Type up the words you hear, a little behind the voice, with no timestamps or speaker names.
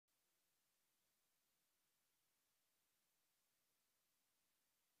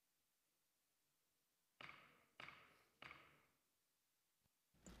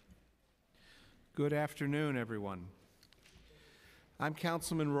Good afternoon, everyone. I'm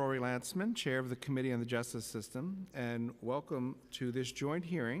Councilman Rory Lantzman, Chair of the Committee on the Justice System, and welcome to this joint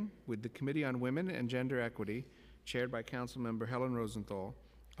hearing with the Committee on Women and Gender Equity, chaired by Councilmember Helen Rosenthal,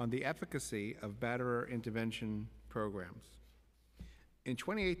 on the efficacy of batterer intervention programs. In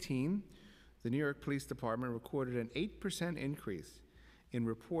 2018, the New York Police Department recorded an 8% increase in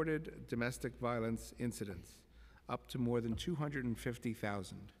reported domestic violence incidents, up to more than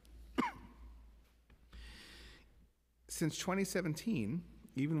 250,000. Since 2017,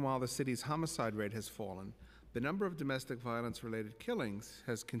 even while the city's homicide rate has fallen, the number of domestic violence-related killings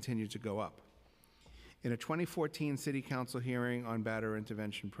has continued to go up. In a 2014 City Council hearing on batterer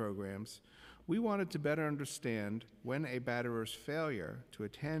intervention programs, we wanted to better understand when a batterer's failure to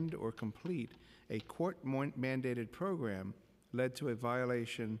attend or complete a court-mandated program led to a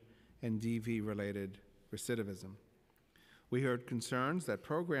violation and DV-related recidivism. We heard concerns that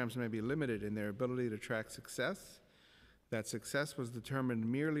programs may be limited in their ability to track success, that success was determined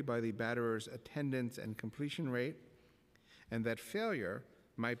merely by the batterer's attendance and completion rate, and that failure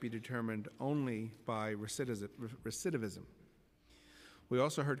might be determined only by recidivism. We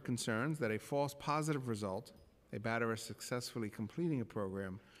also heard concerns that a false positive result, a batterer successfully completing a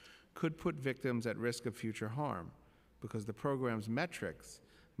program, could put victims at risk of future harm because the program's metrics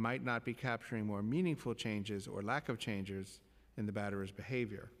might not be capturing more meaningful changes or lack of changes in the batterer's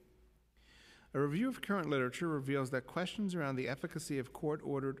behavior. A review of current literature reveals that questions around the efficacy of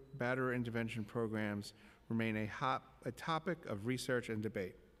court-ordered batterer intervention programs remain a topic of research and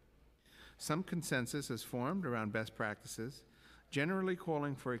debate. Some consensus has formed around best practices, generally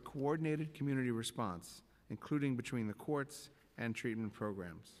calling for a coordinated community response, including between the courts and treatment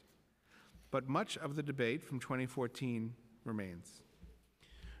programs. But much of the debate from 2014 remains.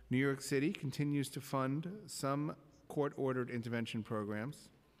 New York City continues to fund some court-ordered intervention programs.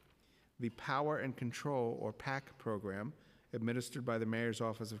 The Power and Control, or PAC program, administered by the Mayor's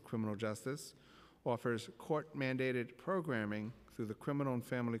Office of Criminal Justice, offers court-mandated programming through the criminal and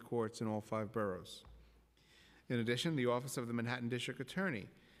family courts in all 5 boroughs. In addition, the Office of the Manhattan District Attorney,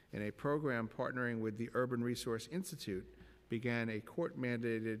 in a program partnering with the Urban Resource Institute, began a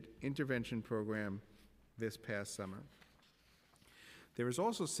court-mandated intervention program this past summer. There is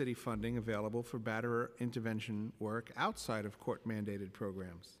also city funding available for batterer intervention work outside of court-mandated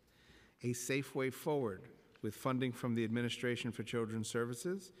programs. A Safe Way Forward, with funding from the Administration for Children's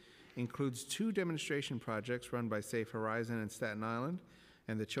Services, includes 2 demonstration projects run by Safe Horizon in Staten Island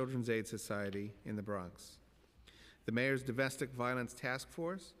and the Children's Aid Society in the Bronx. The Mayor's Domestic Violence Task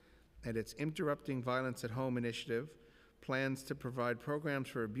Force and its Interrupting Violence at Home initiative plans to provide programs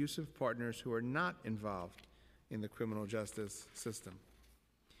for abusive partners who are not involved in the criminal justice system.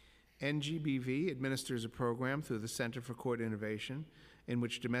 NGBV administers a program through the Center for Court Innovation in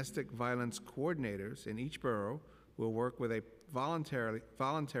which domestic violence coordinators in each borough will work with a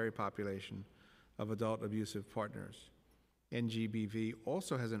voluntary population of adult abusive partners. NGBV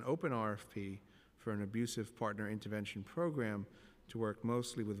also has an open RFP for an abusive partner intervention program to work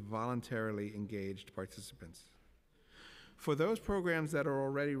mostly with voluntarily engaged participants. For those programs that are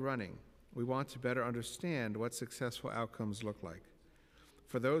already running, we want to better understand what successful outcomes look like.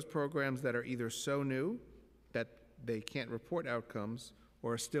 For those programs that are either so new that they can't report outcomes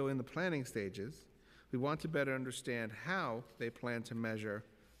or are still in the planning stages, we want to better understand how they plan to measure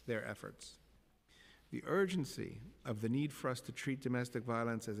their efforts. The urgency of the need for us to treat domestic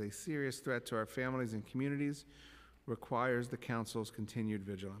violence as a serious threat to our families and communities requires the Council's continued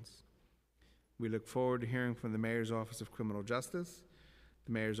vigilance. We look forward to hearing from the Mayor's Office of Criminal Justice,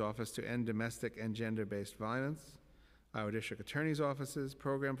 the Mayor's Office to End Domestic and Gender-Based Violence, our district attorney's offices,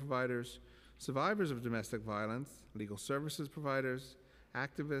 program providers, survivors of domestic violence, legal services providers,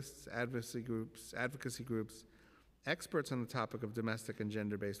 activists, advocacy groups, experts on the topic of domestic and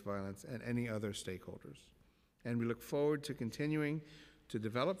gender-based violence, and any other stakeholders. And we look forward to continuing to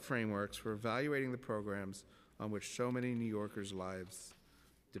develop frameworks for evaluating the programs on which so many New Yorkers' lives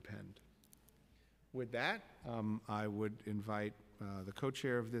depend. With that, I would invite the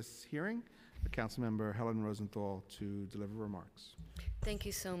co-chair of this hearing, Councilmember Helen Rosenthal, to deliver remarks. Thank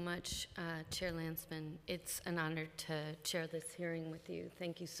you so much, Chair Lantzman. It's an honor to chair this hearing with you.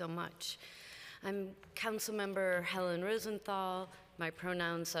 Thank you so much. I'm Councilmember Helen Rosenthal. My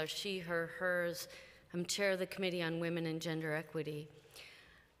pronouns are she, her, hers. I'm chair of the Committee on Women and Gender Equity.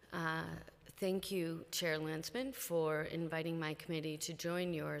 Thank you, Chair Lantzman, for inviting my committee to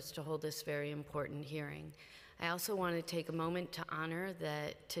join yours to hold this very important hearing. I also want to take a moment to honor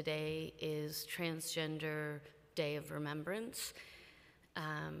that today is Transgender Day of Remembrance.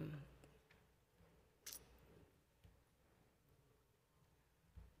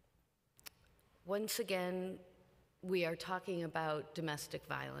 Once again, we are talking about domestic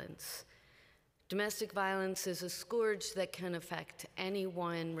violence. Domestic violence is a scourge that can affect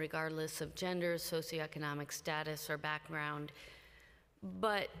anyone regardless of gender, socioeconomic status, or background,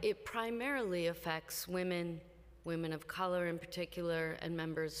 but it primarily affects women, women of color in particular, and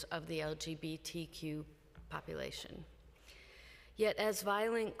members of the LGBTQ population. Yet as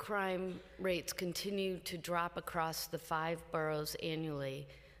violent crime rates continue to drop across the 5 boroughs annually,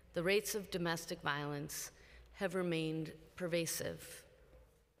 the rates of domestic violence have remained pervasive.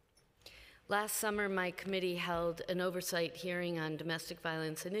 Last summer, my committee held an oversight hearing on domestic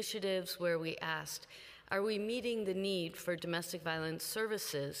violence initiatives where we asked, are we meeting the need for domestic violence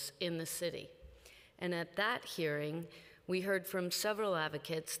services in the city? And at that hearing, we heard from several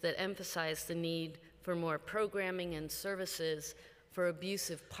advocates that emphasized the need for more programming and services for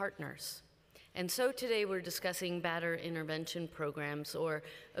abusive partners. And so today we're discussing batter intervention programs, or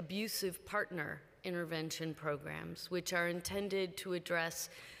abusive partner intervention programs, which are intended to address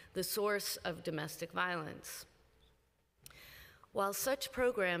the source of domestic violence. While such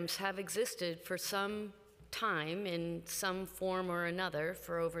programs have existed for some time in some form or another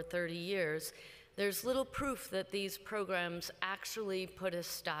for over 30 years, there's little proof that these programs actually put a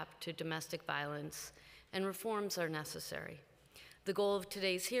stop to domestic violence, and reforms are necessary. The goal of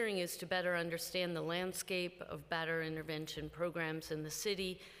today's hearing is to better understand the landscape of batter intervention programs in the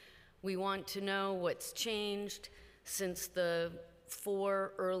city. We want to know what's changed since the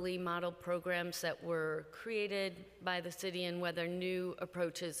 4 early model programs that were created by the city and whether new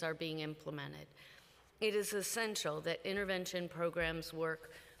approaches are being implemented. It is essential that intervention programs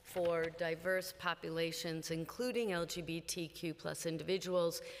work for diverse populations, including LGBTQ+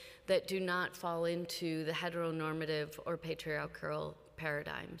 individuals that do not fall into the heteronormative or patriarchal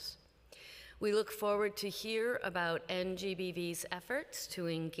paradigms. We look forward to hear about NGBV's efforts to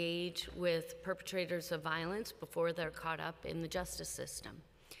engage with perpetrators of violence before they're caught up in the justice system.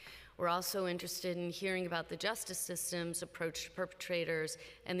 We're also interested in hearing about the justice system's approach to perpetrators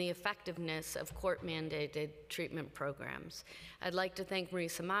and the effectiveness of court-mandated treatment programs. I'd like to thank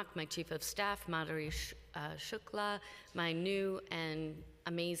Marisa Mock, my Chief of Staff, Madhuri Shukla, my new and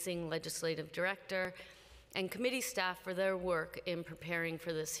amazing Legislative Director, and committee staff for their work in preparing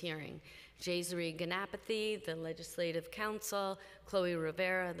for this hearing. Jaysari Ganapathy, the Legislative Counsel, Chloe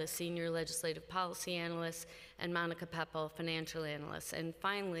Rivera, the Senior Legislative Policy Analyst, and Monica Peppel, Financial Analyst. And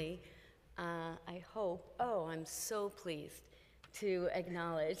finally, I'm so pleased to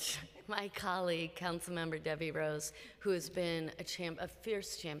acknowledge my colleague, Councilmember Debbie Rose, who has been a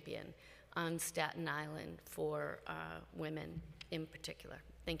fierce champion on Staten Island for women in particular.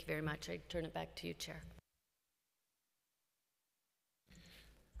 Thank you very much. I turn it back to you, Chair.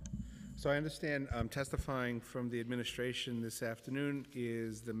 So I understand testifying from the administration this afternoon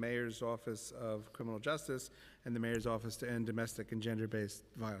is the Mayor's Office of Criminal Justice and the Mayor's Office to End Domestic and Gender-Based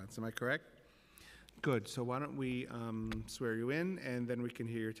Violence. Am I correct? Good. So why don't we swear you in, and then we can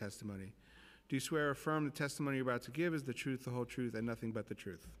hear your testimony. Do you swear or affirm the testimony you're about to give is the truth, the whole truth, and nothing but the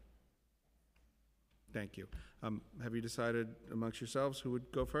truth? Thank you. Have you decided amongst yourselves who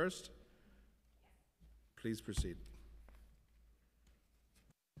would go first? Please proceed.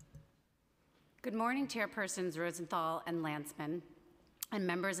 Good morning, Chairpersons Rosenthal and Landsman, and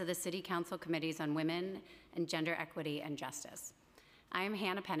members of the City Council Committees on Women and Gender Equity and Justice. I am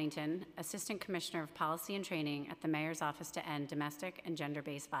Hannah Pennington, Assistant Commissioner of Policy and Training at the Mayor's Office to End Domestic and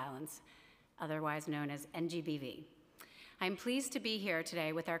Gender-Based Violence, otherwise known as NGBV. I am pleased to be here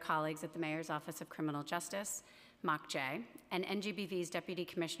today with our colleagues at the Mayor's Office of Criminal Justice, MOCJ, and NGBV's Deputy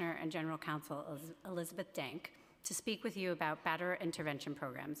Commissioner and General Counsel, Elizabeth Dank, to speak with you about batter intervention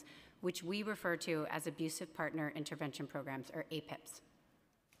programs, which we refer to as Abusive Partner Intervention Programs, or APIPs.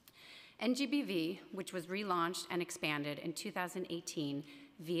 NGBV, which was relaunched and expanded in 2018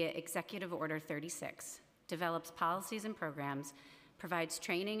 via Executive Order 36, develops policies and programs, provides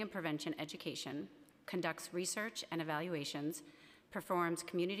training and prevention education, conducts research and evaluations, performs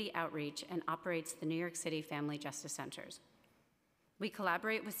community outreach, and operates the New York City Family Justice Centers. We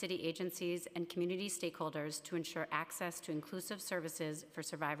collaborate with city agencies and community stakeholders to ensure access to inclusive services for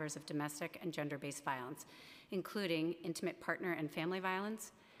survivors of domestic and gender-based violence, including intimate partner and family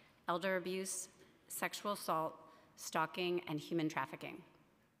violence, elder abuse, sexual assault, stalking, and human trafficking.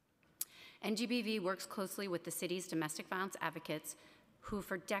 NGBV works closely with the city's domestic violence advocates who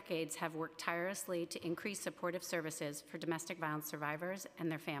for decades have worked tirelessly to increase supportive services for domestic violence survivors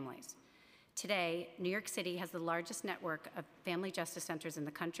and their families. Today, New York City has the largest network of family justice centers in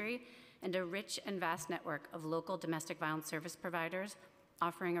the country and a rich and vast network of local domestic violence service providers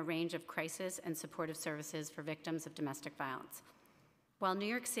offering a range of crisis and supportive services for victims of domestic violence. While New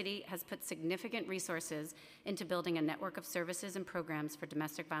York City has put significant resources into building a network of services and programs for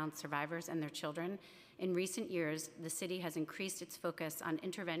domestic violence survivors and their children, in recent years, the city has increased its focus on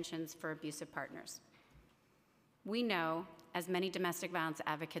interventions for abusive partners. We know, as many domestic violence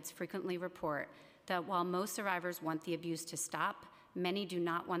advocates frequently report, that while most survivors want the abuse to stop, many do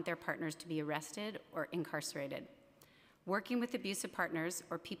not want their partners to be arrested or incarcerated. Working with abusive partners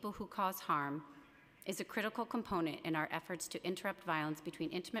or people who cause harm is a critical component in our efforts to interrupt violence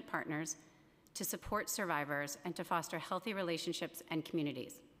between intimate partners, to support survivors, and to foster healthy relationships and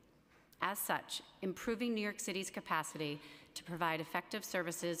communities. As such, improving New York City's capacity to provide effective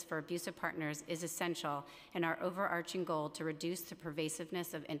services for abusive partners is essential in our overarching goal to reduce the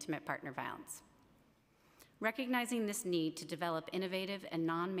pervasiveness of intimate partner violence. Recognizing this need to develop innovative and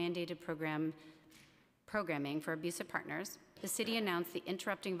non-mandated programming for abusive partners, the city announced the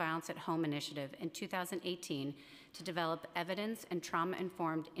Interrupting Violence at Home initiative in 2018 to develop evidence and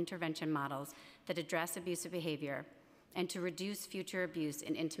trauma-informed intervention models that address abusive behavior and to reduce future abuse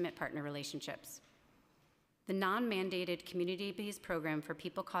in intimate partner relationships. The non-mandated community-based program for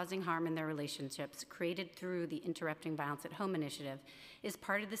people causing harm in their relationships, created through the Interrupting Violence at Home initiative, is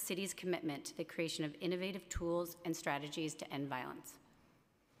part of the city's commitment to the creation of innovative tools and strategies to end violence.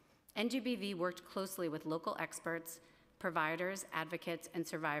 NGBV worked closely with local experts, providers, advocates, and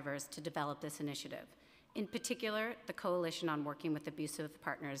survivors to develop this initiative. In particular, the Coalition on Working with Abusive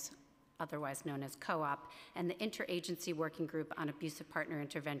Partners, otherwise known as COOP, and the Interagency Working Group on Abusive Partner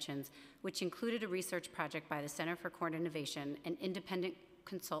Interventions, which included a research project by the Center for Court Innovation and independent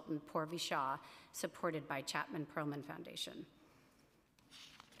consultant Purvi Shah, supported by Chapman Perlman Foundation.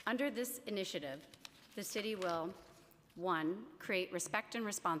 Under this initiative, the city will, 1, create respect and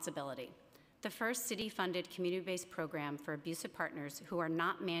responsibility, the first city-funded community-based program for abusive partners who are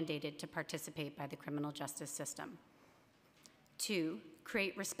not mandated to participate by the criminal justice system. 2,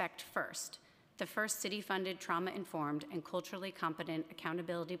 create Respect First, the first city-funded trauma-informed and culturally competent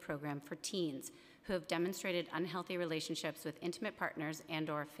accountability program for teens who have demonstrated unhealthy relationships with intimate partners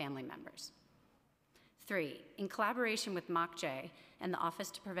and/or family members. 3, in collaboration with MOCJ and the Office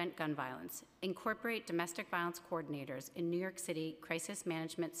to Prevent Gun Violence, incorporate domestic violence coordinators in New York City crisis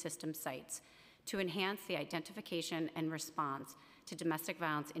management system sites to enhance the identification and response to domestic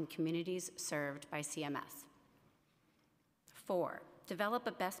violence in communities served by CMS. 4, develop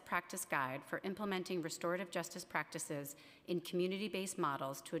a best practice guide for implementing restorative justice practices in community-based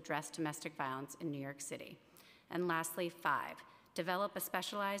models to address domestic violence in New York City. And lastly, 5, develop a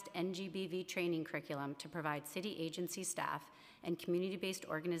specialized NGBV training curriculum to provide city agency staff and community-based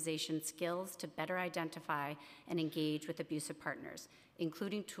organization skills to better identify and engage with abusive partners,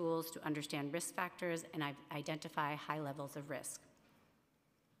 including tools to understand risk factors and identify high levels of risk.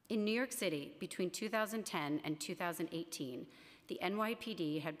 In New York City, between 2010 and 2018, the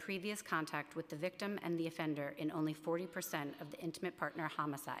NYPD had previous contact with the victim and the offender in only 40% of the intimate partner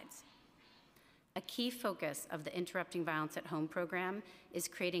homicides. A key focus of the Interrupting Violence at Home program is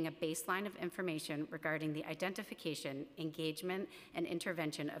creating a baseline of information regarding the identification, engagement, and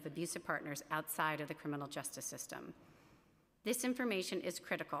intervention of abusive partners outside of the criminal justice system. This information is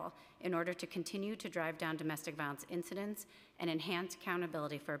critical in order to continue to drive down domestic violence incidents and enhance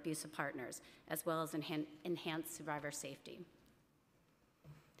accountability for abusive partners, as well as enhance survivor safety.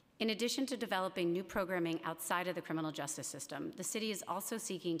 In addition to developing new programming outside of the criminal justice system, the city is also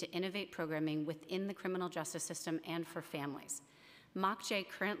seeking to innovate programming within the criminal justice system and for families. MOCJ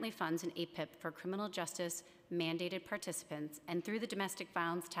currently funds an APIP for criminal justice mandated participants, and through the Domestic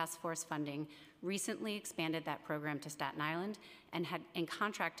Violence Task Force funding, recently expanded that program to Staten Island and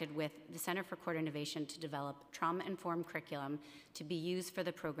contracted with the Center for Court Innovation to develop trauma-informed curriculum to be used for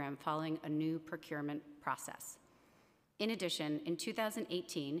the program following a new procurement process. In addition, in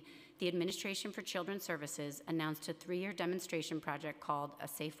 2018, the Administration for Children's Services announced a 3-year demonstration project called A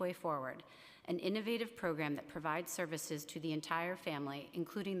Safe Way Forward, an innovative program that provides services to the entire family,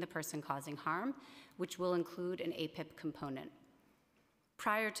 including the person causing harm, which will include an APIP component.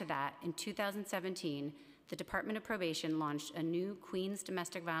 Prior to that, in 2017, the Department of Probation launched a new Queens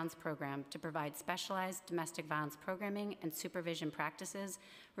Domestic Violence Program to provide specialized domestic violence programming and supervision practices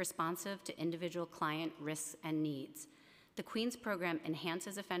responsive to individual client risks and needs. The Queens program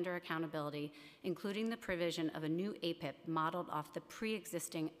enhances offender accountability, including the provision of a new APIP modeled off the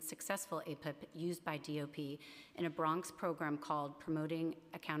pre-existing successful APIP used by DOP in a Bronx program called Promoting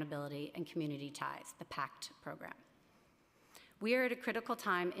Accountability and Community Ties, the PACT program. We are at a critical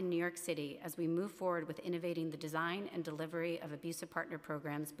time in New York City as we move forward with innovating the design and delivery of abusive partner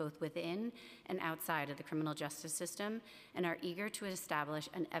programs both within and outside of the criminal justice system, and are eager to establish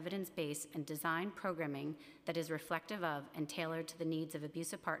an evidence-based and design programming that is reflective of and tailored to the needs of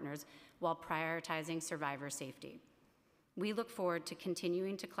abusive partners while prioritizing survivor safety. We look forward to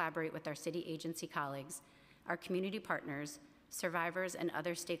continuing to collaborate with our city agency colleagues, our community partners, survivors, and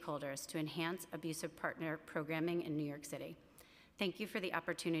other stakeholders to enhance abusive partner programming in New York City. Thank you for the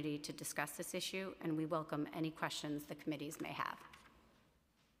opportunity to discuss this issue, and we welcome any questions the committees may have.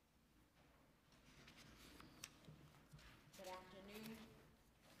 Good afternoon.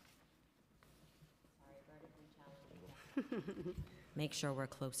 Sorry, vertically challenged. Make sure we're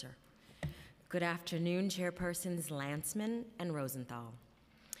closer. Good afternoon, Chairpersons Landsman and Rosenthal,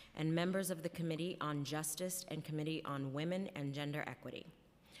 and members of the Committee on Justice and Committee on Women and Gender Equity.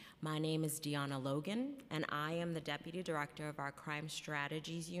 My name is Deanna Logan, and I am the Deputy Director of our Crime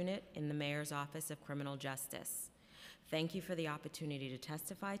Strategies Unit in the Mayor's Office of Criminal Justice. Thank you for the opportunity to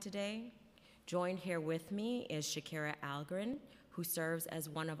testify today. Joined here with me is Shakira Algren, who serves as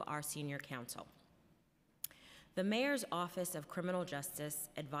one of our senior counsel. The Mayor's Office of Criminal Justice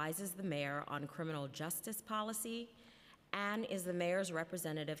advises the Mayor on criminal justice policy and is the Mayor's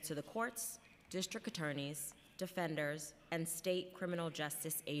representative to the courts, district attorneys, defenders, and state criminal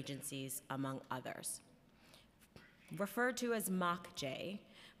justice agencies, among others. Referred to as MOCJ,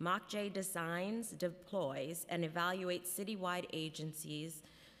 MOCJ designs, deploys, and evaluates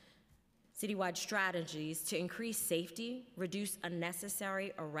citywide strategies to increase safety, reduce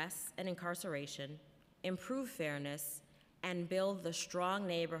unnecessary arrests and incarceration, improve fairness, and build the strong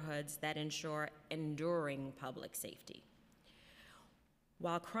neighborhoods that ensure enduring public safety.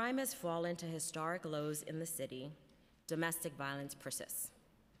 While crime has fallen to historic lows in the city, domestic violence persists.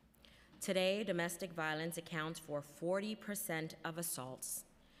 Today, domestic violence accounts for 40% of assaults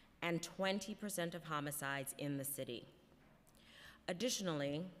and 20% of homicides in the city.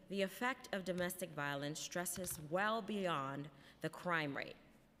 Additionally, the effect of domestic violence stresses well beyond the crime rate.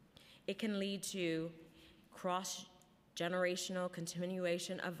 It can lead to cross-generational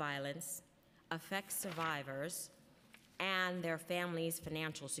continuation of violence, affect survivors and their families'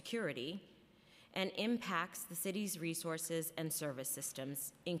 financial security, and impacts the city's resources and service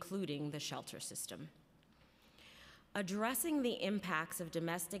systems, including the shelter system. Addressing the impacts of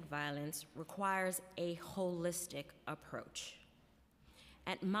domestic violence requires a holistic approach.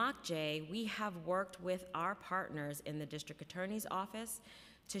 At MOCJ, we have worked with our partners in the District Attorney's Office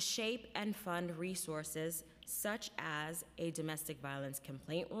to shape and fund resources such as a domestic violence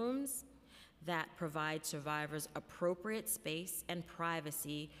complaint rooms that provide survivors appropriate space and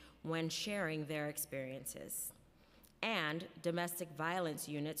privacy when sharing their experiences, and domestic violence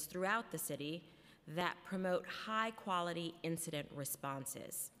units throughout the city that promote high-quality incident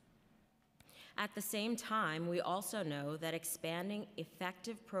responses. At the same time, we also know that expanding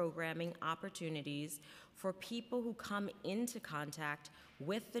effective programming opportunities for people who come into contact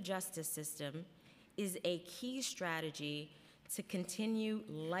with the justice system is a key strategy to continue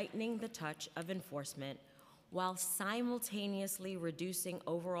lightening the touch of enforcement while simultaneously reducing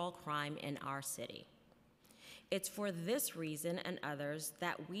overall crime in our city. It's for this reason and others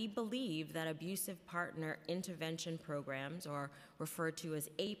that we believe that abusive partner intervention programs, or referred to as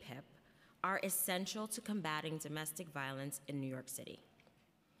APIP, are essential to combating domestic violence in New York City.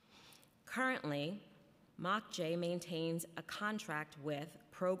 Currently, MOCJ maintains a contract with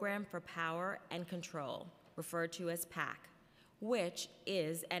Program for Power and Control, referred to as PAC, which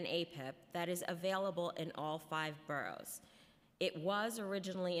is an APIP that is available in all 5 boroughs. It was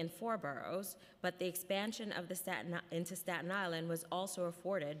originally in 4 boroughs, but the expansion of into Staten Island was also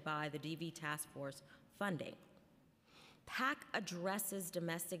afforded by the DV Task Force funding. PAC addresses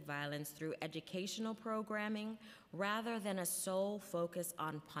domestic violence through educational programming rather than a sole focus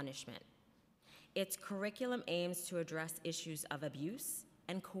on punishment. Its curriculum aims to address issues of abuse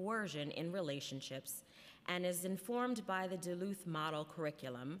and coercion in relationships and is informed by the Duluth Model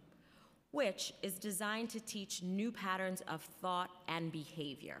Curriculum, which is designed to teach new patterns of thought and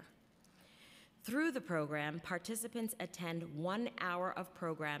behavior. Through the program, participants attend 1 hour of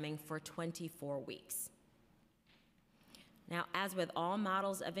programming for 24 weeks. Now, as with all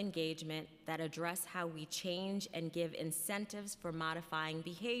models of engagement that address how we change and give incentives for modifying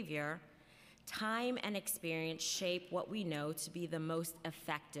behavior, time and experience shape what we know to be the most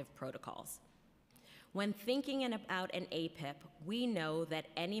effective protocols. When thinking about an APIP, we know that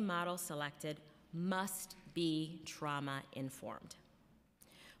any model selected must be trauma-informed.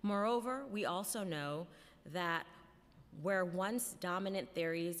 Moreover, we also know that where once dominant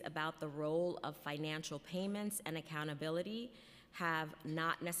theories about the role of financial payments and accountability have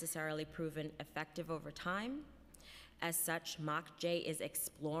not necessarily proven effective over time. As such, MOCJ is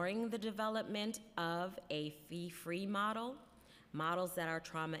exploring the development of a fee-free model, models that are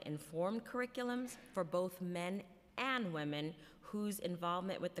trauma-informed curriculums for both men and women whose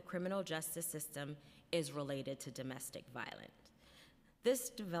involvement with the criminal justice system is related to domestic violence. This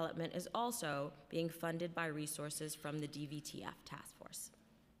development is also being funded by resources from the DVTF task force.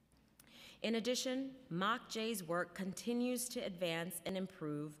 In addition, MOCJ's work continues to advance and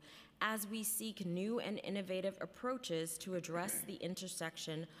improve as we seek new and innovative approaches to address the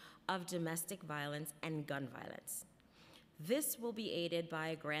intersection of domestic violence and gun violence. This will be aided by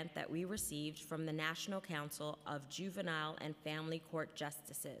a grant that we received from the National Council of Juvenile and Family Court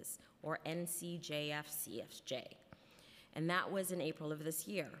Justices, or NCJF-CFJ, and that was in April of this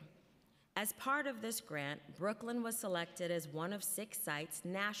year. As part of this grant, Brooklyn was selected as one of 6 sites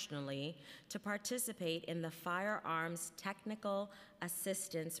nationally to participate in the Firearms Technical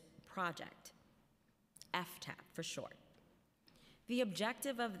Assistance Project, FTAP for short. The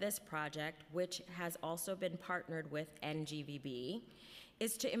objective of this project, which has also been partnered with NGVB,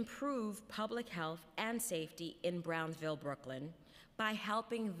 is to improve public health and safety in Brownsville, Brooklyn, by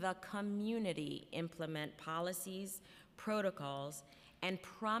helping the community implement policies, protocols, and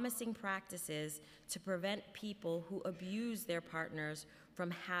promising practices to prevent people who abuse their partners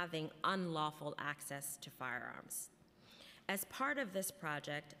from having unlawful access to firearms. As part of this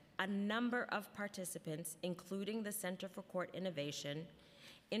project, a number of participants, including the Center for Court Innovation,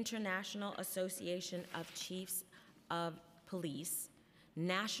 International Association of Chiefs of Police,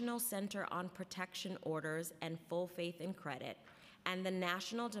 National Center on Protection Orders and Full Faith and Credit, and the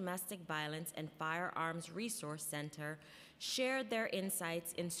National Domestic Violence and Firearms Resource Center shared their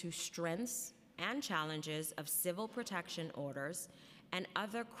insights into strengths and challenges of civil protection orders and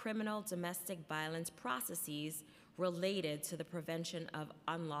other criminal domestic violence processes related to the prevention of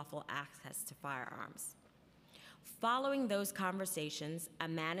unlawful access to firearms. Following those conversations, a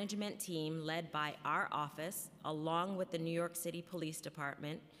management team led by our office, along with the New York City Police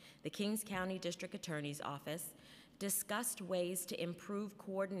Department, the Kings County District Attorney's Office, discussed ways to improve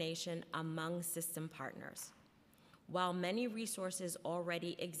coordination among system partners. While many resources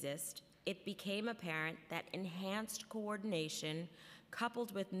already exist, it became apparent that enhanced coordination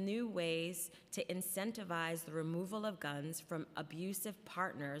coupled with new ways to incentivize the removal of guns from abusive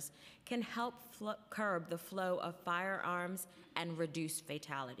partners can help curb the flow of firearms and reduce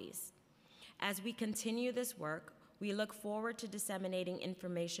fatalities. As we continue this work, we look forward to disseminating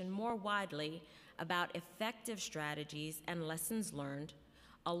information more widely about effective strategies and lessons learned,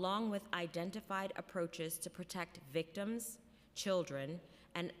 along with identified approaches to protect victims, children,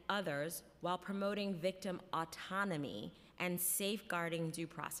 and others while promoting victim autonomy and safeguarding due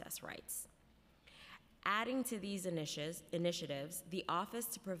process rights. Adding to these initiatives, the Office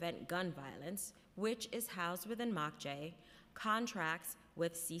to Prevent Gun Violence, which is housed within MOCJ, contracts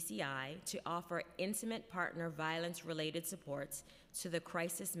with CCI to offer intimate partner violence-related supports to the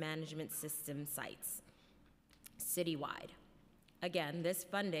crisis management system sites citywide. Again, this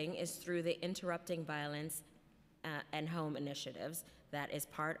funding is through the Interrupting Violence and Home initiatives that is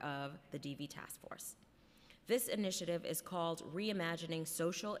part of the DV Task Force. This initiative is called Reimagining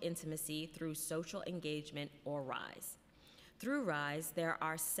Social Intimacy Through Social Engagement, or RISE. Through RISE, there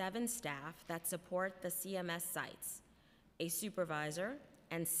are 7 staff that support the CMS sites, a supervisor,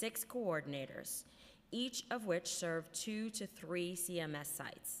 and 6 coordinators, each of which serve 2 to 3 CMS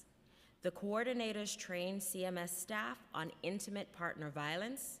sites. The coordinators train CMS staff on intimate partner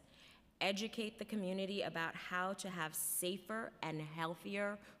violence, educate the community about how to have safer and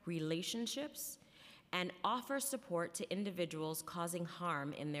healthier relationships, and offer support to individuals causing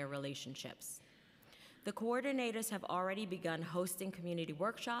harm in their relationships. The coordinators have already begun hosting community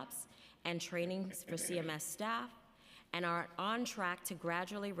workshops and trainings for CMS staff and are on track to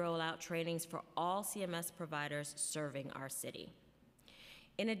gradually roll out trainings for all CMS providers serving our city.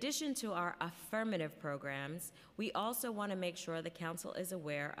 In addition to our affirmative programs, we also want to make sure the Council is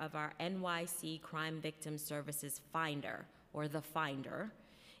aware of our NYC Crime Victim Services Finder, or the Finder,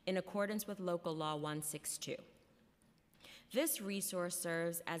 in accordance with Local Law 162. This resource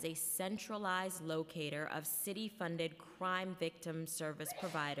serves as a centralized locator of city-funded crime victim service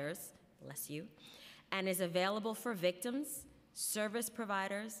providers, bless you, and is available for victims, service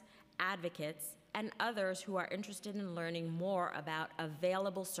providers, advocates, and others who are interested in learning more about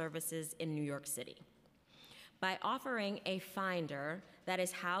available services in New York City. By offering a finder that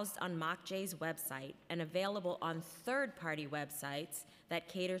is housed on MOCJ's website and available on third-party websites that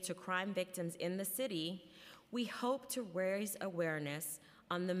cater to crime victims in the city, we hope to raise awareness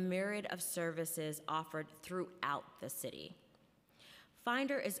on the myriad of services offered throughout the city.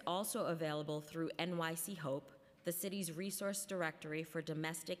 Finder is also available through NYC Hope, the city's resource directory for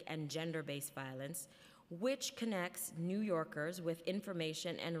domestic and gender-based violence, which connects New Yorkers with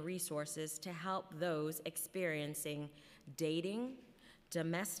information and resources to help those experiencing dating,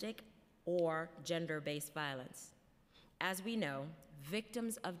 domestic, or gender-based violence. As we know,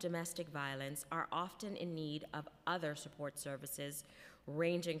 victims of domestic violence are often in need of other support services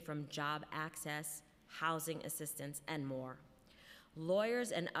ranging from job access, housing assistance, and more.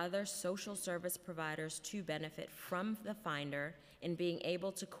 Lawyers and other social service providers too benefit from the Finder in being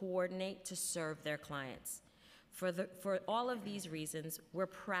able to coordinate to serve their clients. For all of these reasons, we're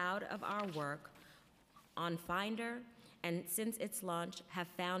proud of our work on Finder, and since its launch, have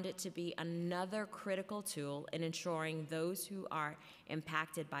found it to be another critical tool in ensuring those who are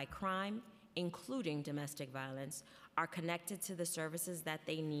impacted by crime, including domestic violence, are connected to the services that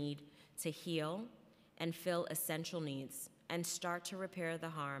they need to heal and fill essential needs and start to repair the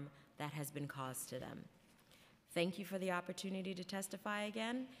harm that has been caused to them. Thank you for the opportunity to testify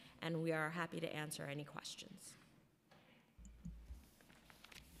again, and we are happy to answer any questions.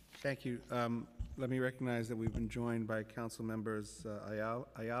 Thank you. Let me recognize that we've been joined by Council Members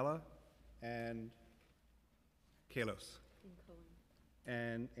Ayala and Kalos.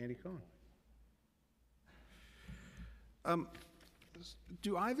 And Andy Cohen.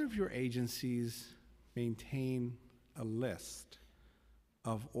 Do either of your agencies maintain a list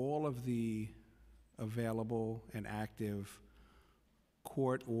of all of the available and active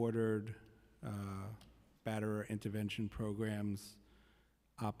court-ordered batterer intervention programs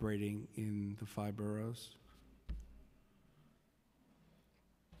operating in the 5 boroughs?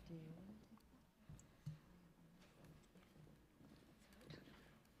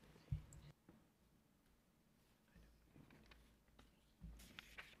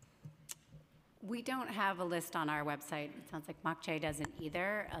 We don't have a list on our website. It sounds like MOCJ doesn't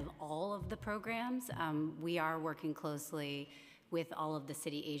either, of all of the programs. We are working closely with all of the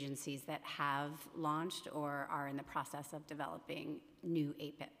city agencies that have launched or are in the process of developing new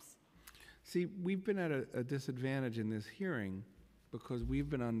APIPs. See, we've been at a disadvantage in this hearing because we've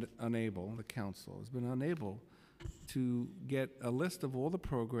been unable, the council has been unable to get a list of all the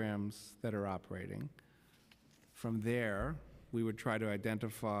programs that are operating. From there, we would try to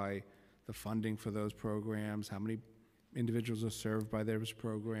identify the funding for those programs, how many individuals are served by those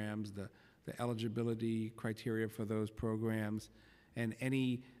programs, the eligibility criteria for those programs, and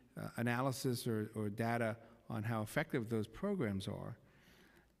any analysis or data on how effective those programs are.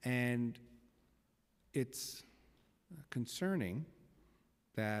 And it's concerning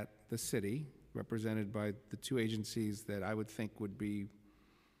that the city, represented by the 2 agencies that I would think would be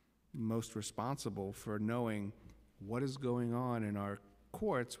most responsible for knowing what is going on in our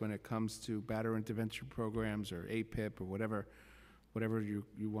courts when it comes to batterer intervention programs or APIP or whatever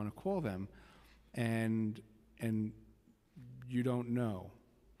you want to call them, and you don't know.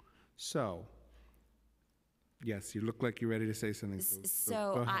 So, yes, you look like you're ready to say something.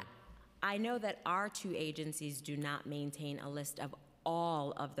 So go ahead. I know that our 2 agencies do not maintain a list of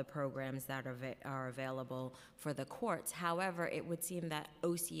all of the programs that are available for the courts. However, it would seem that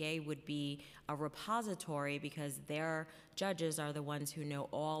OCA would be a repository because their judges are the ones who know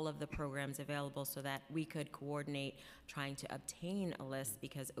all of the programs available, so that we could coordinate trying to obtain a list,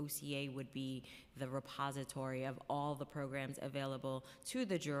 because OCA would be the repository of all the programs available to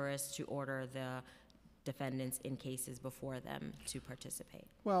the jurists to order the defendants in cases before them to participate.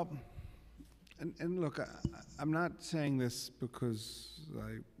 Well, and look, I'm not saying this because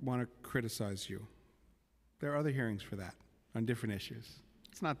I want to criticize you. There are other hearings for that on different issues.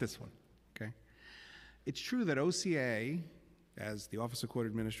 It's not this one, okay? It's true that OCA, as the Office of Court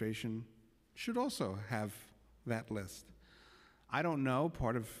Administration, should also have that list. I don't know.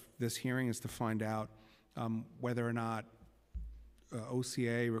 Part of this hearing is to find out whether or not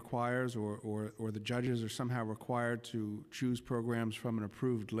OCA requires or the judges are somehow required to choose programs from an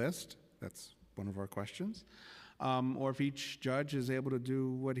approved list. That's one of our questions. Or if each judge is able to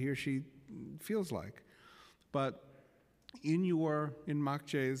do what he or she feels like. But in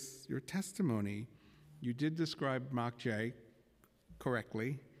MOCJ's, your testimony, you did describe MOCJ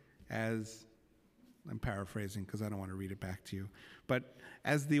correctly as, I'm paraphrasing because I don't want to read it back to you, but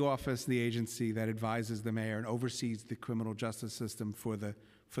as the office, the agency that advises the mayor and oversees the criminal justice system for the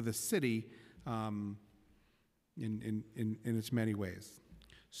city in its many ways.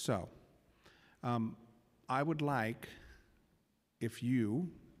 So, I would like if you,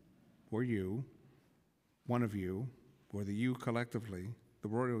 one of you, or the you collectively, the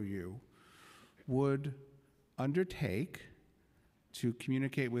royal you, would undertake to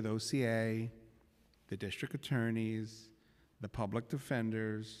communicate with OCA, the district attorneys, the public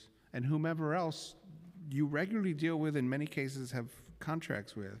defenders, and whomever else you regularly deal with, in many cases have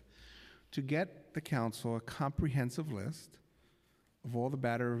contracts with, to get the council a comprehensive list of all the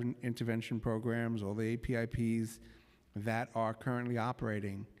batterer intervention programs, all the APIPs that are currently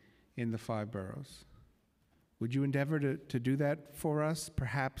operating in the 5 boroughs. Would you endeavor to do that for us,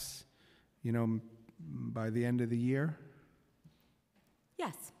 perhaps, by the end of the year?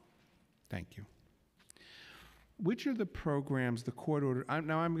 Yes. Thank you. Which are the programs, the court-ordered,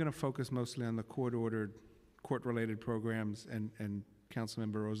 now I'm going to focus mostly on the court-ordered, court-related programs, and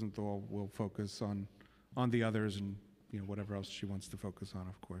Councilmember Rosenthal will focus on the others and whatever else she wants to focus on,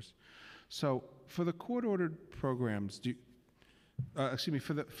 of course. So for the court-ordered programs,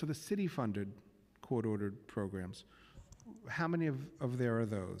 for the city-funded court-ordered programs, how many of there are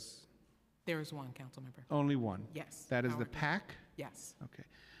those? There is one, Councilmember. Only one? Yes. That is the Howard. PAC? Yes. Okay.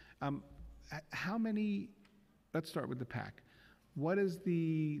 How many, let's start with the PAC. What is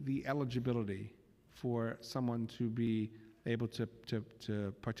the eligibility for someone to be able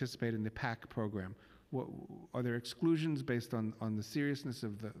to participate in the PAC program? Are there exclusions based on the seriousness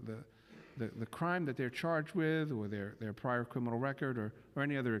of the crime that they're charged with, or their prior criminal record, or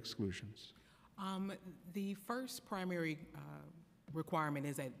any other exclusions? The first primary requirement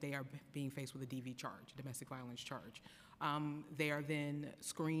is that they are being faced with a DV charge, domestic violence charge. They are then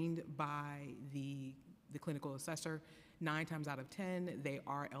screened by the clinical assessor. 9 times out of 10, they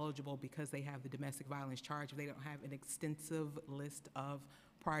are eligible because they have the domestic violence charge. If they don't have an extensive list of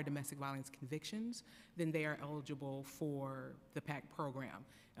prior domestic violence convictions, then they are eligible for the PAC program.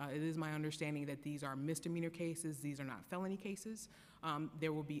 It is my understanding that these are misdemeanor cases. These are not felony cases.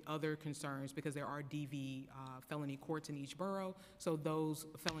 There will be other concerns because there are DV felony courts in each borough, so those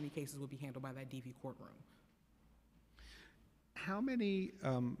felony cases will be handled by that DV courtroom. How many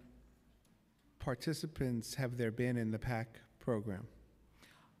participants have there been in the PAC program?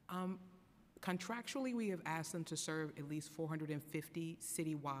 Contractually, we have asked them to serve at least 450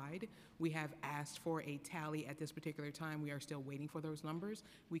 citywide. We have asked for a tally at this particular time. We are still waiting for those numbers.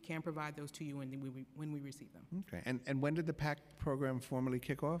 We can provide those to you when we receive them. Okay. And when did the PAC program formally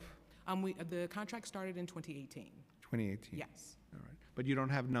kick off? The contract started in 2018. 2018? Yes. All right. But you don't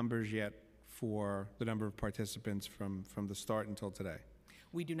have numbers yet for the number of participants from the start until today?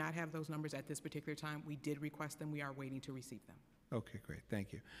 We do not have those numbers at this particular time. We did request them. We are waiting to receive them. Okay, great.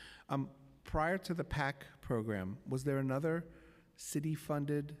 Thank you. Prior to the PAC program, was there another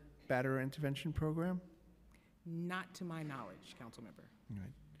city-funded batterer intervention program? Not to my knowledge, Councilmember.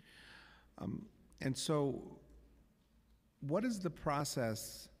 Right. And so what is the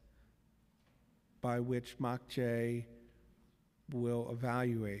process by which MOCJ will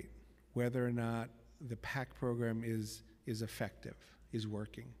evaluate whether or not the PAC program is effective, is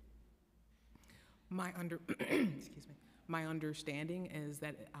working? Excuse me. My understanding is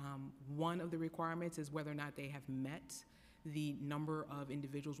that one of the requirements is whether or not they have met the number of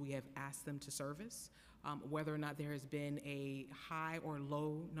individuals we have asked them to service, whether or not there has been a high or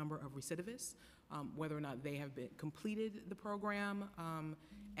low number of recidivists, whether or not they have completed the program,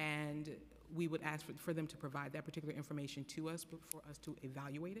 and we would ask for them to provide that particular information to us for us to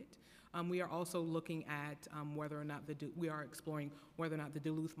evaluate it. We are also looking at whether or not we are exploring whether or not the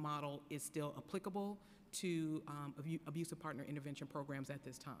Duluth model is still applicable to abusive partner intervention programs at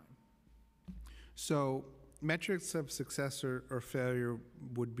this time. So metrics of success or failure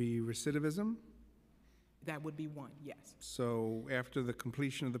would be recidivism? That would be one, yes. So after the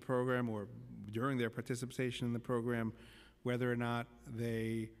completion of the program or during their participation in the program, whether or not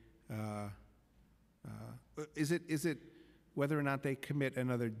they, is it whether or not they commit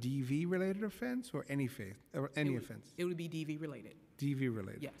another DV-related offense or any offense? It would be DV related. DV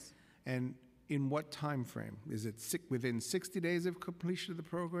related? Yes. And in what time frame? Is it within 60 days of completion of the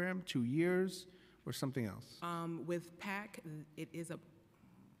program, 2 years, or something else? With PAC, it is a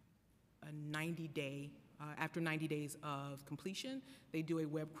 90-day, after 90 days of completion, they do a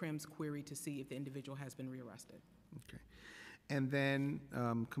web crims query to see if the individual has been rearrested. Okay. And then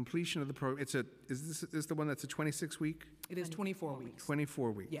completion of the program, is this the one that's a 26-week? It is 24 weeks.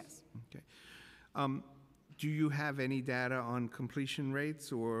 24 weeks? Yes. Okay. Do you have any data on completion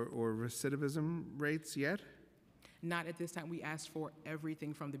rates or recidivism rates yet? Not at this time. We asked for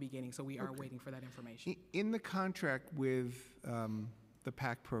everything from the beginning, so we are waiting for that information. In the contract with the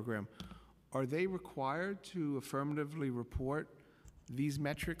PAC program, are they required to affirmatively report these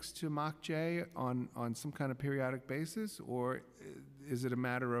metrics to MOCJ on some kind of periodic basis, or is it a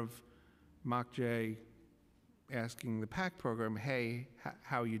matter of MOCJ asking the PAC program, hey,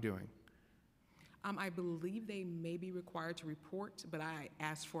 how are you doing? I believe they may be required to report, but I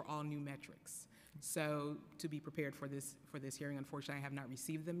asked for all new metrics So to be prepared for this hearing, unfortunately, I have not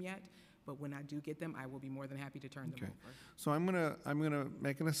received them yet, but when I do get them, I will be more than happy to turn them Okay. over. So I'm gonna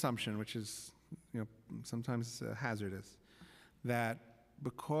make an assumption, which is, sometimes hazardous, that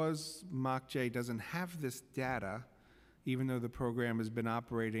because MOCJ doesn't have this data, even though the program has been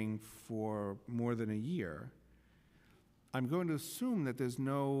operating for more than a year, I'm going to assume that there's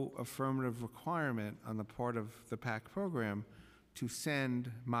no affirmative requirement on the part of the PAC program to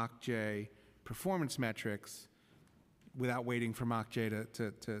send MOCJ performance metrics without waiting for MOCJ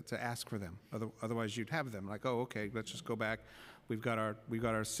to ask for them. Otherwise, you'd have them like, oh, okay, let's just go back. We've got our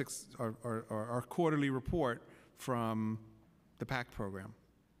quarterly report from the PAC program.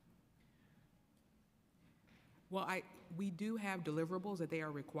 Well, we do have deliverables that they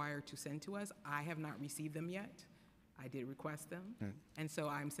are required to send to us. I have not received them yet. I did request them, and so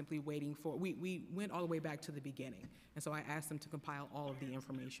I'm simply waiting for, we went all the way back to the beginning, and so I asked them to compile all of the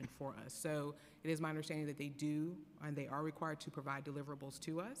information for us. So it is my understanding that they do, and they are required to provide deliverables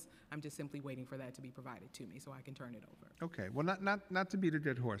to us. I'm just simply waiting for that to be provided to me so I can turn it over. Okay, well, not to beat a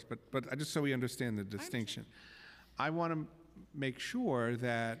dead horse, but I just so we understand the distinction. I want to make sure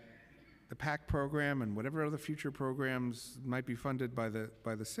that the PAC program and whatever other future programs might be funded by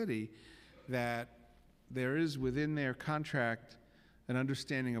the city, that there is within their contract an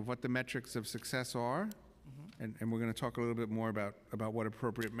understanding of what the metrics of success are, and we're going to talk a little bit more about what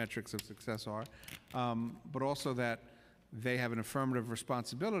appropriate metrics of success are, but also that they have an affirmative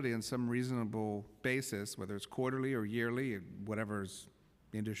responsibility on some reasonable basis, whether it's quarterly or yearly, whatever's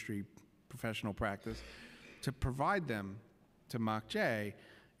industry professional practice, to provide them to MOCJ,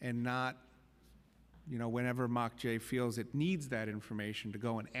 and not, whenever MOCJ feels it needs that information, to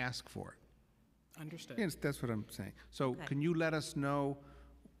go and ask for it. Understood. Yes, that's what I'm saying. So Okay. can you let us know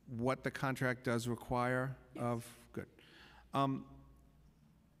what the contract does require of? Good.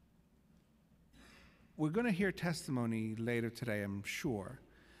 We're going to hear testimony later today, I'm sure,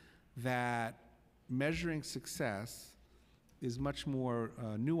 that measuring success is much more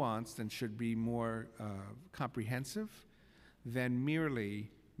nuanced and should be more comprehensive than merely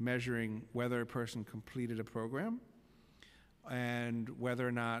measuring whether a person completed a program and whether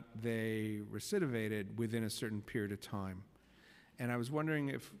or not they recidivated within a certain period of time. And I was wondering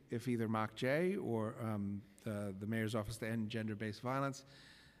if either MOCJ or the Mayor's Office to End Gender-Based Violence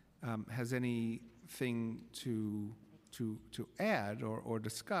has anything to add or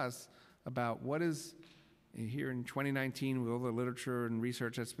discuss about what is, here in 2019, with all the literature and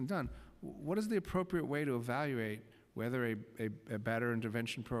research that's been done, what is the appropriate way to evaluate whether a batterer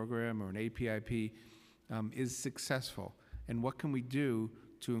intervention program or an APIP is successful? And what can we do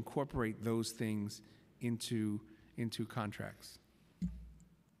to incorporate those things into contracts?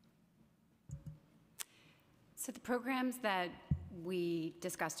 So the programs that we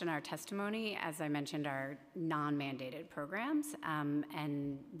discussed in our testimony, as I mentioned, are non-mandated programs,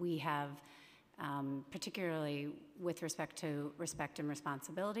 and we have, particularly with respect to respect and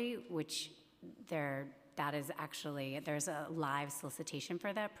responsibility, which that is actually, there's a live solicitation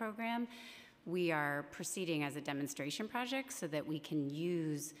for that program. We are proceeding as a demonstration project so that we can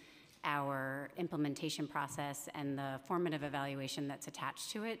use our implementation process and the formative evaluation that's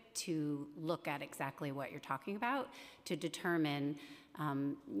attached to it to look at exactly what you're talking about, to determine,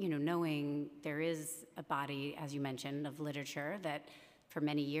 knowing there is a body, as you mentioned, of literature that for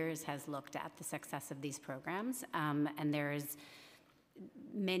many years has looked at the success of these programs, and there's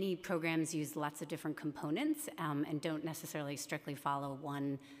many programs use lots of different components and don't necessarily strictly follow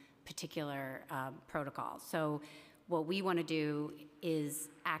one particular protocol. So what we want to do is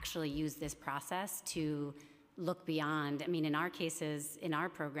actually use this process to look beyond. I mean, in our cases, in our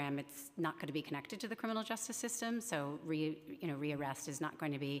program, it's not going to be connected to the criminal justice system, so rearrest is not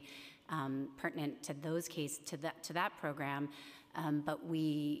going to be pertinent to those cases, to that program, but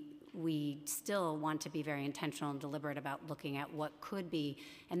we still want to be very intentional and deliberate about looking at what could be,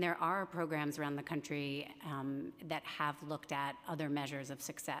 and there are programs around the country that have looked at other measures of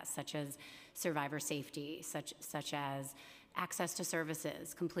success, such as survivor safety, such as access to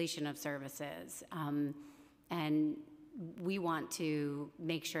services, completion of services, and we want to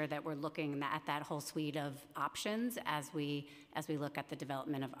make sure that we're looking at that whole suite of options as we look at the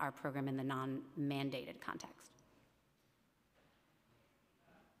development of our program in the non-mandated context.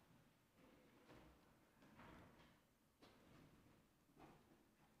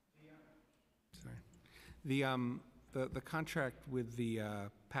 The contract with the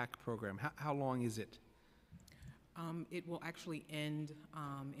PAC program, how long is it? It will actually end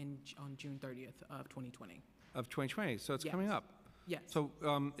on June 30th of 2020. Of 2020, so it's Yes. coming up. Yes. So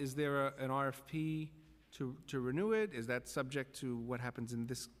is there an RFP to renew it? Is that subject to what happens in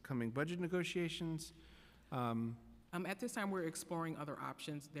this coming budget negotiations? At this time, we're exploring other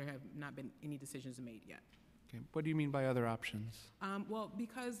options. There have not been any decisions made yet. Okay. What do you mean by other options? Well,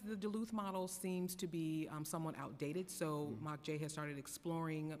 because the Duluth model seems to be somewhat outdated, so MOCJ has started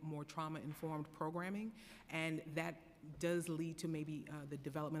exploring more trauma-informed programming, and that does lead to maybe the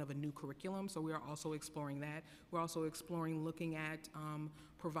development of a new curriculum, so we are also exploring that. We're also exploring looking at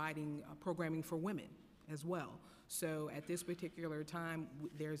providing programming for women as well. So at this particular time,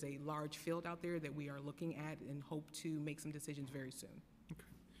 there's a large field out there that we are looking at and hope to make some decisions very soon.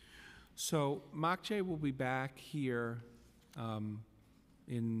 So MOCJ will be back here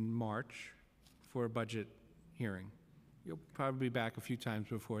in March for a budget hearing. You'll probably be back a few times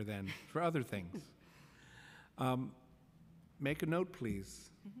before then for other things. Make a note,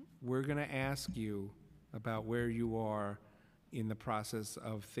 please. We're going to ask you about where you are in the process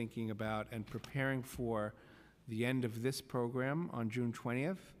of thinking about and preparing for the end of this program on June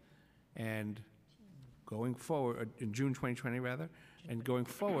 20th and going forward, in June 2020 rather, and going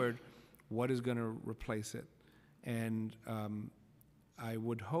forward, what is going to replace it. And I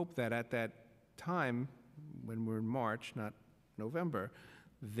would hope that at that time, when we're in March, not November,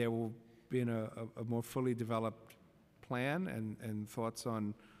 there will be a more fully developed plan and thoughts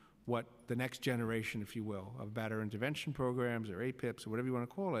on what the next generation, if you will, of batterer intervention programs or APIPs or whatever you want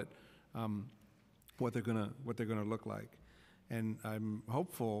to call it, what they're gonna look like. And I'm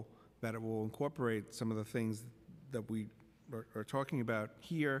hopeful that it will incorporate some of the things that we are talking about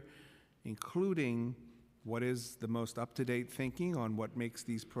here, including what is the most up-to-date thinking on what makes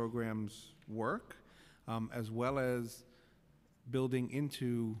these programs work, as well as building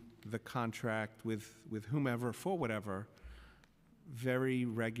into the contract with whomever, for whatever, very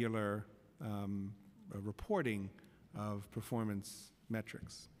regular reporting of performance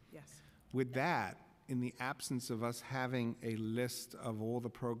metrics. Yes. With that, in the absence of us having a list of all the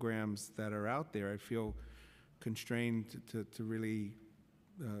programs that are out there, I feel constrained to really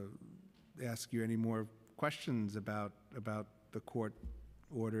ask you any more questions about the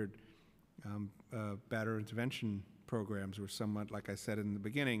court-ordered batterer intervention programs. We're somewhat, like I said in the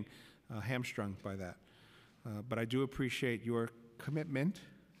beginning, hamstrung by that. But I do appreciate your commitment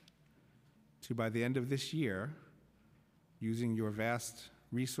to, by the end of this year, using your vast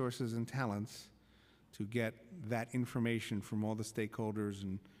resources and talents to get that information from all the stakeholders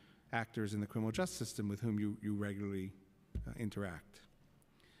and actors in the criminal justice system with whom you regularly interact.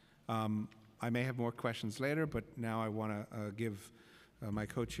 I may have more questions later, but now I want to give my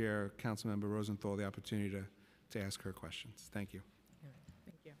co-chair, Councilmember Rosenthal, the opportunity to ask her questions. Thank you.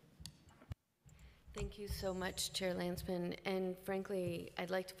 Thank you. Thank you so much, Chair Landsman. And frankly, I'd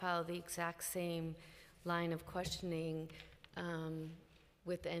like to follow the exact same line of questioning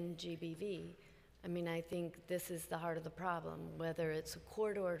with NGBV. I mean, I think this is the heart of the problem, whether it's a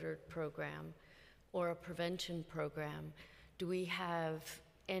court-ordered program or a prevention program. Do we have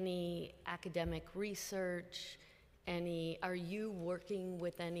any academic research? Are you working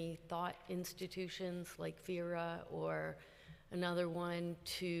with any thought institutions like FIRA or another one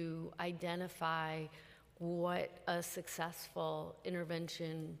to identify what a successful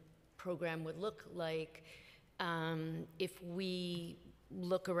intervention program would look like if we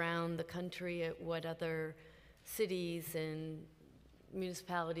look around the country at what other cities and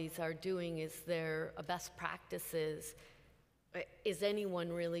municipalities are doing? Is there a best practices? Is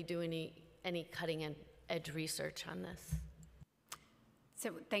anyone really doing any cutting edge research on this?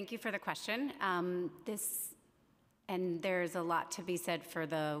 So thank you for the question. And there's a lot to be said for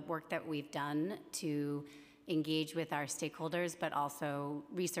the work that we've done to engage with our stakeholders, but also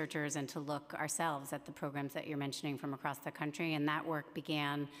researchers, and to look ourselves at the programs that you're mentioning from across the country. And that work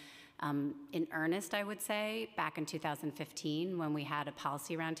began in earnest, I would say, back in 2015 when we had a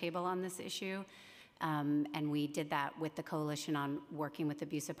policy roundtable on this issue. And we did that with the Coalition on Working with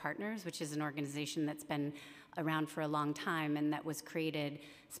Abusive Partners, which is an organization that's been around for a long time and that was created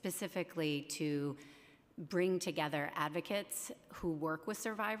specifically to bring together advocates who work with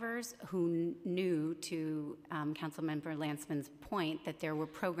survivors, who knew, to Councilmember Landsman's point, that there were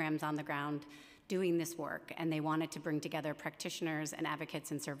programs on the ground doing this work, and they wanted to bring together practitioners and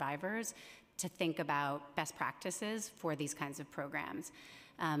advocates and survivors to think about best practices for these kinds of programs.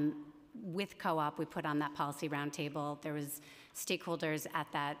 With Co-op, we put on that policy roundtable. There was stakeholders at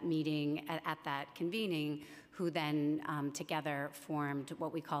that meeting, at that convening, who then together formed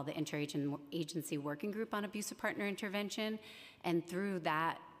what we call the Interagency Working Group on Abusive Partner Intervention. And through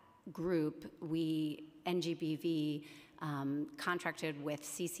that group, NGBV, contracted with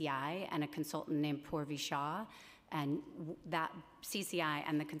CCI and a consultant named Purvi Shah And that CCI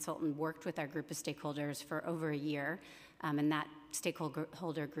and the consultant worked with our group of stakeholders for over a year. And that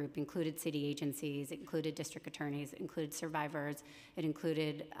stakeholder group included city agencies, it included district attorneys, it included survivors, it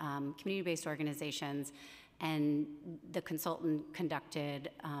included community-based organizations. And the consultant conducted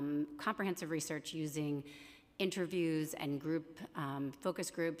comprehensive research using interviews and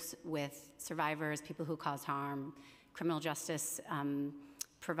focus groups with survivors, people who cause harm, criminal justice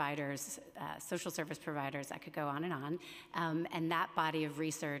providers, social service providers. I could go on. And that body of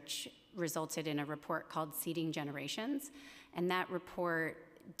research resulted in a report called Seeding Generations. And that report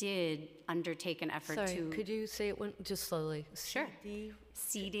did undertake an effort Sorry, to... could you say it just slowly? Sure.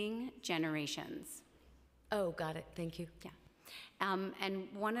 Seeding Generations. Oh, got it. Thank you. Yeah. And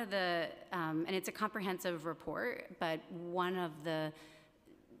one of the, and it's a comprehensive report, but one of the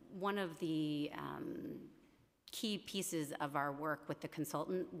key pieces of our work with the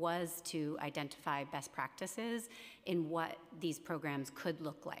consultant was to identify best practices in what these programs could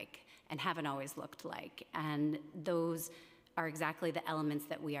look like and haven't always looked like. And those are exactly the elements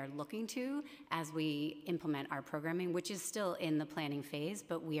that we are looking to as we implement our programming, which is still in the planning phase,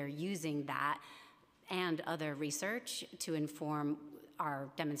 but we are using that and other research to inform our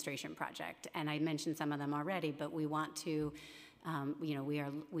demonstration project. And I mentioned some of them already, but we want to,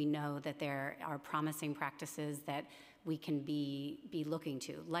 we know that there are promising practices that we can be looking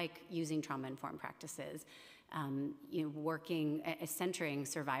to, like using trauma-informed practices, centering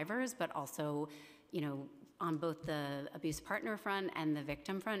survivors, but also, on both the abuse partner front and the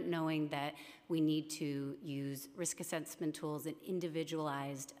victim front, knowing that we need to use risk assessment tools and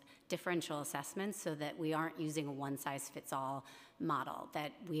individualized differential assessments so that we aren't using a one-size-fits-all model,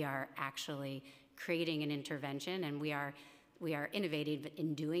 that we are actually creating an intervention, and we are innovative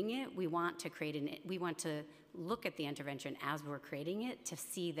in doing it. We want to look at the intervention as we're creating it to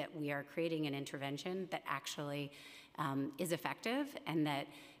see that we are creating an intervention that actually is effective and that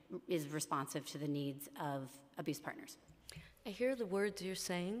is responsive to the needs of abuse partners. I hear the words you're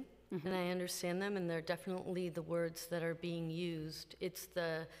saying, and I understand them, and they're definitely the words that are being used. It's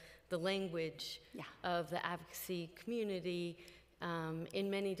the language of the advocacy community in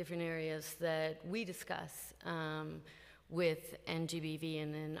many different areas that we discuss with NGBV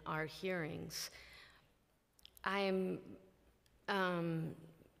and in our hearings. I am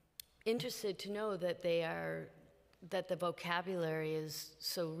interested to know that that the vocabulary is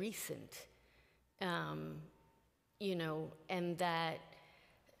so recent, and that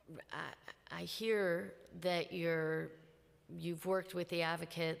I hear that you've worked with the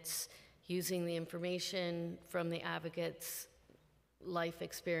advocates using the information from the advocates' life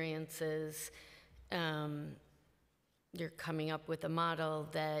experiences. You're coming up with a model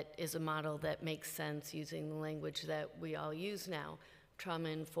that is a model that makes sense using the language that we all use now,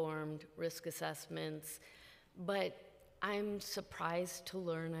 trauma-informed risk assessments. But I'm surprised to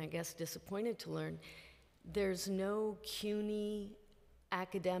learn, I guess disappointed to learn, there's no CUNY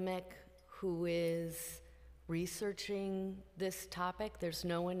academic who is researching this topic. There's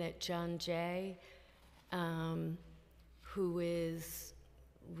no one at John Jay who is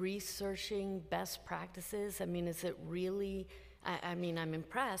researching best practices. I mean, is it really, I'm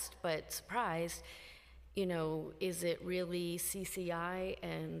impressed, but surprised, is it really CCI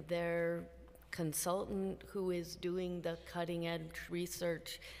and their consultant who is doing the cutting edge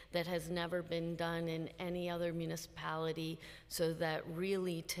research that has never been done in any other municipality, so that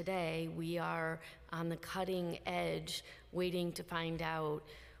really today we are on the cutting edge waiting to find out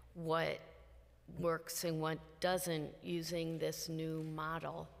what works and what doesn't using this new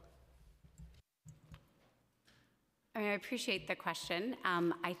model? I appreciate the question.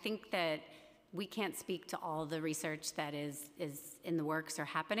 I think that we can't speak to all the research that is in the works or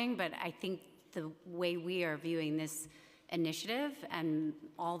happening, but I think the way we are viewing this initiative and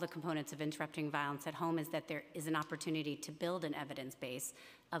all the components of interrupting violence at home is that there is an opportunity to build an evidence base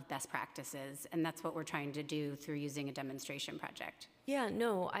of best practices, and that's what we're trying to do through using a demonstration project. Yeah,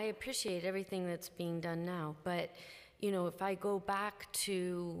 no, I appreciate everything that's being done now, but if I go back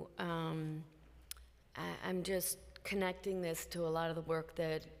to, I'm just connecting this to a lot of the work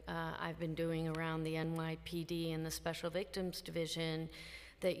that I've been doing around the NYPD and the Special Victims Division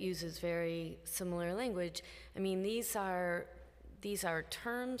that uses very similar language. I mean, these are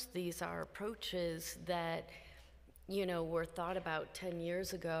terms, these are approaches that were thought about 10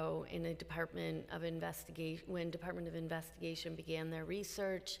 years ago in a Department of Investigation, when Department of Investigation began their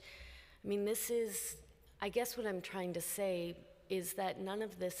research. I mean, I guess what I'm trying to say is that none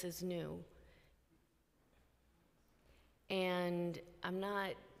of this is new. And I'm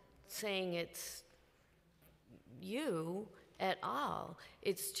not saying it's you at all.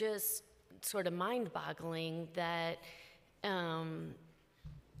 It's just sort of mind-boggling that,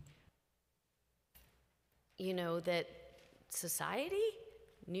 you know, that society,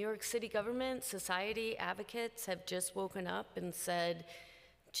 New York City government, society, advocates have just woken up and said,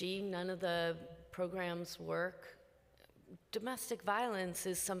 gee, none of the programs work. Domestic violence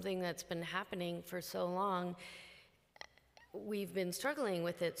is something that's been happening for so long. We've been struggling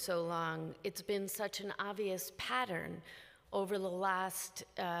with it so long. It's been such an obvious pattern over the last,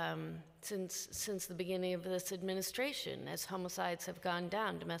 since the beginning of this administration, as homicides have gone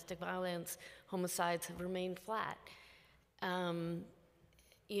down. Domestic violence, homicides have remained flat.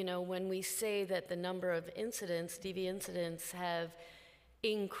 You know, when we say that the number of incidents, DV incidents, have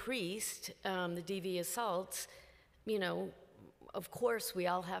increased, the DV assaults, you know, of course we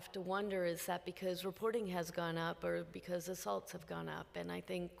all have to wonder, is that because reporting has gone up or because assaults have gone up? And I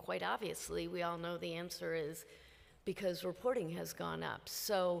think quite obviously we all know the answer is because reporting has gone up.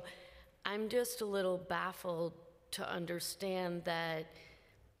 So I'm just a little baffled to understand that,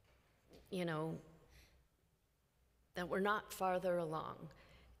 you know, that we're not farther along.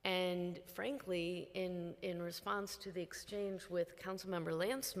 And frankly, in response to the exchange with Councilmember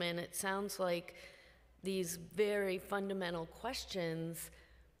Landsman, it sounds like these very fundamental questions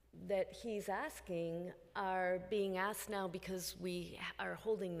that he's asking are being asked now because we are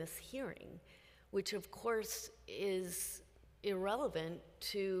holding this hearing, which of course is irrelevant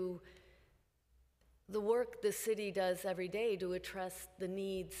to the work the city does every day to address the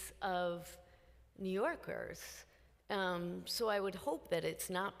needs of New Yorkers. So I would hope that it's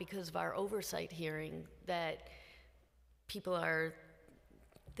not because of our oversight hearing that people are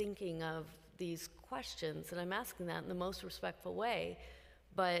thinking of these questions, and I'm asking that in the most respectful way,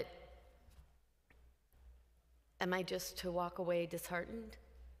 but am I just to walk away disheartened?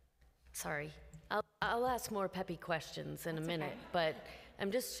 Sorry. I'll ask more peppy questions in a minute, but I'm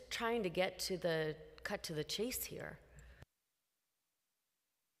just trying to get to the cut to the chase here.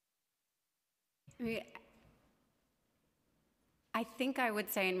 I think I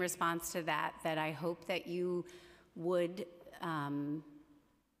would say in response to that, that I hope that you would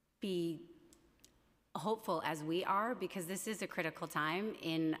be hopeful as we are, because this is a critical time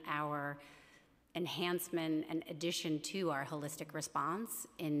in our enhancement and addition to our holistic response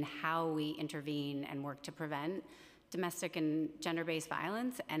in how we intervene and work to prevent domestic and gender-based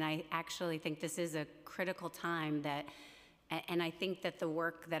violence. And I actually think this is a critical time that, and I think that the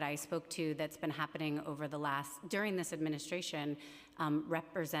work that I spoke to that's been happening over the during this administration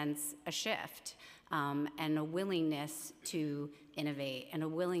represents a shift and a willingness to innovate and a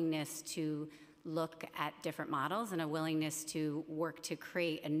willingness to look at different models and a willingness to work to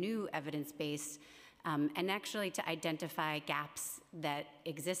create a new evidence-based and actually to identify gaps that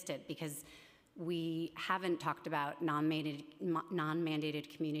existed, because we haven't talked about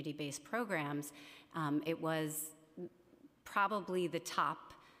non-mandated community-based programs. It was probably the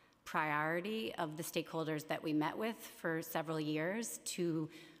top priority of the stakeholders that we met with for several years to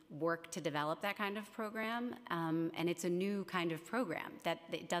work to develop that kind of program. And it's a new kind of program that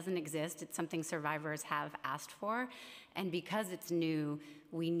it doesn't exist. It's something survivors have asked for. And because it's new,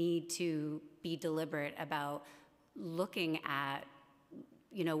 we need to be deliberate about looking at,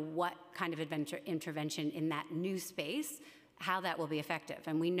 you know, what kind of intervention in that new space, how that will be effective.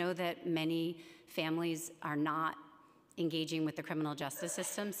 And we know that many families are not engaging with the criminal justice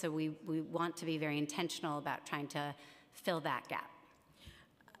system, so we want to be very intentional about trying to fill that gap.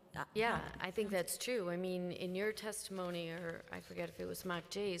 Yeah, I think that's true. I mean, in your testimony, or I forget if it was Mark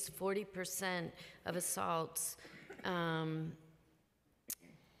J's, 40% of assaults, no,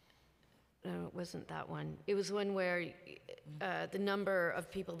 it wasn't that one. It was one where the number of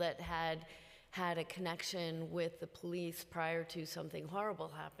people that had a connection with the police prior to something horrible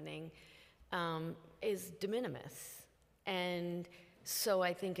happening is de minimis. And so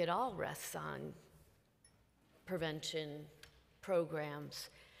I think it all rests on prevention programs.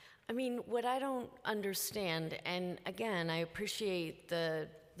 I mean, what I don't understand, and again, I appreciate the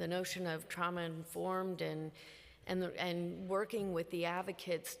notion of trauma-informed and working with the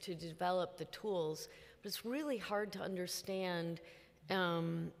advocates to develop the tools, but it's really hard to understand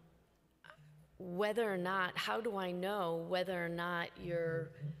whether or not, how do I know whether or not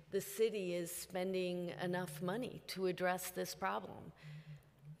the city is spending enough money to address this problem?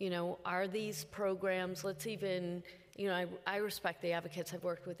 You know, are these programs, let's even, you know, I respect the advocates, I've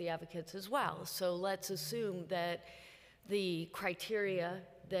worked with the advocates as well, so let's assume that the criteria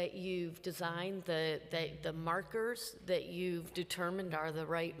that you've designed, the markers that you've determined are the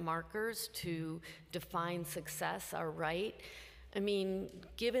right markers to define success are right. I mean,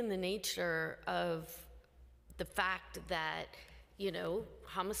 given the nature of the fact that, you know,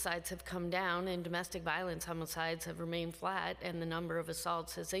 homicides have come down and domestic violence homicides have remained flat and the number of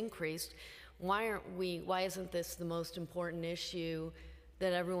assaults has increased. Why isn't this the most important issue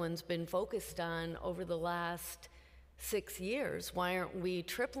that everyone's been focused on over the last 6 years? Why aren't we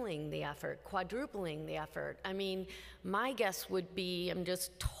tripling the effort, quadrupling the effort? I mean, my guess would be, I'm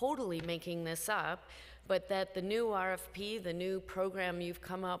just totally making this up, but that the new RFP, the new program you've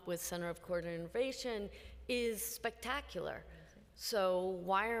come up with, Center of Coordinated Innovation, is spectacular. So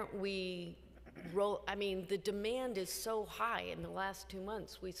why aren't we I mean, the demand is so high. In the last 2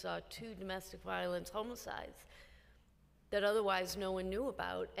 months, we saw 2 domestic violence homicides that otherwise no one knew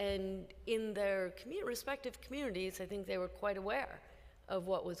about. And in their respective communities, I think they were quite aware of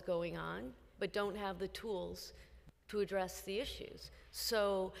what was going on, but don't have the tools to address the issues.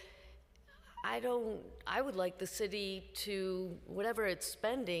 So I would like the city to, whatever it's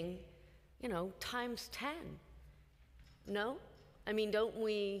spending, you know, times 10. No? I mean,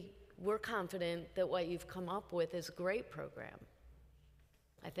 we're confident that what you've come up with is a great program,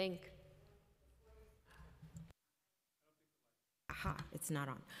 I think. Aha, it's not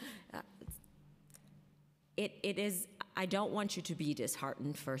on. It is, I don't want you to be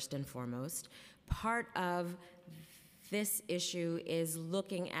disheartened, first and foremost. Part of this issue is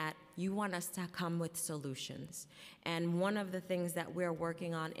looking at, you want us to come with solutions. And one of the things that we're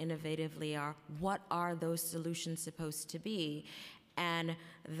working on innovatively are, what are those solutions supposed to be? And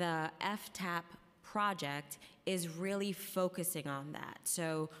the FTAP project is really focusing on that.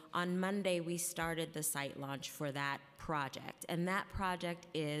 So on Monday, we started the site launch for that project. And that project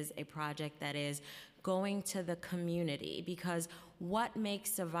is a project that is going to the community, because what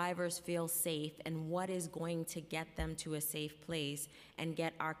makes survivors feel safe and what is going to get them to a safe place and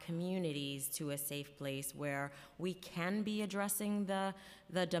get our communities to a safe place where we can be addressing the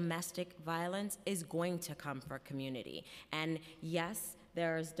domestic violence is going to come from community. And yes,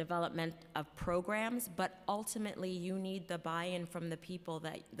 there's development of programs, but ultimately you need the buy-in from the people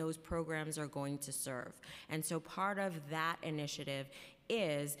that those programs are going to serve. And so part of that initiative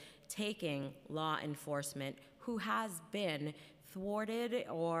is taking law enforcement who has been thwarted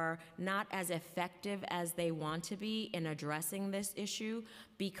or not as effective as they want to be in addressing this issue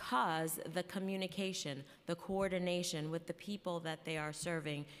because the communication, the coordination with the people that they are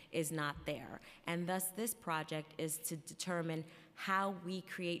serving is not there. And thus this project is to determine how we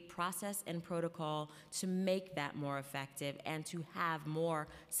create process and protocol to make that more effective and to have more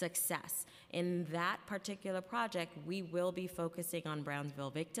success. In that particular project, we will be focusing on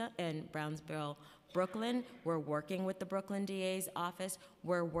Brownsville and Brownsville, Brooklyn. We're working with the Brooklyn DA's office.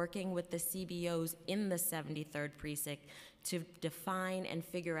 We're working with the CBOs in the 73rd precinct to define and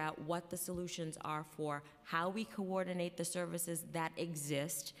figure out what the solutions are for how we coordinate the services that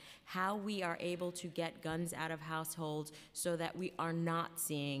exist, how we are able to get guns out of households so that we are not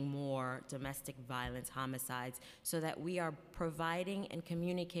seeing more domestic violence homicides, so that we are providing and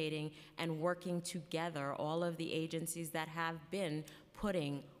communicating and working together, all of the agencies that have been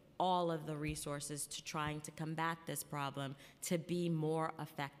putting all of the resources to trying to combat this problem to be more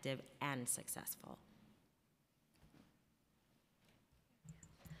effective and successful.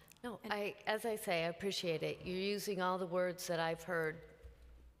 No, as I say, I appreciate it. You're using all the words that I've heard,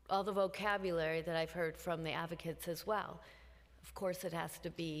 all the vocabulary that I've heard from the advocates as well. Of course, it has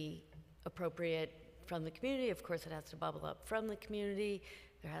to be appropriate from the community. Of course, it has to bubble up from the community.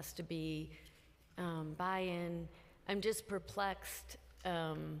 There has to be buy-in. I'm just perplexed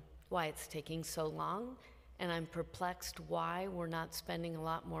why it's taking so long, and I'm perplexed why we're not spending a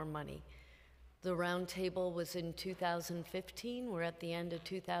lot more money. The roundtable was in 2015. We're at the end of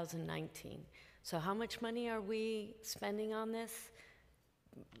 2019. So how much money are we spending on this?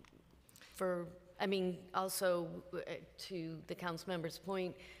 I mean, also to the council member's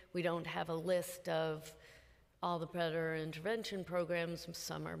point, we don't have a list of all the predator intervention programs.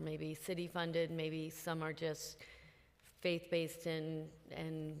 Some are maybe city funded, maybe some are just faith-based and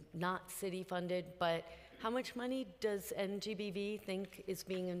not city funded, but how much money does NGBV think is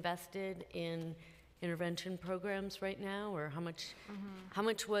being invested in intervention programs right now, or how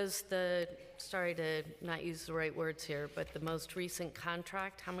much was the, sorry to not use the right words here, but the most recent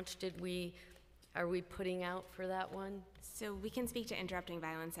contract, how much are we putting out for that one? So we can speak to Interrupting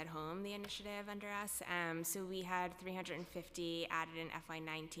Violence at Home, the initiative under us. So we had 350 added in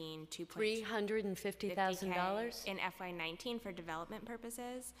FY19, $350,000 in FY19 for development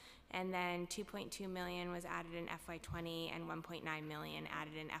purposes, and then 2.2 million was added in FY20, and 1.9 million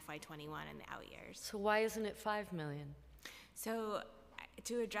added in FY21 in the out years. So why isn't it 5 million? So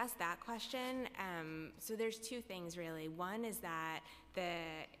to address that question, so there's two things really. One is that the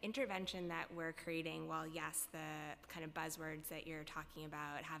intervention that we're creating, while yes, the kind of buzzwords that you're talking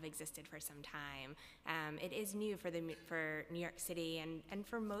about have existed for some time, it is new for New York City and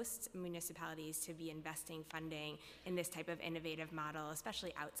for most municipalities to be investing funding in this type of innovative model,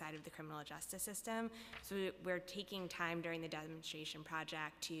 especially outside of the criminal justice system. So we're taking time during the demonstration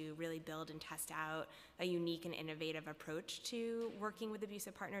project to really build and test out a unique and innovative approach to working with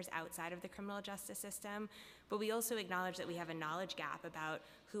abusive partners outside of the criminal justice system. But we also acknowledge that we have a knowledge gap about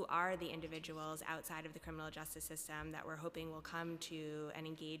who are the individuals outside of the criminal justice system that we're hoping will come to and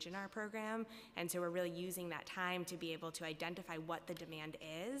engage in our program. And so we're really using that time to be able to identify what the demand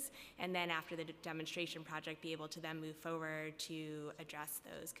is, and then after the demonstration project, be able to then move forward to address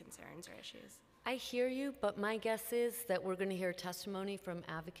those concerns or issues. I hear you, but my guess is that we're going to hear testimony from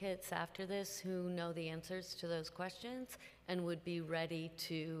advocates after this who know the answers to those questions and would be ready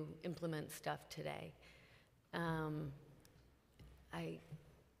to implement stuff today.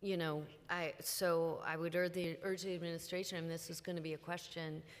 So I would urge the administration, and this is going to be a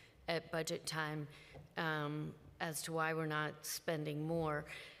question at budget time, as to why we're not spending more.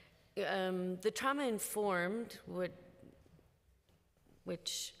 The trauma-informed,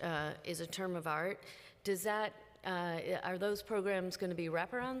 which is a term of art, does that, are those programs going to be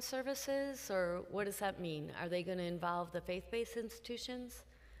wraparound services, or what does that mean? Are they going to involve the faith-based institutions?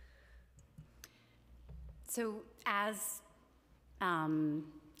 So as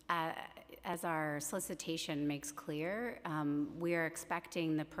our solicitation makes clear, we are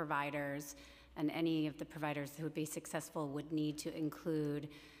expecting the providers, and any of the providers who would be successful would need to include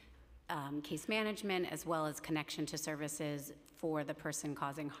case management as well as connection to services for the person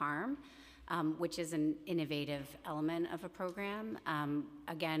causing harm, which is an innovative element of a program.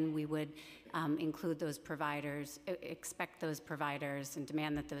 Again, we would include those providers, expect those providers, and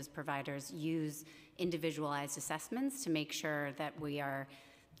demand that those providers use individualized assessments to make sure that we are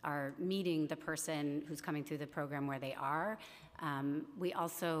meeting the person who's coming through the program where they are. We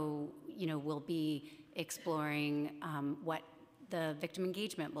also, will be exploring what the victim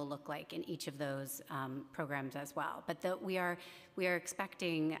engagement will look like in each of those programs as well. But we are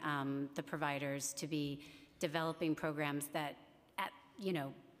expecting the providers to be developing programs that,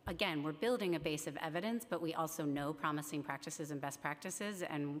 again, we're building a base of evidence, but we also know promising practices and best practices,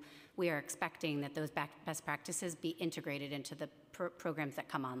 and we are expecting that those best practices be integrated into the programs that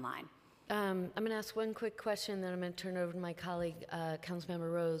come online. I'm going to ask one quick question, then I'm going to turn it over to my colleague, Councilmember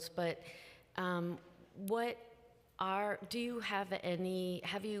Rose. But have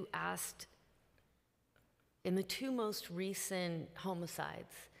you asked, in the two most recent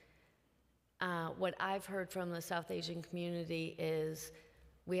homicides, what I've heard from the South Asian community is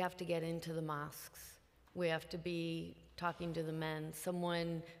we have to get into the mosques. We have to be talking to the men,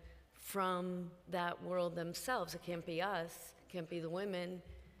 someone from that world themselves. It can't be us, it can't be the women.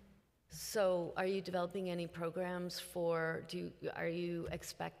 So are you developing any programs are you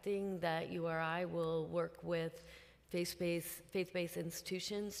expecting that URI will work with faith-based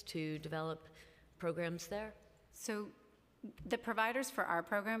institutions to develop programs there? So the providers for our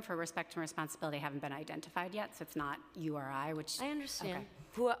program for respect and responsibility haven't been identified yet, so it's not URI, which... I understand.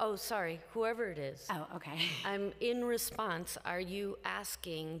 Okay. Whoever it is. Oh, okay. In response, are you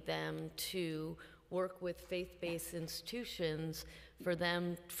asking them to work with faith-based institutions for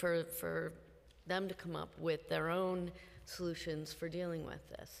them to come up with their own solutions for dealing with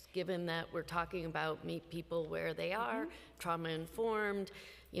this, given that we're talking about meet people where they are, trauma-informed,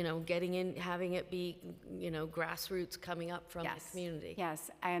 getting in, having it be, grassroots coming up from the community? Yes,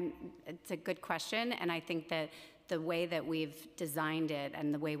 it's a good question, and I think that the way that we've designed it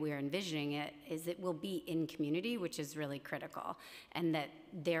and the way we are envisioning it is it will be in community, which is really critical, and that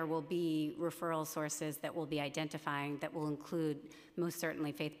there will be referral sources that we'll be identifying that will include most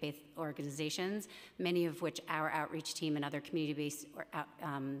certainly faith-based organizations, many of which our outreach team and other community-based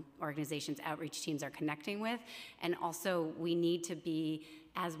organizations' outreach teams are connecting with. And also we need to be,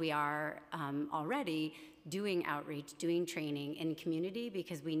 as we are already, doing outreach, doing training in community,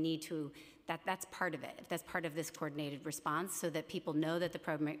 because we need to, that's part of it. That's part of this coordinated response, so that people know that the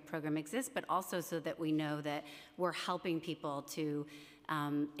program exists, but also so that we know that we're helping people to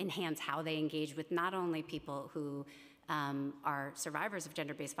enhance how they engage with not only people who are survivors of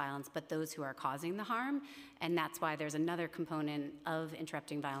gender-based violence, but those who are causing the harm. And that's why there's another component of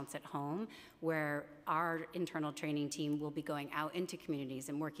interrupting violence at home, where our internal training team will be going out into communities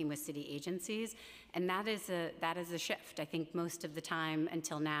and working with city agencies. And that is a shift. I think most of the time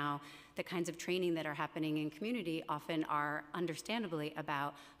until now, the kinds of training that are happening in community often are understandably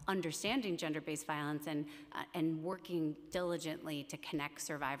about understanding gender-based violence and working diligently to connect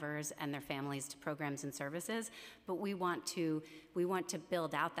survivors and their families to programs and services. But we want to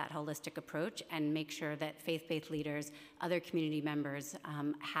build out that holistic approach and make sure that faith-based leaders, other community members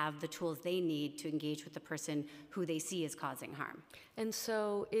have the tools they need to engage with the person who they see is causing harm. And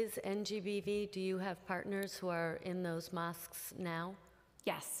so is NGBV, do you have partners who are in those mosques now?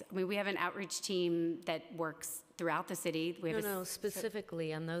 Yes, I mean, we have an outreach team that works throughout the city. We have No,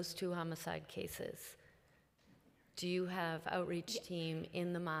 specifically on those 2 homicide cases. Do you have outreach team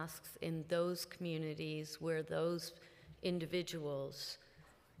in the mosques in those communities where those individuals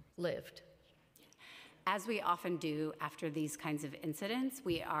lived? As we often do after these kinds of incidents,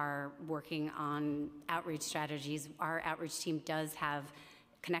 we are working on outreach strategies. Our outreach team does have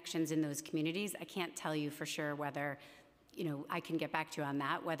connections in those communities. I can't tell you for sure whether, I can get back to you on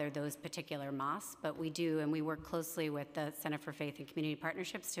that, whether those particular mosques, but we do, and we work closely with the Center for Faith and Community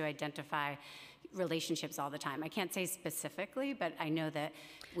Partnerships to identify relationships all the time. I can't say specifically, but I know that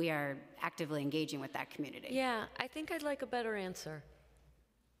we are actively engaging with that community. Yeah, I think I'd like a better answer.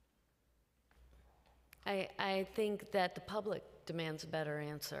 I think that the public demands a better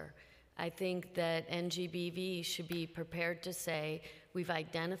answer. I think that NGBV should be prepared to say, we've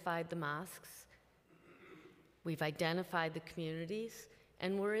identified the mosques, we've identified the communities,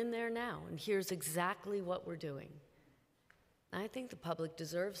 and we're in there now, and here's exactly what we're doing. I think the public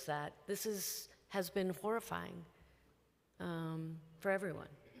deserves that. This has been horrifying for everyone.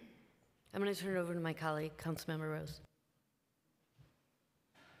 I'm going to turn it over to my colleague, Councilmember Rose.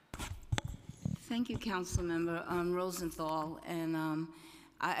 Thank you, Councilmember Rosenthal, and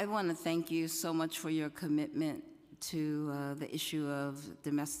I want to thank you so much for your commitment to the issue of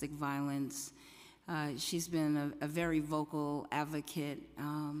domestic violence. She's been a very vocal advocate,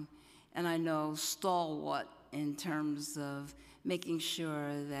 and I know stalwart in terms of making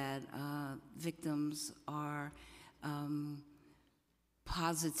sure that victims are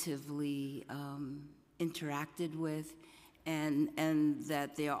positively interacted with, and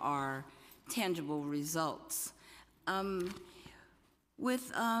that there are tangible results.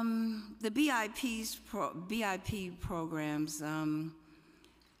 With the BIP programs,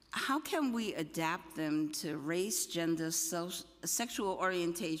 how can we adapt them to race, gender, sexual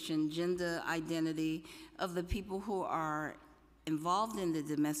orientation, gender identity of the people who are involved in the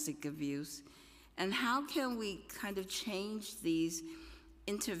domestic abuse? And how can we kind of change these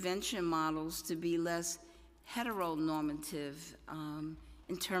intervention models to be less heteronormative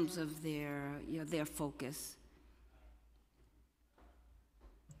in terms of their focus?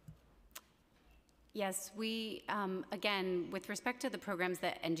 Yes, we, again, with respect to the programs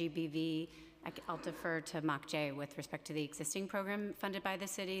that NGBV, I'll defer to MOCJ with respect to the existing program funded by the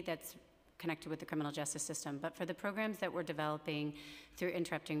city that's connected with the criminal justice system. But for the programs that we're developing through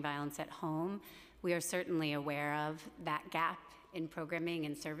Interrupting Violence at Home, we are certainly aware of that gap in programming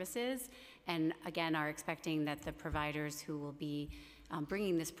and services, and again, are expecting that the providers who will be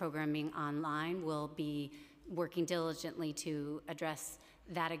bringing this programming online will be working diligently to address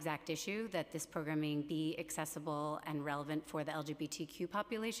that exact issue, that this programming be accessible and relevant for the LGBTQ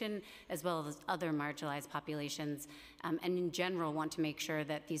population, as well as other marginalized populations, and in general want to make sure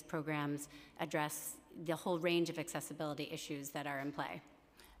that these programs address the whole range of accessibility issues that are in play.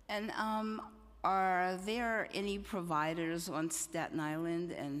 And are there any providers on Staten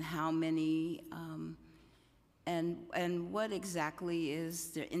Island, and how many, and what exactly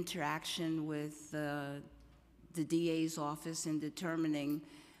is the interaction with the DA's office in determining,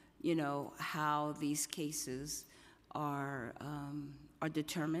 how these cases are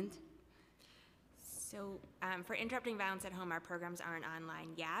determined? So for Interrupting Violence at Home, our programs aren't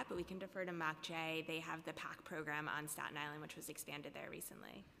online yet, but we can defer to MOCJ. They have the PAC program on Staten Island, which was expanded there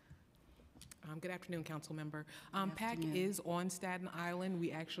recently. Good afternoon, Council Member. PAC is on Staten Island.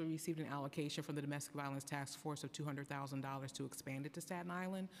 We actually received an allocation from the Domestic Violence Task Force of $200,000 to expand it to Staten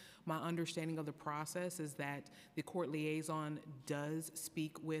Island. My understanding of the process is that the court liaison does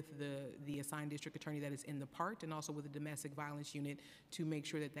speak with the assigned district attorney that is in the part, and also with the domestic violence unit, to make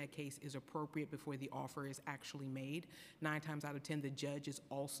sure that that case is appropriate before the offer is actually made. 9 times out of 10, the judge is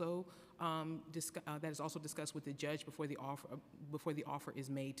also that is also discussed with the judge before the offer is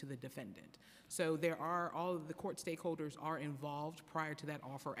made to the defendant. So all of the court stakeholders are involved prior to that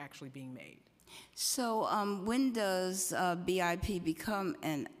offer actually being made. So when does BIP become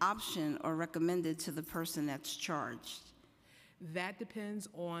an option or recommended to the person that's charged? That depends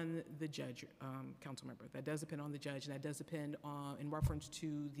on the judge, council member. That does depend on the judge, and that does depend on, in reference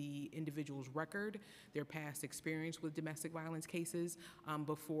to the individual's record, their past experience with domestic violence cases,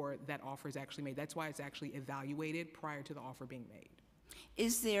 before that offer is actually made. That's why it's actually evaluated prior to the offer being made.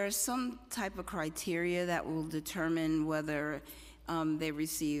 Is there some type of criteria that will determine whether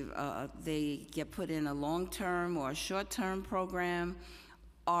they get put in a long-term or a short-term program?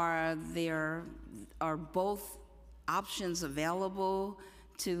 Are both options available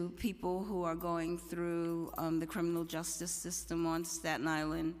to people who are going through the criminal justice system on Staten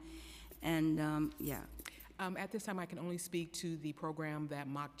Island? And yeah. At this time, I can only speak to the program that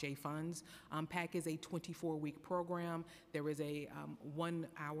MOCJ funds. PAC is a 24-week program. There is a 1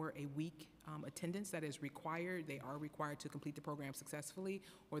 hour a week attendance that is required. They are required to complete the program successfully,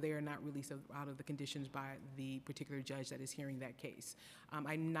 or they are not released out of the conditions by the particular judge that is hearing that case.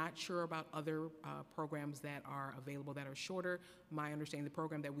 I'm not sure about other programs that are available that are shorter. My understanding, the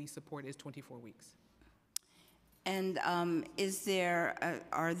program that we support is 24 weeks. And are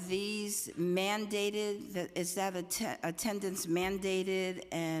these mandated? Is that attendance mandated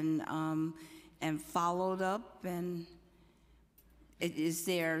and followed up? And is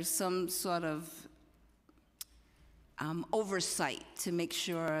there some sort of oversight to make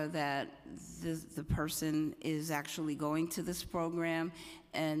sure that the person is actually going to this program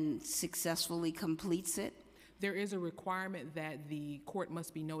and successfully completes it? There is a requirement that the court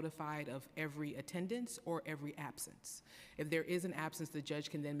must be notified of every attendance or every absence. If there is an absence, the judge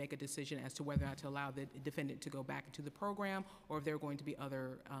can then make a decision as to whether or not to allow the defendant to go back into the program, or if there are going to be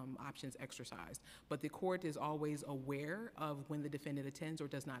other options exercised. But the court is always aware of when the defendant attends or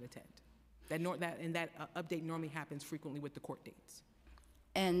does not attend. That update normally happens frequently with the court dates.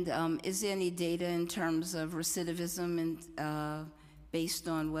 And is there any data in terms of recidivism and based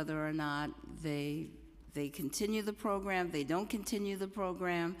on whether or not they continue the program, they don't continue the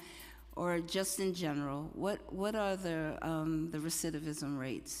program, or just in general? What are the recidivism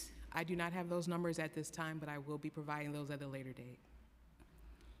rates? I do not have those numbers at this time, but I will be providing those at a later date.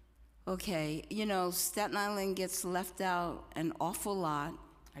 Okay, Staten Island gets left out an awful lot.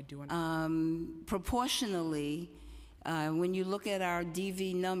 I do understand. Proportionally, when you look at our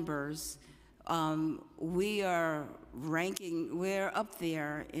DV numbers, we're up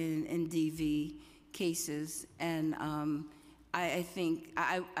there in DV cases, and I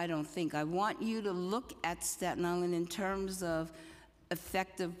want you to look at Staten Island in terms of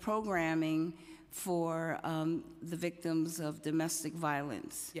effective programming for the victims of domestic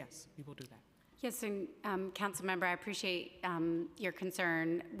violence. Yes, we will do that. Yes, and Council Member, I appreciate your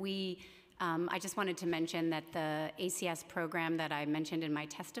concern. I just wanted to mention that the ACS program that I mentioned in my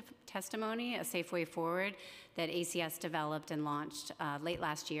testimony, A Safe Way Forward, that ACS developed and launched late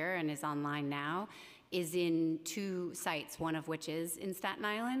last year and is online now, is in 2 sites, one of which is in Staten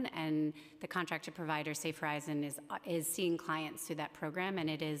Island, and the contracted provider, Safe Horizon, is seeing clients through that program, and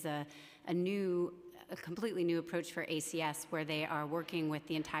it is a completely new approach for ACS, where they are working with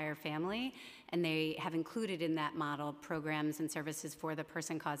the entire family, and they have included in that model programs and services for the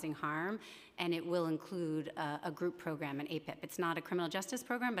person causing harm, and it will include a group program, an APIP. It's not a criminal justice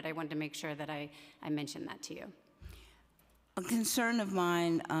program, but I wanted to make sure that I mentioned that to you. A concern of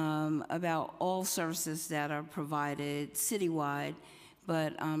mine about all services that are provided citywide,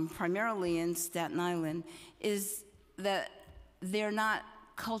 but primarily in Staten Island, is that they're not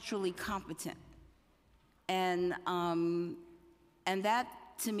culturally competent. And that,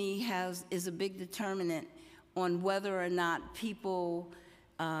 to me, is a big determinant on whether or not people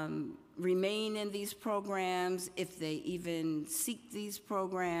remain in these programs, if they even seek these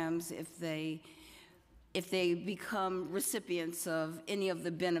programs, if they become recipients of any of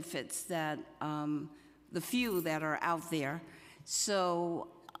the benefits that the few that are out there. So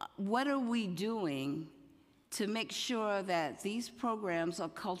what are we doing to make sure that these programs are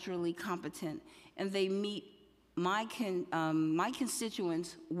culturally competent and they meet my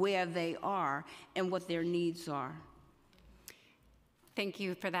constituents where they are and what their needs are? Thank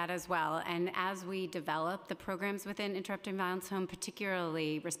you for that as well. And as we develop the programs within Interrupting Violence Home,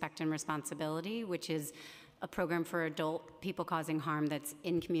 particularly Respect and Responsibility, which is a program for adult people causing harm that's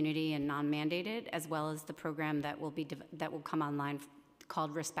in community and non-mandated, as well as the program that will come online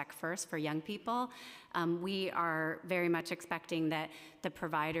called Respect First for young people, we are very much expecting that the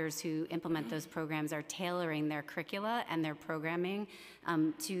providers who implement those programs are tailoring their curricula and their programming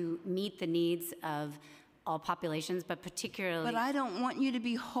to meet the needs of all populations, but particularly... But I don't want you to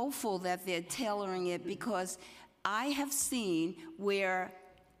be hopeful that they're tailoring it, because I have seen where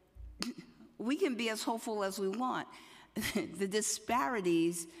we can be as hopeful as we want. The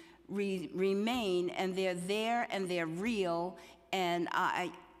disparities remain, and they're there and they're real, and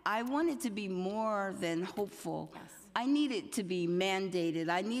I want it to be more than hopeful. Yes. I need it to be mandated.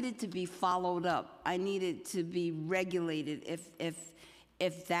 I need it to be followed up. I need it to be regulated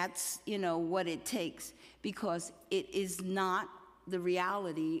if that's, what it takes, because it is not the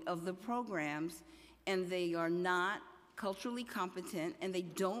reality of the programs, and they are not culturally competent, and they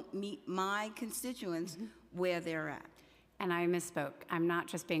don't meet my constituents where they're at. And I misspoke. I'm not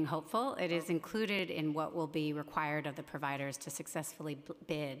just being hopeful. It is included in what will be required of the providers to successfully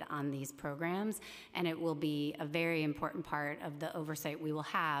bid on these programs, and it will be a very important part of the oversight we will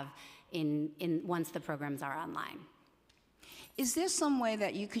have in once the programs are online. Is there some way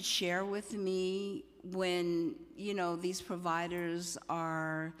that you could share with me when, these providers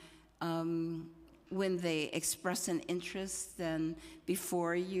are, when they express an interest, then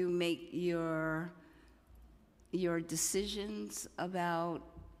before you make your decisions about,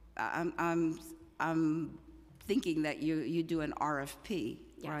 I'm thinking that you do an RFP,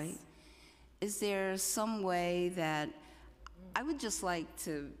 Yes. right? Is there some way that, I would just like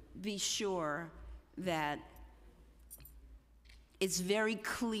to be sure that it's very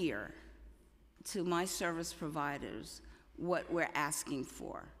clear to my service providers what we're asking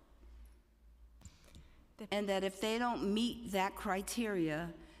for. And that if they don't meet that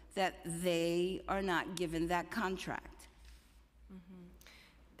criteria, that they are not given that contract.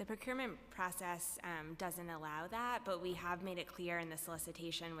 The procurement process doesn't allow that, but we have made it clear in the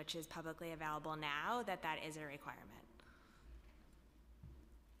solicitation, which is publicly available now, that that is a requirement.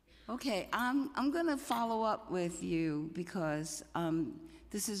 Okay, I'm going to follow up with you, because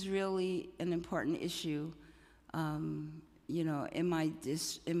this is really an important issue, in my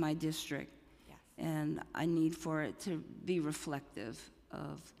district, Yes. and I need for it to be reflective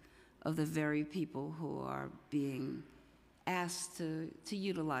of the very people who are being asked to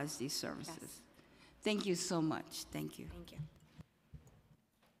utilize these services. Yes. Thank you so much. Thank you. Thank you.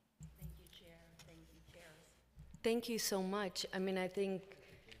 Thank you so much. I mean, I think,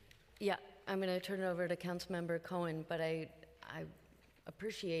 yeah, I'm going to turn it over to Councilmember Cohen, but I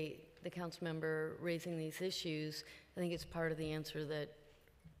appreciate the Councilmember raising these issues. I think it's part of the answer that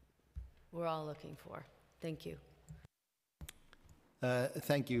we're all looking for. Thank you.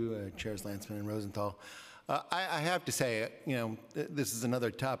 Thank you, Chairs Landsman and Rosenthal. I have to say, this is another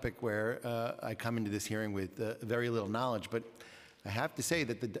topic where I come into this hearing with very little knowledge, but I have to say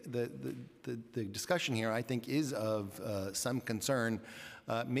that the discussion here, I think, is of some concern.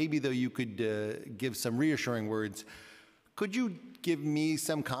 Maybe, though, you could give some reassuring words. Could you give me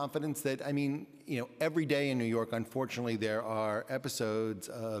some confidence that, every day in New York, unfortunately, there are episodes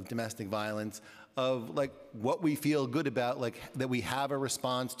of domestic violence, of what we feel good about, that we have a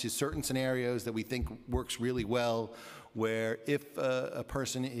response to certain scenarios that we think works really well, where if a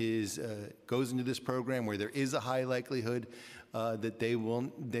person goes into this program where there is a high likelihood that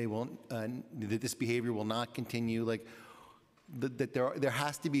that this behavior will not continue, that there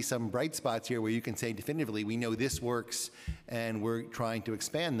has to be some bright spots here where you can say definitively, we know this works and we're trying to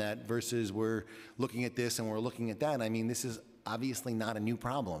expand that, versus we're looking at this and we're looking at that. This is obviously not a new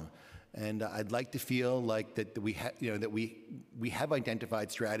problem. And I'd like to feel like that we have identified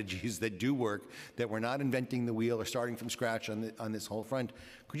strategies that do work, that we're not inventing the wheel or starting from scratch on this whole front.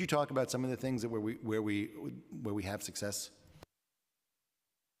 Could you talk about some of the things that where we have success?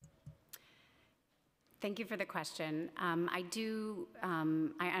 Thank you for the question. I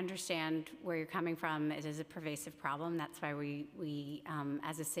understand where you're coming from. It is a pervasive problem. That's why we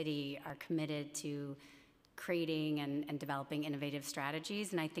as a city are committed to creating and developing innovative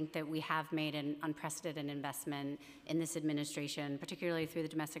strategies. And I think that we have made an unprecedented investment in this administration, particularly through the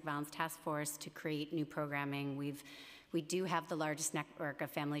Domestic Violence Task Force, to create new programming. We do have the largest network of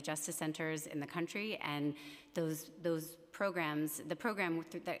family justice centers in the country, and those programs, the program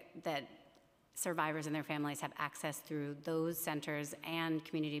that survivors and their families have access through those centers and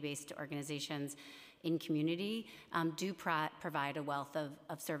community-based organizations in community do provide a wealth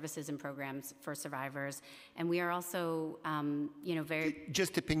of services and programs for survivors. And we are also, very...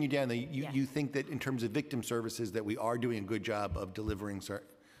 Just to pin you down, Yes. You think that in terms of victim services that we are doing a good job of delivering...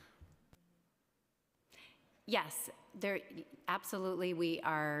 Yes, absolutely. We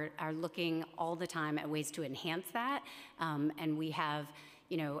are looking all the time at ways to enhance that. And we have,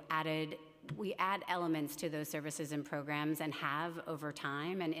 we add elements to those services and programs and have over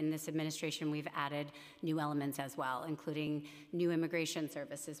time. And in this administration, we've added new elements as well, including new immigration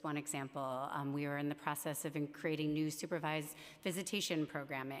services, one example. We are in the process of creating new supervised visitation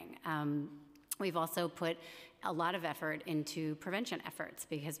programming. We've also put a lot of effort into prevention efforts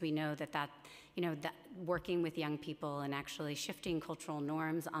because we know that working with young people and actually shifting cultural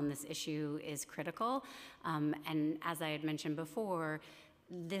norms on this issue is critical. And as I had mentioned before,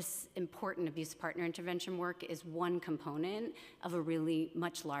 this important abuse partner intervention work is one component of a really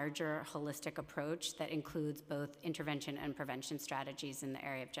much larger holistic approach that includes both intervention and prevention strategies in the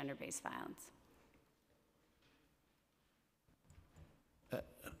area of gender-based violence.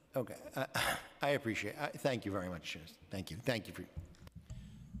 Okay, I appreciate it. Thank you very much. Thank you. Thank you for.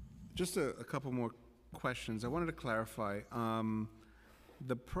 Just a couple more questions. I wanted to clarify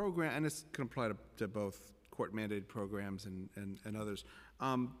the program, and this can apply to both court-mandated programs and others.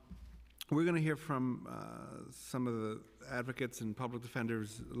 We're going to hear from some of the advocates and public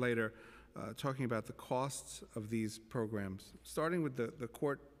defenders later talking about the costs of these programs, starting with the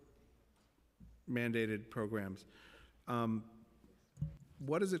court-mandated programs.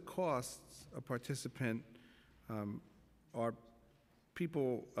 What does it cost a participant? Are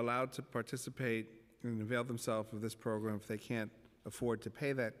people allowed to participate and avail themselves of this program if they can't afford to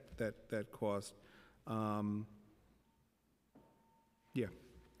pay that cost? Yeah.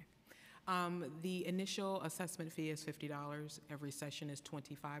 The initial assessment fee is $50. Every session is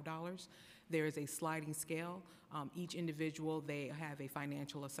 $25. There is a sliding scale. Each individual, they have a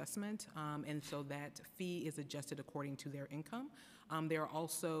financial assessment, and so that fee is adjusted according to their income. There are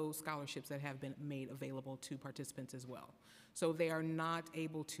also scholarships that have been made available to participants as well. So they are not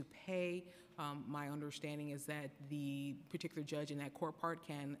able to pay. My understanding is that the particular judge in that court part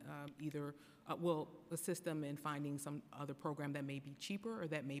can either will assist them in finding some other program that may be cheaper or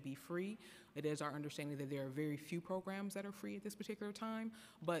that may be free. It is our understanding that there are very few programs that are free at this particular time,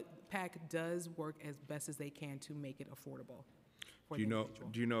 but PAC does work as best as they can to make it affordable for the individual.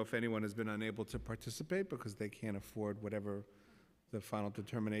 Do you know if anyone has been unable to participate because they can't afford whatever the final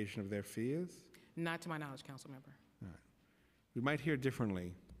determination of their fee is? Not to my knowledge, council member. All right. We might hear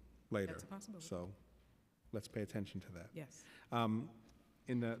differently later. That's a possibility. So let's pay attention to that. Yes.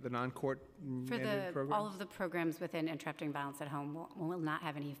 In the non-court For mandated programs? all of the programs within Interrupting Violence at Home will not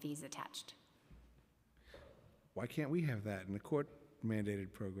have any fees attached. Why can't we have that in the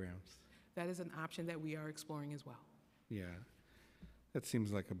court-mandated programs? That is an option that we are exploring as well. Yeah, that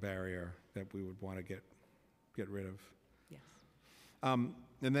seems like a barrier that we would want to get rid of. Yes.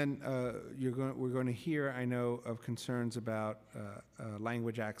 And then we're going to hear, I know, of concerns about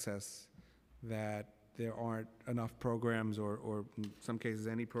language access, that there aren't enough programs, or in some cases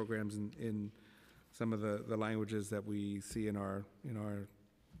any programs in some of the languages that we see in our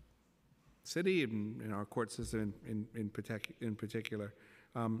city and in our court system in particular.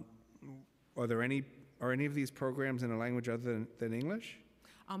 Are any of these programs in a language other than English?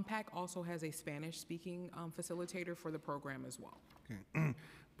 PAC also has a Spanish-speaking facilitator for the program as well. Okay.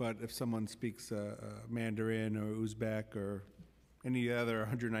 But if someone speaks Mandarin or Uzbek or any other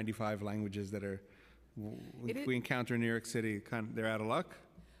 195 languages that we encounter in New York City, they're out of luck?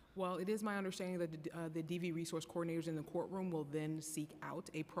 Well, it is my understanding that the DV resource coordinators in the courtroom will then seek out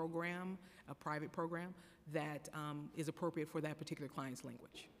a program, a private program, that is appropriate for that particular client's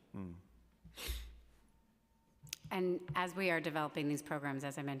language. Mm. And as we are developing these programs,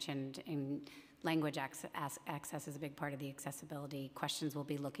 as I mentioned, in language access is a big part of the accessibility questions we'll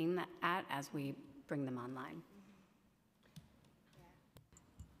be looking at as we bring them online.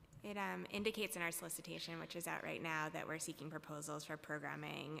 It indicates in our solicitation, which is out right now, that we're seeking proposals for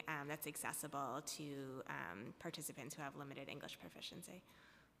programming that's accessible to participants who have limited English proficiency.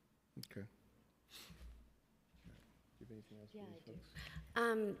 Okay. Do you have anything else? Yeah,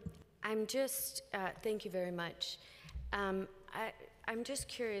 I do. I'm just, thank you very much. I'm just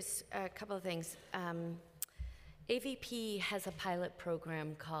curious, a couple of things. AVP has a pilot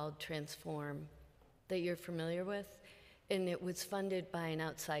program called Transform that you're familiar with, and it was funded by an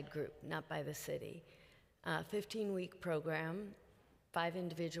outside group, not by the city. 15-week program, 5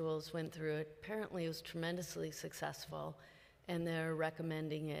 individuals went through it. Apparently it was tremendously successful, and they're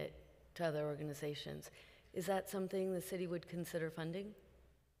recommending it to other organizations. Is that something the city would consider funding?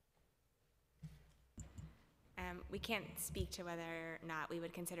 We can't speak to whether or not we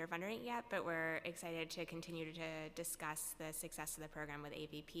would consider funding it yet, but we're excited to continue to discuss the success of the program with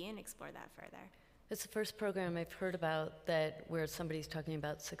AVP and explore that further. It's the first program I've heard about that where somebody's talking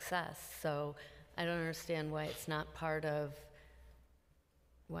about success, so I don't understand why it's not part of,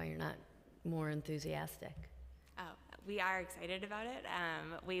 why you're not more enthusiastic. Oh, we are excited about it.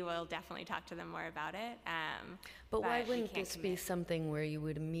 We will definitely talk to them more about it. But why wouldn't this be something where you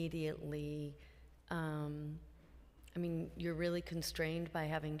would immediately, I mean, you're really constrained by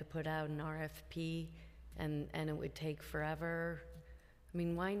having to put out an RFP and it would take forever? I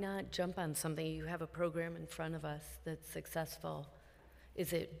mean, why not jump on something? You have a program in front of us that's successful.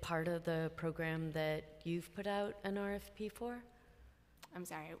 Is it part of the program that you've put out an RFP for? I'm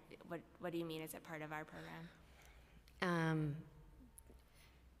sorry, what do you mean, is it part of our program?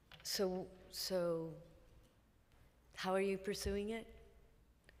 So how are you pursuing it?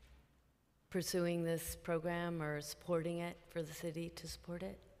 Pursuing this program or supporting it for the city to support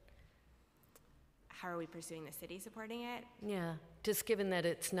it? How are we pursuing the city supporting it? Yeah, just given that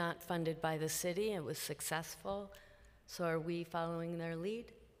it's not funded by the city, it was successful, so are we following their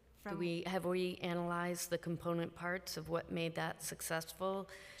lead? Have we analyzed the component parts of what made that successful?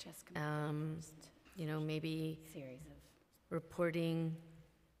 Just You know, maybe series of reporting,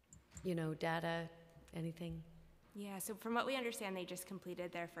 you know, data, anything? Yeah, so from what we understand, they just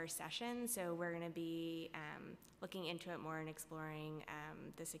completed their first session, so we're going to be looking into it more and exploring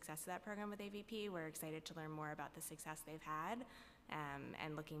the success of that program with AVP. We're excited to learn more about the success they've had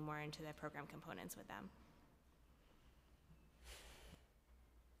and looking more into the program components with them.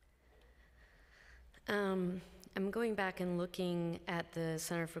 I'm going back and looking at the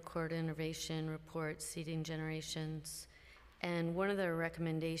Center for Court Innovation report, Seeding Generations, and one of their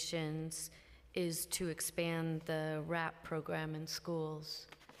recommendations is to expand the RAP program in schools.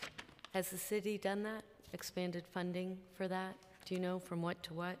 Has the city done that? Expanded funding for that? Do you know from what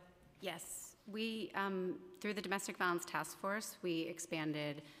to what? Yes, we, through the Domestic Violence Task Force, we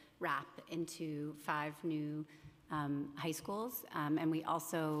expanded RAP into 5 new high schools, and we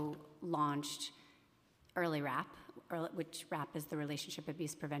also launched Early RAP, which RAP is the Relationship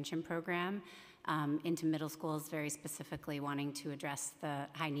Abuse Prevention Program, into middle schools, very specifically wanting to address the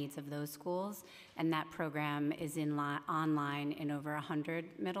high needs of those schools. And that program is online in over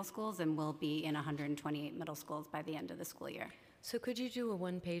 100 middle schools and will be in 128 middle schools by the end of the school year. So could you do a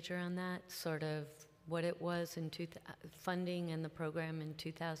one-pager on that, sort of what it was in funding and the program in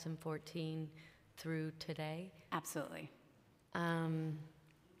 2014 through today? Absolutely.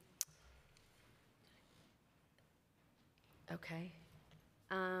 Okay.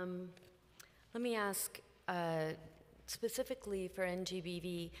 Let me ask, specifically for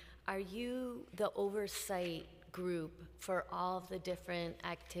NGBV, are you the oversight group for all of the different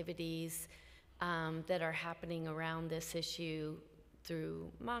activities that are happening around this issue through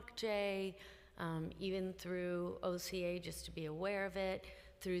MOCJ, even through OCA, just to be aware of it,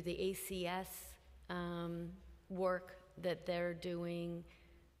 through the ACS work that they're doing,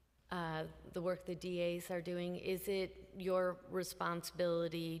 the work the DAs are doing? Is it your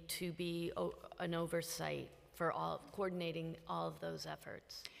responsibility to be an oversight for coordinating all of those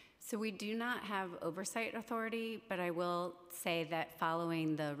efforts? So we do not have oversight authority, but I will say that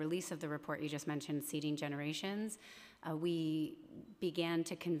following the release of the report you just mentioned, Seeding Generations, we began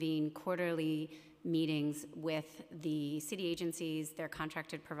to convene quarterly meetings with the city agencies, their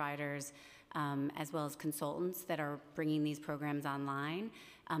contracted providers, as well as consultants that are bringing these programs online,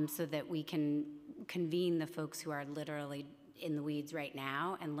 so that we can convene the folks who are literally in the weeds right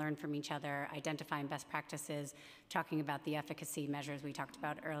now and learn from each other, identifying best practices, talking about the efficacy measures we talked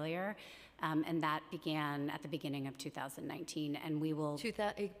about earlier. And that began at the beginning of 2019, and we will...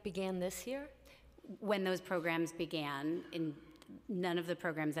 It began this year? When those programs began, none of the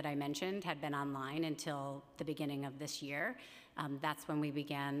programs that I mentioned had been online until the beginning of this year. That's when we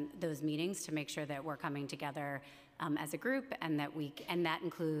began those meetings to make sure that we're coming together as a group, and that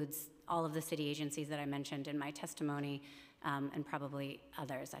includes all of the city agencies that I mentioned in my testimony, and probably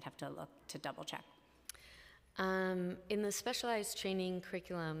others. I'd have to look to double check. In the specialized training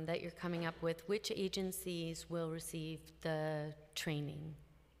curriculum that you're coming up with, which agencies will receive the training?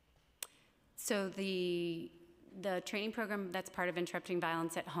 So the training program that's part of Interrupting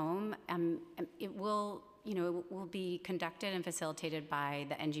Violence at Home, it will be conducted and facilitated by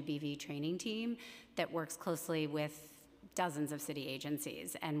the NGBV training team that works closely with dozens of city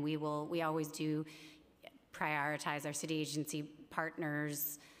agencies. And we always do prioritize our city agency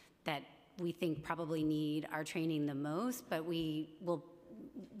partners that we think probably need our training the most, but we're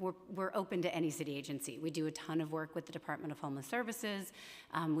open to any city agency. We do a ton of work with the Department of Homeless Services.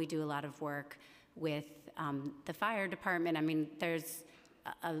 We do a lot of work with the fire department. I mean, there's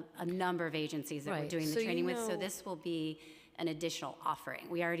a number of agencies that we're doing the training with, so this will be an additional offering.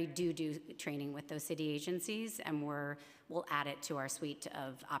 We already do training with those city agencies, and we'll add it to our suite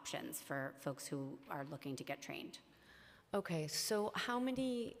of options for folks who are looking to get trained. Okay, so how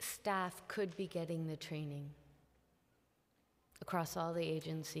many staff could be getting the training across all the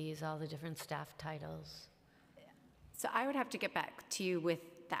agencies, all the different staff titles? So I would have to get back to you with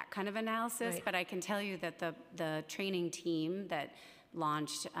that kind of analysis, Right. But I can tell you that the training team that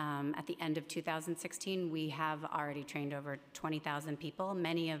launched at the end of 2016, we have already trained over 20,000 people,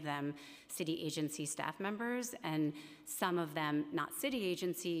 many of them city agency staff members, and some of them not city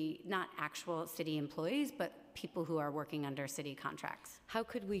agency, not actual city employees, but people who are working under city contracts. How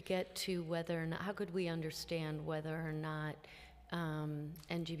could we get to whether or not, how could we understand whether or not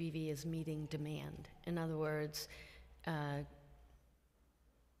NGBV is meeting demand? In other words,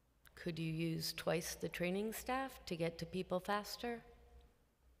 could you use twice the training staff to get to people faster?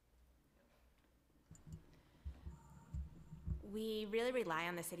 We really rely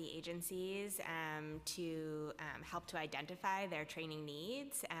on the city agencies to help to identify their training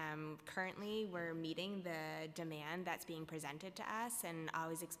needs. Currently, we're meeting the demand that's being presented to us and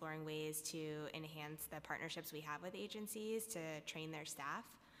always exploring ways to enhance the partnerships we have with agencies to train their staff.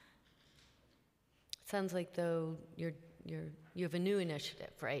 Sounds like though you have a new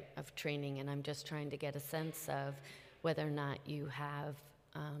initiative, right, of training, and I'm just trying to get a sense of whether or not you have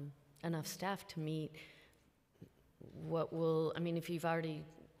enough staff to meet what will, I mean, if you've already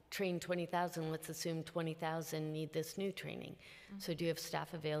trained 20,000, let's assume 20,000 need this new training. So do you have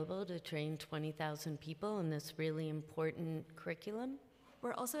staff available to train 20,000 people in this really important curriculum?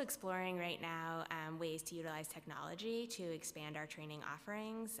 We're also exploring right now ways to utilize technology to expand our training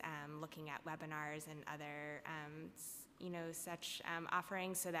offerings, looking at webinars and other such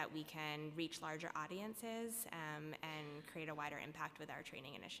offerings so that we can reach larger audiences and create a wider impact with our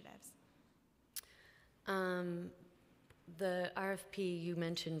training initiatives. The RFP you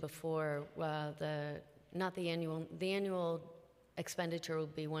mentioned before, the annual expenditure will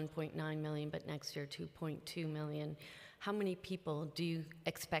be 1.9 million, but next year 2.2 million. How many people do you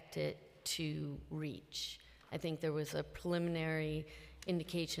expect it to reach? I think there was a preliminary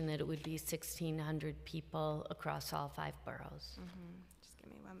indication that it would be 1,600 people across all 5 boroughs. Just give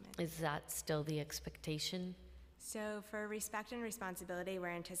me 1 minute. Is that still the expectation? So for respect and responsibility, we're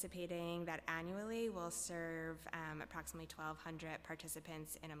anticipating that annually we'll serve approximately 1,200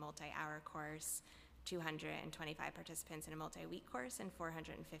 participants in a multi-hour course, 225 participants in a multi-week course, and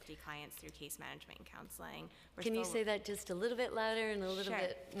 450 clients through case management and counseling. Can you say that just a little bit louder and a little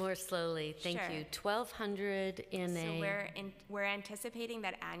bit more slowly? Thank you. 1,200 in we're anticipating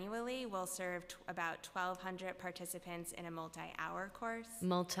that annually we'll serve about 1,200 participants in a multi-hour course.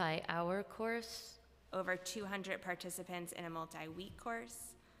 Multi-hour course? Over 200 participants in a multi-week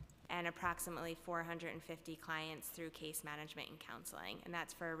course, and approximately 450 clients through case management and counseling, and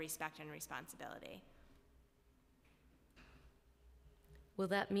that's for respect and responsibility. Will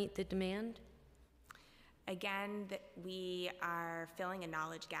that meet the demand? Again, we are filling a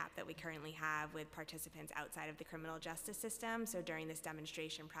knowledge gap that we currently have with participants outside of the criminal justice system. So during this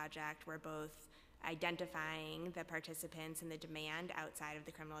demonstration project, we're both identifying the participants and the demand outside of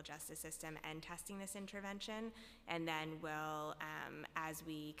the criminal justice system and testing this intervention. And then we'll, as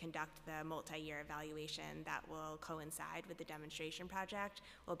we conduct the multi-year evaluation that will coincide with the demonstration project,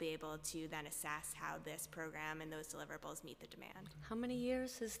 we'll be able to then assess how this program and those deliverables meet the demand. How many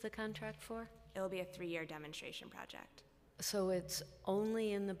years is the contract for? It'll be a 3-year demonstration project. So it's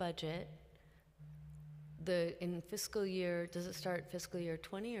only in the budget. In fiscal year, does it start fiscal year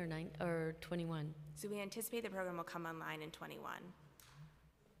 20 or 21? So we anticipate the program will come online in 21.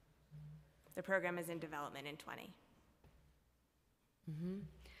 The program is in development in 20.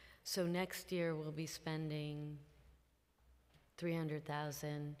 So next year we'll be spending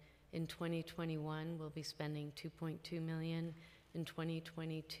 300,000. In 2021 we'll be spending 2.2 million. In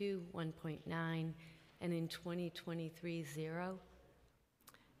 2022, 1.9, and in 2023, 0?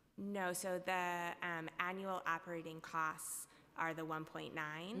 No, so the annual operating costs are the 1.9,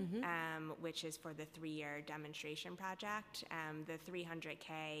 which is for the 3-year demonstration project. The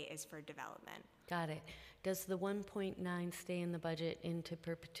 300K is for development. Got it. Does the 1.9 stay in the budget into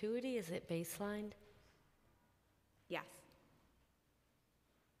perpetuity? Is it baselined? Yes.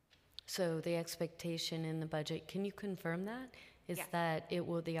 So the expectation in the budget, can you confirm that? Is that the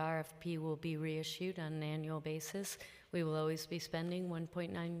RFP will be reissued on an annual basis? We will always be spending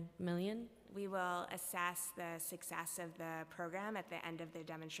 1.9 million? We will assess the success of the program at the end of the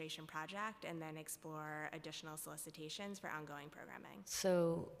demonstration project and then explore additional solicitations for ongoing programming.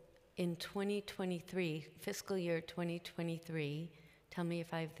 So in 2023, fiscal year 2023, tell me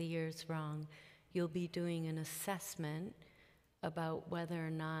if I have the years wrong, you'll be doing an assessment about whether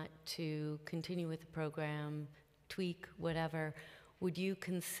or not to continue with the program, tweak, whatever. Would you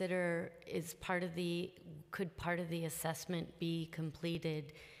consider, could part of the assessment be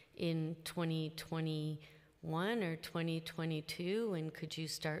completed in 2021 or 2022? And could you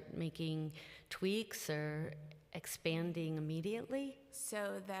start making tweaks or expanding immediately?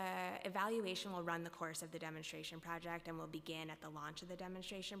 So the evaluation will run the course of the demonstration project and will begin at the launch of the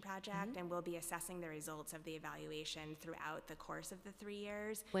demonstration project, and we'll be assessing the results of the evaluation throughout the course of the 3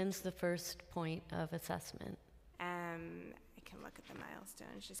 years. When's the first point of assessment? I can look at the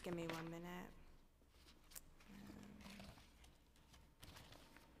milestones. Just give me 1 minute.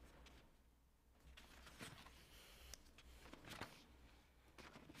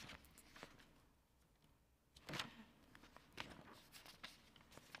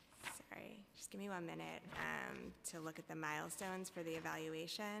 Sorry, just give me 1 minute to look at the milestones for the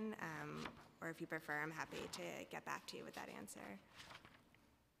evaluation, or if you prefer, I'm happy to get back to you with that answer.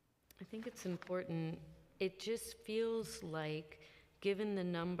 I think it's important. It just feels like, given the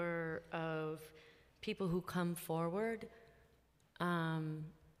number of people who come forward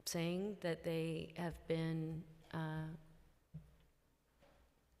saying that they have been,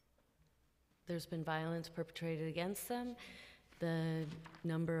 there's been violence perpetrated against them, the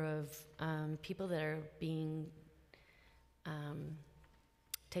number of people that are being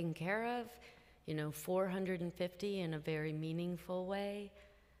taken care of, 450 in a very meaningful way,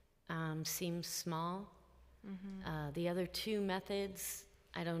 seems small. The other two methods,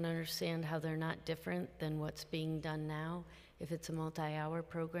 I don't understand how they're not different than what's being done now, if it's a multi-hour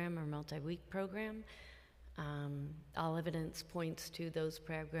program or multi-week program. All evidence points to those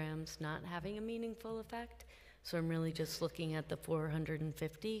programs not having a meaningful effect. So I'm really just looking at the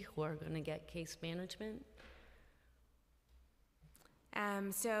 450 who are going to get case management.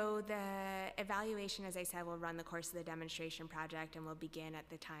 So the evaluation, as I said, will run the course of the demonstration project and will begin at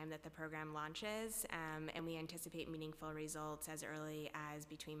the time that the program launches, and we anticipate meaningful results as early as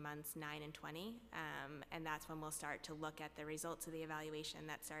between months 9 and 20, and that's when we'll start to look at the results of the evaluation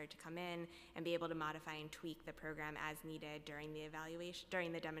that started to come in and be able to modify and tweak the program as needed during the evaluation,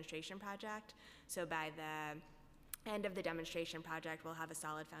 during the demonstration project. So by the end of the demonstration project, we'll have a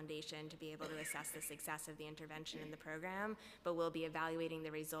solid foundation to be able to assess the success of the intervention in the program, but we'll be evaluating the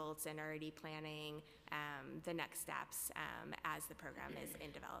results and already planning the next steps as the program is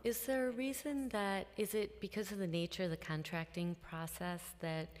in development. Is there a reason that, is it because of the nature of the contracting process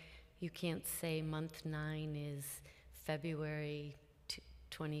that you can't say month 9 is February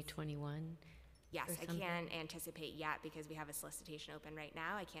 2021? Yes, I can't anticipate yet because we have a solicitation open right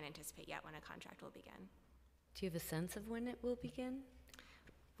now. I can't anticipate yet when a contract will begin. Do you have a sense of when it will begin?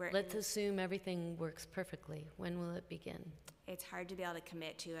 Let's assume everything works perfectly. When will it begin? It's hard to be able to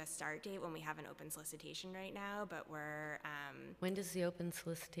commit to a start date when we have an open solicitation right now, but we're... When does the open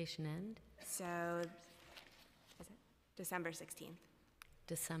solicitation end? So, is it December 16th?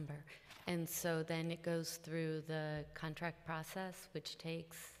 December. And so then it goes through the contract process, which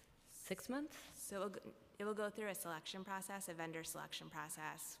takes 6 months? So it will go through a selection process, a vendor selection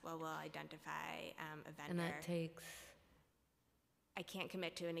process, where we'll identify a vendor. And that takes? I can't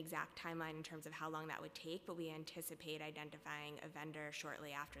commit to an exact timeline in terms of how long that would take, but we anticipate identifying a vendor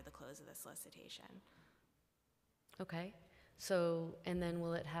shortly after the close of the solicitation. Okay. So, and then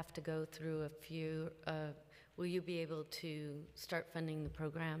will it have to go through a few, will you be able to start funding the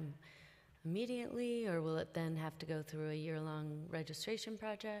program immediately, or will it then have to go through a year-long registration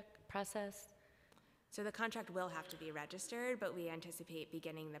process? So the contract will have to be registered, but we anticipate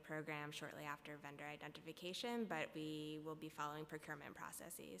beginning the program shortly after vendor identification, but we will be following procurement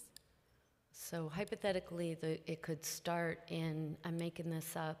processes. So hypothetically, it could start in, I'm making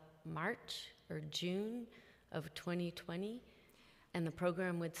this up, March or June of 2020, and the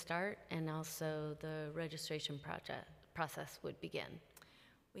program would start, and also the registration process would begin.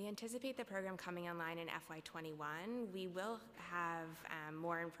 We anticipate the program coming online in FY21. We will have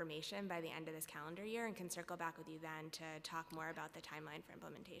more information by the end of this calendar year and can circle back with you then to talk more about the timeline for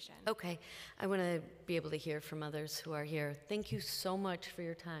implementation. Okay. I want to be able to hear from others who are here. Thank you so much for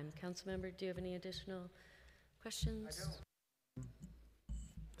your time. Councilmember, do you have any additional questions? I don't.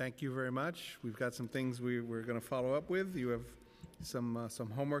 Thank you very much. We've got some things we're going to follow up with. You have some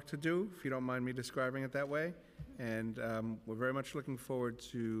homework to do, if you don't mind me describing it that way. And we're very much looking forward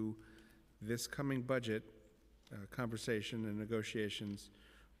to this coming budget conversation and negotiations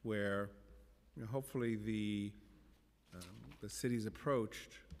where hopefully the city's approach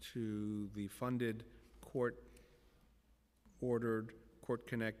to the funded, court-ordered,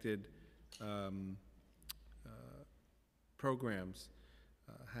 court-connected programs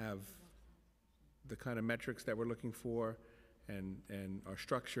have the kind of metrics that we're looking for and are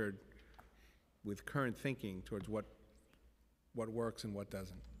structured with current thinking towards what works and what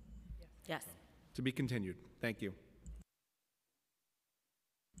doesn't. Yes. To be continued. Thank you.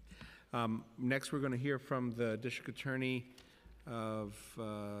 Next, we're going to hear from the District Attorney of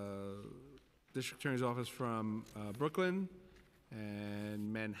District Attorney's Office from Brooklyn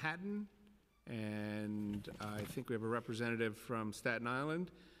and Manhattan, and I think we have a representative from Staten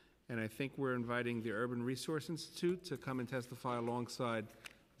Island, and I think we're inviting the Urban Resource Institute to come and testify alongside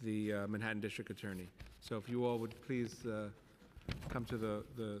the Manhattan District Attorney. So if you all would please come to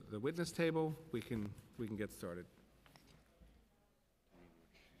the witness table, we can get started.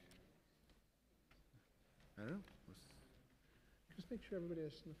 I don't know. Just make sure everybody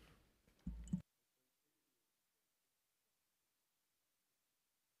has enough.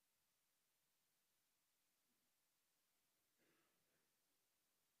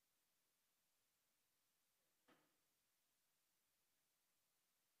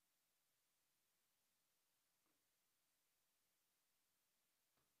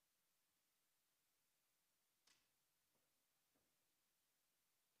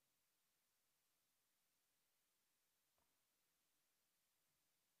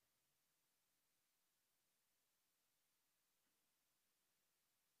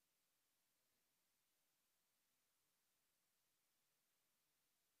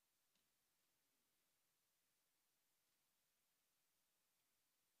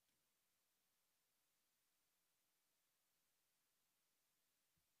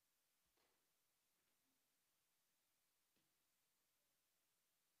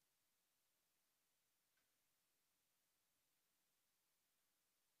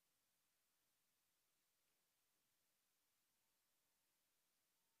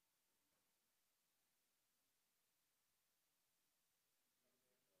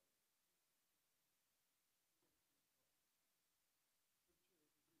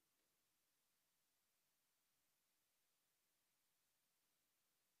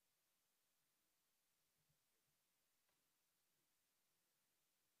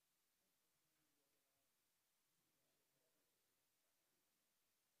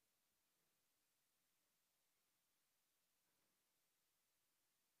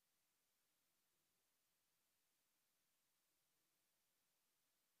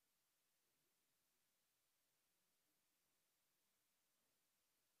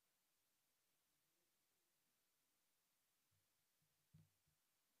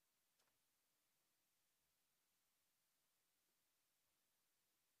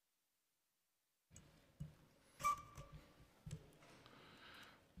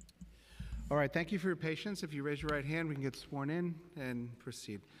 All right, thank you for your patience. If you raise your right hand, we can get sworn in and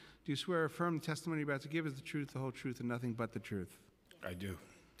proceed. Do you swear or affirm the testimony you're about to give is the truth, the whole truth, and nothing but the truth? I do.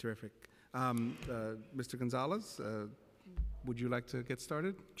 Terrific. Mr. Gonzalez, would you like to get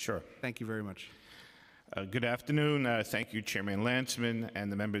started? Sure. Thank you very much. Good afternoon. Thank you, Chairman Landsman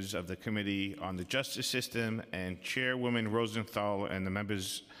and the members of the Committee on the Justice System, and Chairwoman Rosenthal and the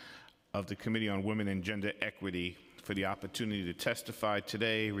members of the Committee on Women and Gender Equity for the opportunity to testify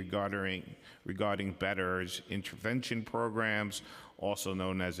today regarding batterers intervention programs, also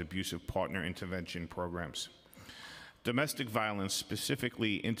known as abusive partner intervention programs. Domestic violence,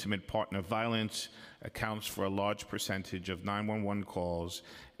 specifically intimate partner violence, accounts for a large percentage of 911 calls,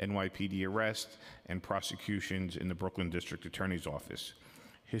 NYPD arrests, and prosecutions in the Brooklyn District Attorney's Office.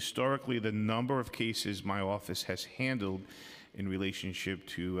 Historically, the number of cases my office has handled in relationship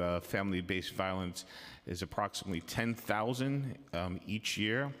to family-based violence is approximately 10,000 each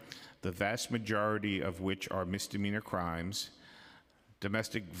year, the vast majority of which are misdemeanor crimes.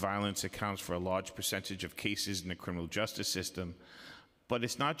 Domestic violence accounts for a large percentage of cases in the criminal justice system, but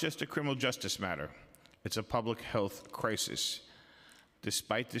it's not just a criminal justice matter, it's a public health crisis.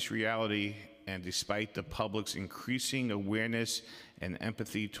 Despite this reality, and despite the public's increasing awareness and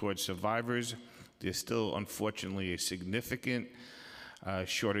empathy towards survivors, there's still, unfortunately, a significant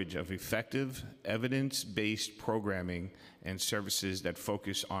shortage of effective, evidence-based programming and services that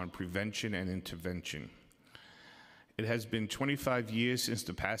focus on prevention and intervention. It has been 25 years since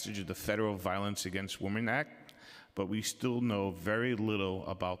the passage of the Federal Violence Against Women Act, but we still know very little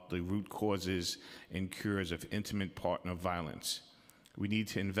about the root causes and cures of intimate partner violence. We need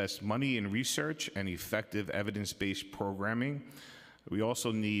to invest money in research and effective evidence-based programming. We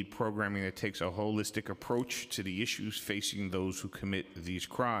also need programming that takes a holistic approach to the issues facing those who commit these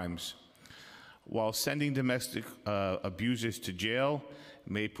crimes. While sending domestic abusers to jail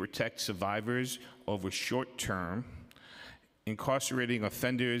may protect survivors over short term, incarcerating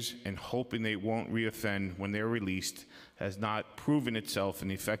offenders and hoping they won't reoffend when they're released has not proven itself an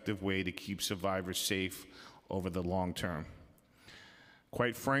effective way to keep survivors safe over the long term.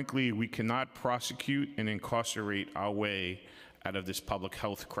 Quite frankly, we cannot prosecute and incarcerate our way out of this public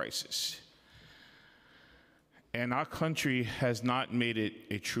health crisis. And our country has not made it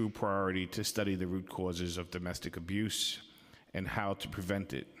a true priority to study the root causes of domestic abuse and how to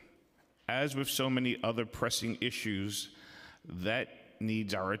prevent it. As with so many other pressing issues that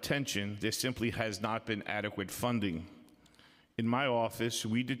needs our attention, there simply has not been adequate funding. In my office,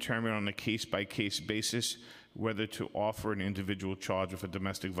 we determine on a case-by-case basis whether to offer an individual charged with a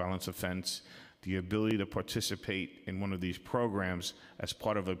domestic violence offense the ability to participate in one of these programs as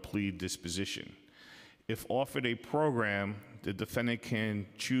part of a plea disposition. If offered a program, the defendant can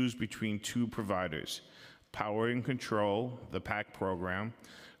choose between two providers: Power and Control, the PAC program,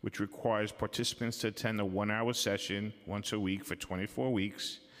 which requires participants to attend a 1-hour session once a week for 24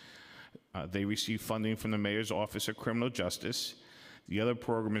 weeks. They receive funding from the Mayor's Office of Criminal Justice. The other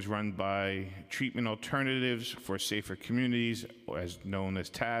program is run by Treatment Alternatives for Safer Communities, as known as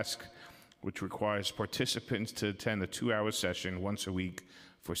TASC, which requires participants to attend a 2-hour session once a week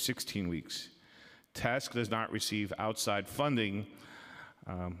for 16 weeks. TASC does not receive outside funding,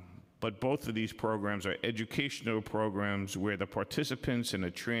 but both of these programs are educational programs where the participants and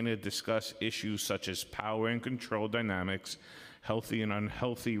the trainer discuss issues such as power and control dynamics, healthy and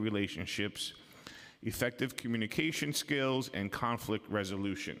unhealthy relationships, effective communication skills, and conflict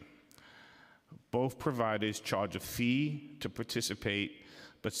resolution. Both providers charge a fee to participate,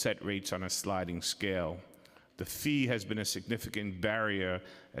 but set rates on a sliding scale. The fee has been a significant barrier,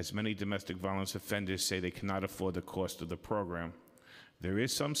 as many domestic violence offenders say they cannot afford the cost of the program. There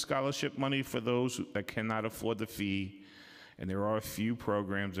is some scholarship money for those that cannot afford the fee, and there are a few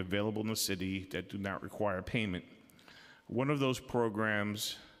programs available in the city that do not require payment. One of those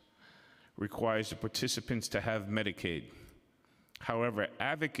programs requires the participants to have Medicaid. However,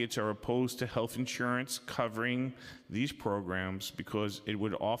 advocates are opposed to health insurance covering these programs because it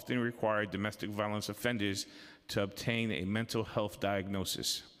would often require domestic violence offenders to obtain a mental health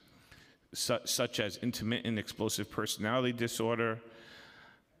diagnosis, such as intermittent explosive personality disorder.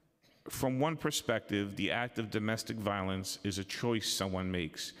 From one perspective, the act of domestic violence is a choice someone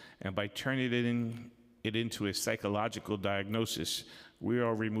makes, and by turning it into a psychological diagnosis, we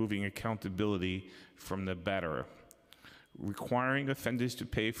are removing accountability from the batterer. Requiring offenders to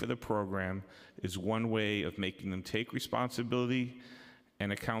pay for the program is one way of making them take responsibility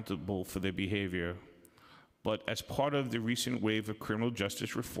and accountable for their behavior. But as part of the recent wave of criminal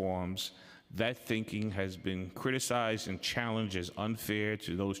justice reforms, that thinking has been criticized and challenged as unfair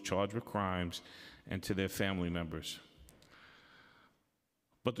to those charged with crimes and to their family members.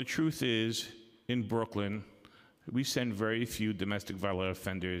 But the truth is, in Brooklyn, we send very few domestic violence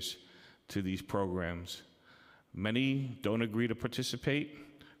offenders to these programs. Many don't agree to participate,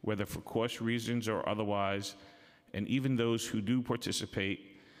 whether for cost reasons or otherwise, and even those who do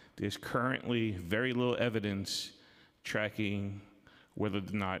participate, there's currently very little evidence tracking whether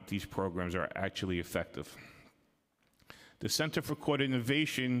or not these programs are actually effective. The Center for Court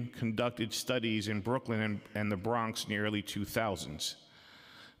Innovation conducted studies in Brooklyn and the Bronx in the early 2000s.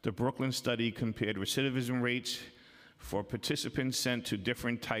 The Brooklyn study compared recidivism rates for participants sent to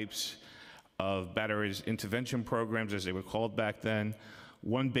different types of batterers intervention programs, as they were called back then,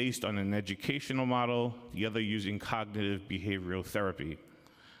 one based on an educational model, the other using cognitive behavioral therapy.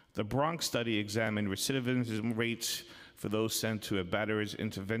 The Bronx study examined recidivism rates for those sent to a batterers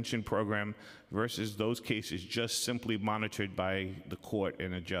intervention program versus those cases just simply monitored by the court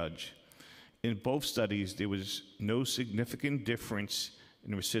and a judge. In both studies, there was no significant difference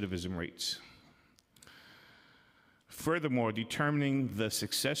in recidivism rates. Furthermore, determining the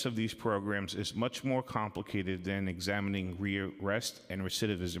success of these programs is much more complicated than examining rearrest and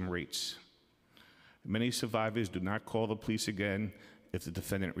recidivism rates. Many survivors do not call the police again if the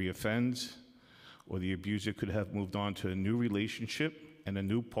defendant reoffends, or the abuser could have moved on to a new relationship and a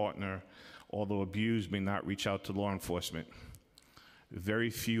new partner, although abused may not reach out to law enforcement. Very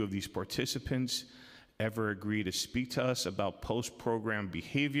few of these participants ever agree to speak to us about post-program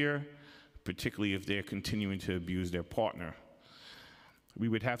behavior, particularly if they're continuing to abuse their partner. We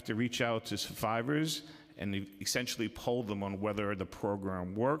would have to reach out to survivors and essentially poll them on whether the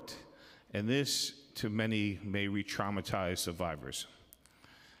program worked, and this, to many, may re-traumatize survivors.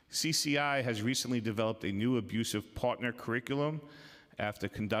 CCI has recently developed a new abusive partner curriculum after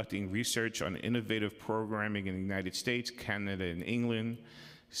conducting research on innovative programming in the United States, Canada, and England.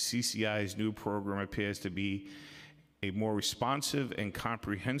 CCI's new program appears to be a more responsive and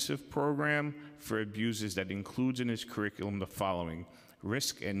comprehensive program for abusers that includes in its curriculum the following: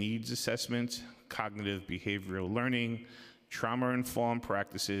 risk and needs assessment, cognitive behavioral learning, trauma-informed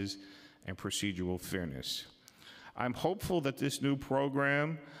practices, and procedural fairness. I'm hopeful that this new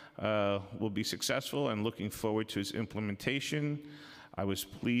program will be successful and looking forward to its implementation. I was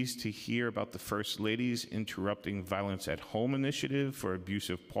pleased to hear about the First Lady's Interrupting Violence at Home initiative for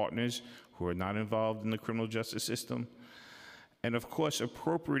abusive partners who are not involved in the criminal justice system. And of course,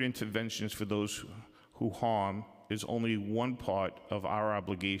 appropriate interventions for those who harm is only one part of our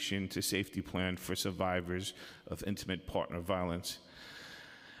obligation to safety plan for survivors of intimate partner violence.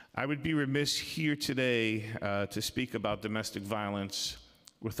 I would be remiss here today to speak about domestic violence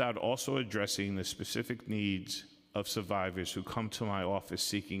without also addressing the specific needs of survivors who come to my office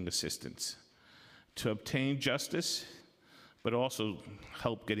seeking assistance to obtain justice, but also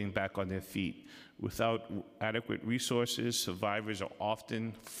help getting back on their feet. Without adequate resources, survivors are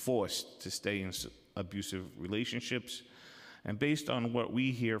often forced to stay in abusive relationships. And based on what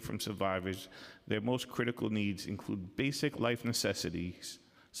we hear from survivors, their most critical needs include basic life necessities,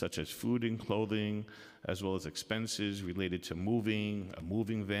 such as food and clothing, as well as expenses related to moving, a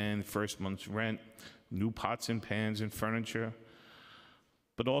moving van, first month's rent, new pots and pans and furniture.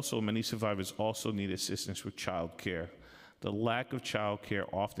 But also, many survivors also need assistance with child care. The lack of child care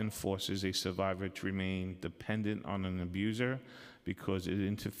often forces a survivor to remain dependent on an abuser because it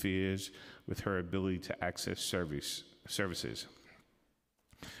interferes with her ability to access services.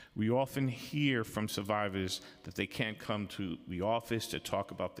 We often hear from survivors that they can't come to the office to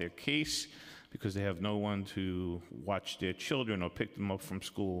talk about their case because they have no one to watch their children or pick them up from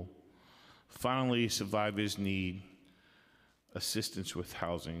school. Finally, survivors need assistance with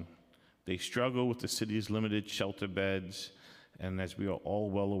housing. They struggle with the city's limited shelter beds, and as we are all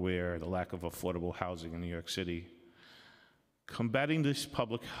well aware, the lack of affordable housing in New York City. Combating this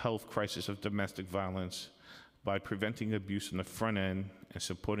public health crisis of domestic violence by preventing abuse in the front end and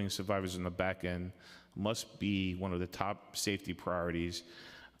supporting survivors in the back end must be one of the top safety priorities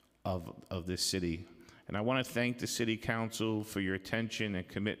of this city. And I want to thank the City Council for your attention and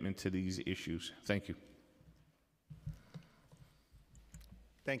commitment to these issues. Thank you.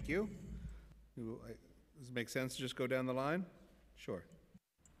 Thank you. Does it make sense to just go down the line? Sure.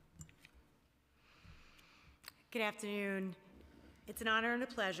 Good afternoon. It's an honor and a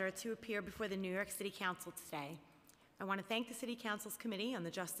pleasure to appear before the New York City Council today. I want to thank the City Council's Committee on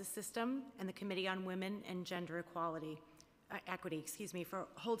the Justice System and the Committee on Women and Gender Equity, for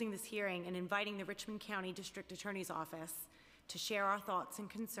holding this hearing and inviting the Richmond County District Attorney's Office to share our thoughts and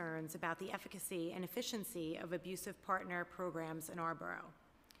concerns about the efficacy and efficiency of abusive partner programs in our borough.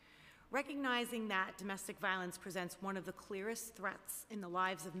 Recognizing that domestic violence presents one of the clearest threats in the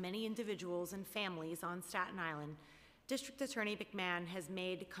lives of many individuals and families on Staten Island, District Attorney McMahon has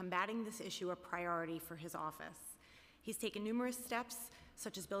made combating this issue a priority for his office. He's taken numerous steps,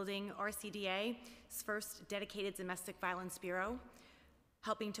 such as building RCDA's first dedicated domestic violence bureau,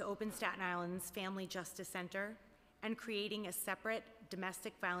 helping to open Staten Island's Family Justice Center, and creating a separate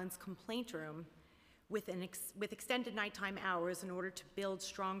domestic violence complaint room with extended nighttime hours in order to build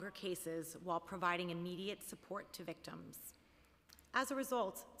stronger cases while providing immediate support to victims. As a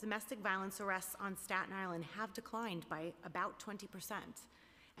result, domestic violence arrests on Staten Island have declined by about 20%,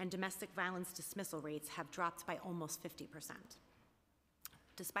 and domestic violence dismissal rates have dropped by almost 50%.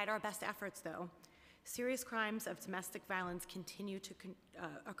 Despite our best efforts, though, serious crimes of domestic violence continue to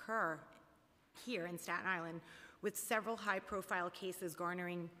occur here in Staten Island, with several high-profile cases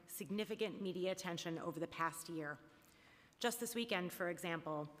garnering significant media attention over the past year. Just this weekend, for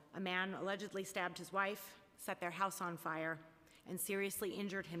example, a man allegedly stabbed his wife, set their house on fire, and seriously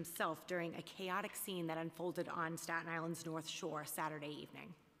injured himself during a chaotic scene that unfolded on Staten Island's North Shore Saturday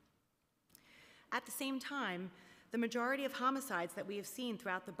evening. At the same time, the majority of homicides that we have seen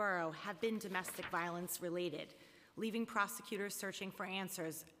throughout the borough have been domestic violence related, leaving prosecutors searching for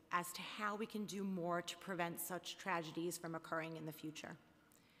answers as to how we can do more to prevent such tragedies from occurring in the future.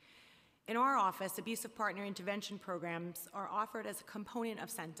 In our office, abusive partner intervention programs are offered as a component of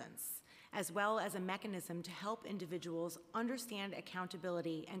sentence, as well as a mechanism to help individuals understand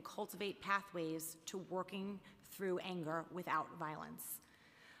accountability and cultivate pathways to working through anger without violence.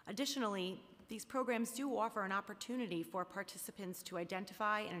 Additionally, these programs do offer an opportunity for participants to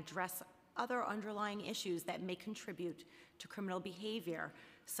identify and address other underlying issues that may contribute to criminal behavior,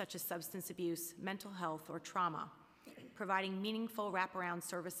 such as substance abuse, mental health, or trauma, providing meaningful wraparound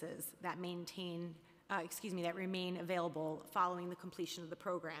services that remain available following the completion of the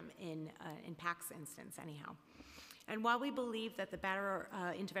program in PAC's instance, anyhow. And while we believe that the batterer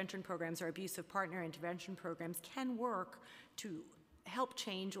intervention programs or abusive partner intervention programs can work to help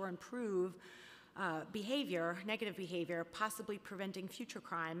change or improve negative behavior, possibly preventing future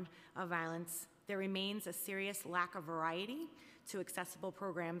crime of violence, there remains a serious lack of variety to accessible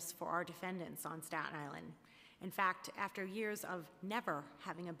programs for our defendants on Staten Island. In fact, after years of never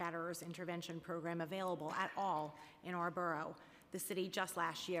having a batterer's intervention program available at all in our borough, the city just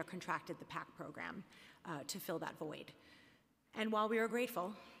last year contracted the PAC program to fill that void. And while we are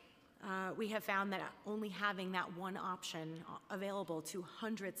grateful We have found that only having that one option available to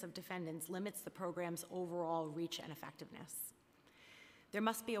hundreds of defendants limits the program's overall reach and effectiveness. There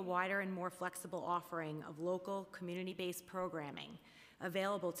must be a wider and more flexible offering of local, community-based programming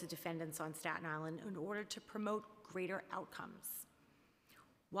available to defendants on Staten Island in order to promote greater outcomes.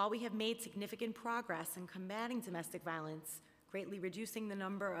 While we have made significant progress in combating domestic violence, greatly reducing the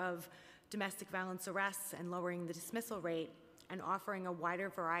number of domestic violence arrests and lowering the dismissal rate, and offering a wider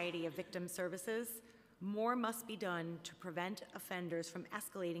variety of victim services, more must be done to prevent offenders from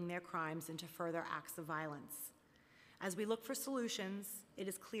escalating their crimes into further acts of violence. As we look for solutions, it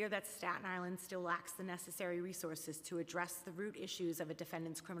is clear that Staten Island still lacks the necessary resources to address the root issues of a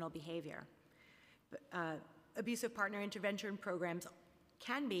defendant's criminal behavior. Abusive partner intervention programs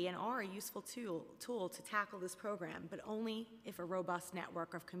can be and are a useful tool to tackle this program, but only if a robust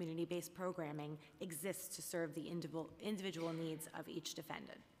network of community-based programming exists to serve the individual needs of each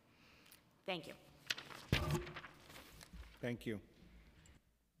defendant. Thank you. Thank you.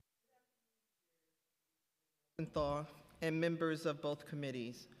 And members of both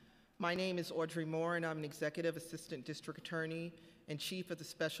committees. My name is Audrey Moore, and I'm an Executive Assistant District Attorney and Chief of the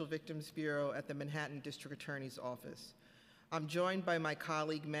Special Victims Bureau at the Manhattan District Attorney's Office. I'm joined by my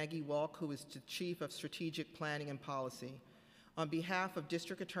colleague Maggie Walk, who is the Chief of Strategic Planning and Policy. On behalf of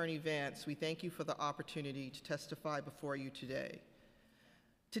District Attorney Vance, we thank you for the opportunity to testify before you today.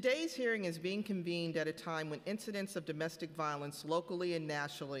 Today's hearing is being convened at a time when incidents of domestic violence locally and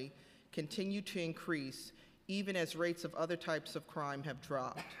nationally continue to increase, even as rates of other types of crime have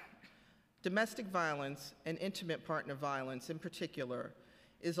dropped. Domestic violence, and intimate partner violence in particular,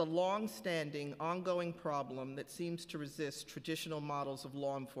 is a long-standing, ongoing problem that seems to resist traditional models of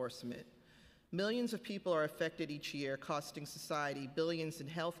law enforcement. Millions of people are affected each year, costing society billions in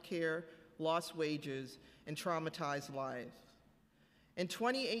health care, lost wages, and traumatized lives. In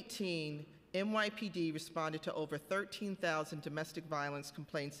 2018, NYPD responded to over 13,000 domestic violence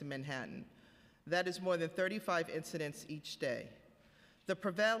complaints in Manhattan. That is more than 35 incidents each day. The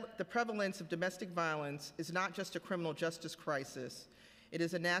prevalence of domestic violence is not just a criminal justice crisis. It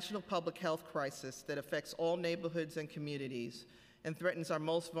is a national public health crisis that affects all neighborhoods and communities and threatens our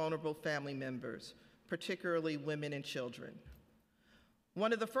most vulnerable family members, particularly women and children.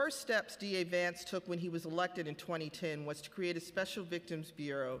 One of the first steps DA Vance took when he was elected in 2010 was to create a Special Victims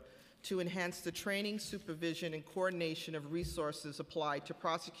Bureau to enhance the training, supervision, and coordination of resources applied to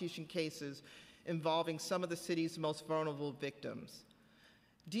prosecution cases involving some of the city's most vulnerable victims.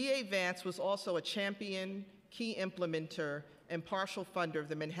 DA Vance was also a champion, key implementer, and partial funder of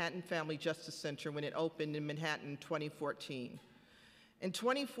the Manhattan Family Justice Center when it opened in Manhattan in 2014. In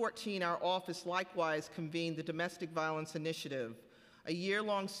 2014, our office likewise convened the Domestic Violence Initiative, a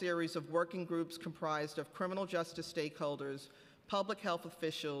year-long series of working groups comprised of criminal justice stakeholders, public health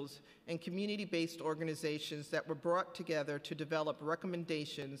officials, and community-based organizations that were brought together to develop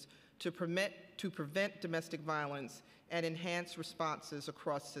recommendations to prevent domestic violence and enhance responses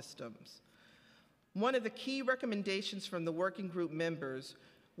across systems. One of the key recommendations from the working group members,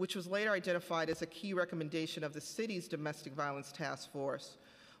 which was later identified as a key recommendation of the city's Domestic Violence Task Force,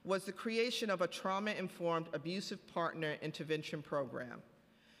 was the creation of a trauma-informed abusive partner intervention program.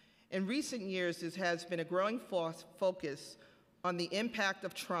 In recent years, there has been a growing focus on the impact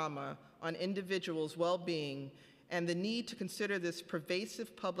of trauma on individuals' well-being and the need to consider this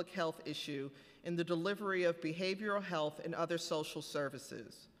pervasive public health issue in the delivery of behavioral health and other social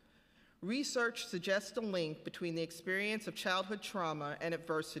services. Research suggests a link between the experience of childhood trauma and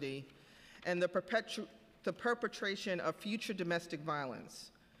adversity and the perpetration of future domestic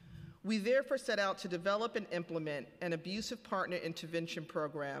violence. We therefore set out to develop and implement an abusive partner intervention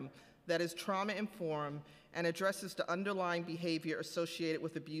program that is trauma-informed and addresses the underlying behavior associated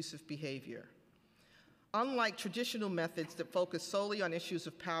with abusive behavior. Unlike traditional methods that focus solely on issues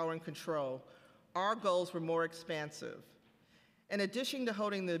of power and control, our goals were more expansive. In addition to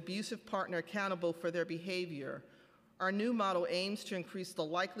holding the abusive partner accountable for their behavior, our new model aims to increase the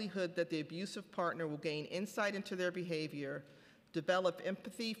likelihood that the abusive partner will gain insight into their behavior, develop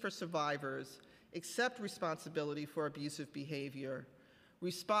empathy for survivors, accept responsibility for abusive behavior,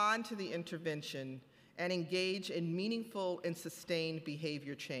 respond to the intervention, and engage in meaningful and sustained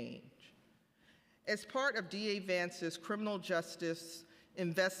behavior change. As part of DA Vance's criminal justice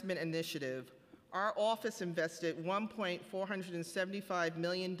investment initiative, our office invested $1.475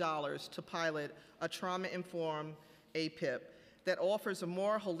 million to pilot a trauma-informed APIP that offers a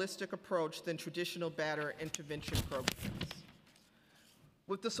more holistic approach than traditional batterer intervention programs.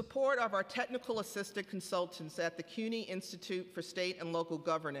 With the support of our technical assistant consultants at the CUNY Institute for State and Local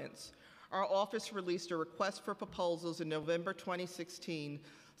Governance, our office released a request for proposals in November 2016,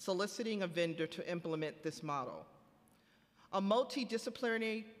 soliciting a vendor to implement this model. A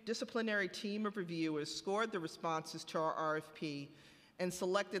multidisciplinary team of reviewers scored the responses to our RFP and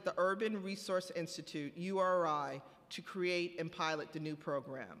selected the Urban Resource Institute, URI, to create and pilot the new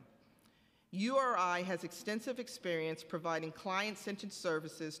program. URI has extensive experience providing client-centered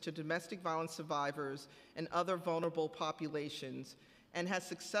services to domestic violence survivors and other vulnerable populations, and has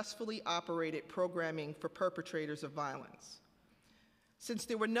successfully operated programming for perpetrators of violence. Since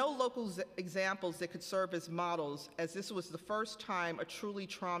there were no local examples that could serve as models, as this was the first time a truly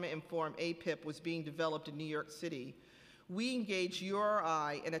trauma-informed APIP was being developed in New York City, we engaged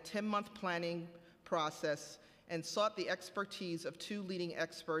URI in a 10-month planning process and sought the expertise of two leading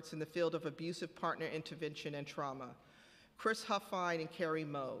experts in the field of abusive partner intervention and trauma, Chris Huffine and Carrie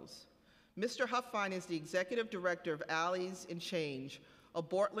Mose. Mr. Huffine is the executive director of Allies in Change, a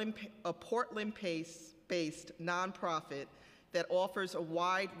Portland-based nonprofit that offers a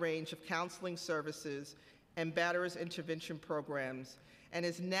wide range of counseling services and batterers intervention programs, and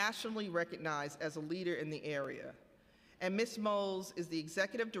is nationally recognized as a leader in the area. And Ms. Mose is the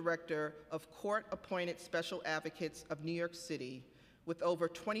executive director of Court-Appointed Special Advocates of New York City, with over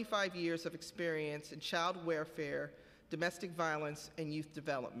 25 years of experience in child welfare, domestic violence, and youth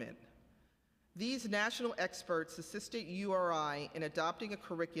development. These national experts assisted URI in adopting a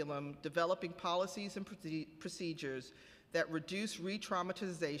curriculum, developing policies and procedures that reduce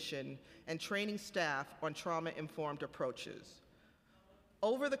re-traumatization, and training staff on trauma-informed approaches.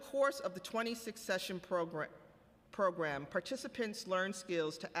 Over the course of the 26-session program, participants learn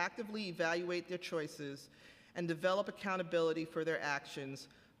skills to actively evaluate their choices and develop accountability for their actions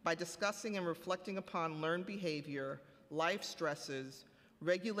by discussing and reflecting upon learned behavior, life stresses,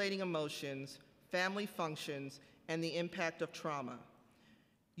 regulating emotions, family functions, and the impact of trauma.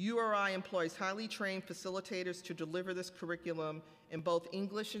 URI employs highly trained facilitators to deliver this curriculum in both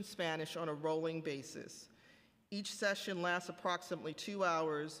English and Spanish on a rolling basis. Each session lasts approximately 2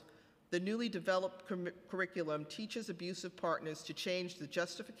 hours. The newly developed curriculum teaches abusive partners to change the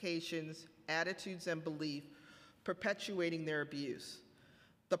justifications, attitudes, and beliefs perpetuating their abuse.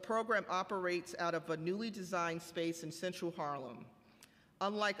 The program operates out of a newly designed space in Central Harlem.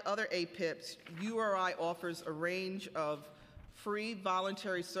 Unlike other APIPs, URI offers a range of free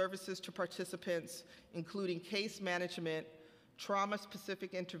voluntary services to participants, including case management,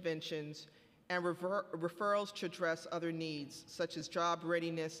 trauma-specific interventions, and referrals to address other needs, such as job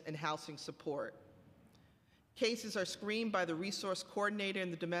readiness and housing support. Cases are screened by the resource coordinator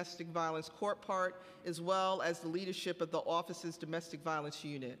in the domestic violence court part, as well as the leadership of the office's domestic violence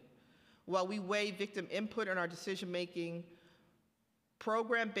unit. While we weigh victim input in our decision-making,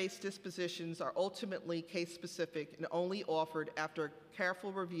 program-based dispositions are ultimately case-specific and only offered after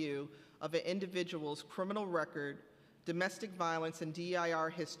careful review of an individual's criminal record, domestic violence and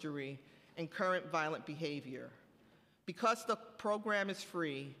DIR history, and current violent behavior. Because the program is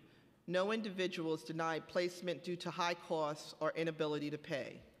free, no individual is denied placement due to high costs or inability to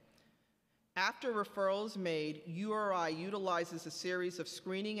pay. After referral is made, URI utilizes a series of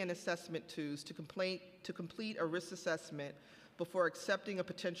screening and assessment tools to complete a risk assessment before accepting a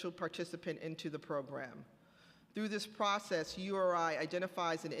potential participant into the program. Through this process, URI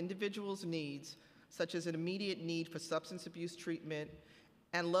identifies an individual's needs, such as an immediate need for substance abuse treatment,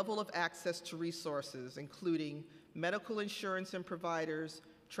 and level of access to resources, including medical insurance and providers,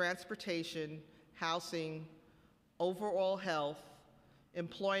 transportation, housing, overall health,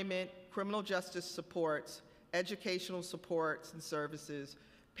 employment, criminal justice supports, educational supports and services,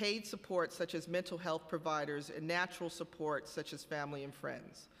 paid support such as mental health providers, and natural support such as family and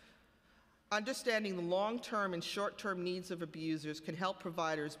friends. Understanding the long-term and short-term needs of abusers can help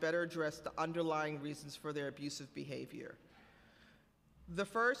providers better address the underlying reasons for their abusive behavior. The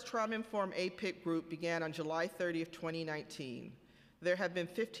first trauma-informed APIC group began on July 30th, 2019. There have been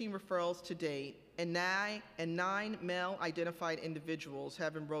 15 referrals to date, and nine male-identified individuals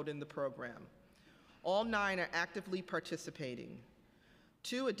have enrolled in the program. All 9 are actively participating.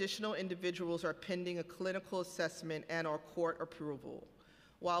 2 additional individuals are pending a clinical assessment and/or court approval,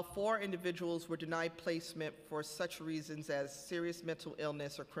 while 4 individuals were denied placement for such reasons as serious mental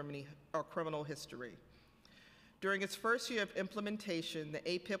illness or criminal history. During its first year of implementation, the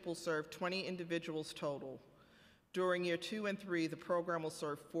APIP will serve 20 individuals total. During year 2 and 3, the program will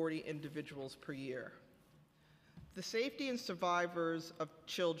serve 40 individuals per year. The safety and survivors of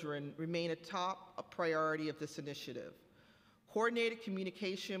children remain a top priority of this initiative. Coordinated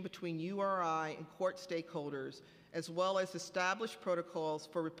communication between URI and court stakeholders, as well as established protocols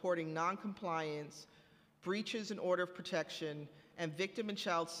for reporting noncompliance, breaches in order of protection, and victim and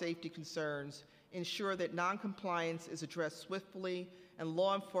child safety concerns ensure that noncompliance is addressed swiftly and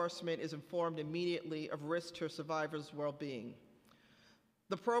law enforcement is informed immediately of risk to a survivor's well-being.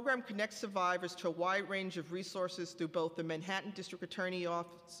 The program connects survivors to a wide range of resources through both the Manhattan District Attorney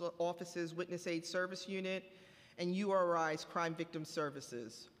Office's Witness Aid Service Unit and URI's Crime Victim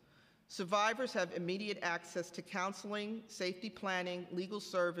Services. Survivors have immediate access to counseling, safety planning, legal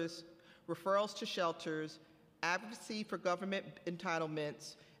service, referrals to shelters, advocacy for government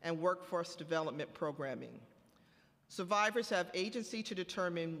entitlements, and workforce development programming. Survivors have agency to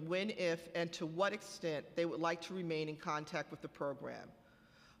determine when, if, and to what extent they would like to remain in contact with the program.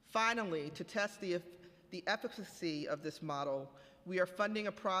 Finally, to test the efficacy of this model, we are funding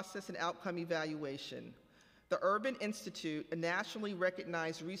a process and outcome evaluation. The Urban Institute, a nationally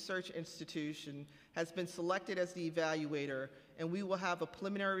recognized research institution, has been selected as the evaluator, and we will have a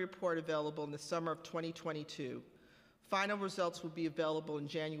preliminary report available in the summer of 2022. Final results will be available in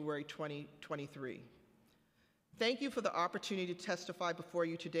January 2023. Thank you for the opportunity to testify before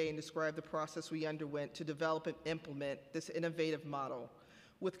you today and describe the process we underwent to develop and implement this innovative model.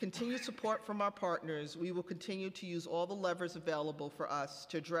 With continued support from our partners, we will continue to use all the levers available for us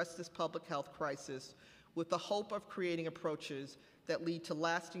to address this public health crisis with the hope of creating approaches that lead to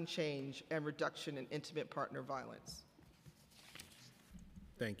lasting change and reduction in intimate partner violence.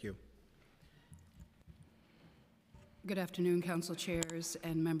 Thank you. Good afternoon, council chairs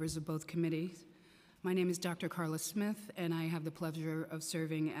and members of both committees. My name is Dr. Carla Smith, and I have the pleasure of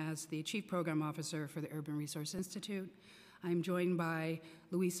serving as the Chief Program Officer for the Urban Resource Institute. I'm joined by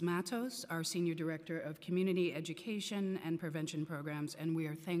Luis Matos, our Senior Director of Community Education and Prevention Programs, and we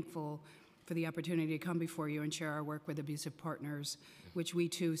are thankful for the opportunity to come before you and share our work with abusive partners, which we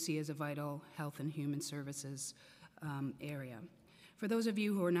too see as a vital health and human services area. For those of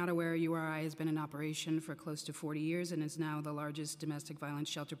you who are not aware, URI has been in operation for close to 40 years and is now the largest domestic violence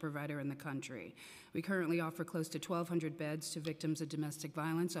shelter provider in the country. We currently offer close to 1,200 beds to victims of domestic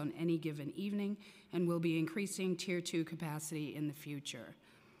violence on any given evening and will be increasing Tier 2 capacity in the future.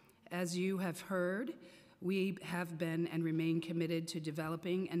 As you have heard, we have been and remain committed to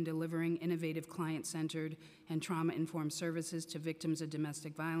developing and delivering innovative client-centered and trauma-informed services to victims of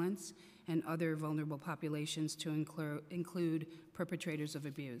domestic violence and other vulnerable populations to include perpetrators of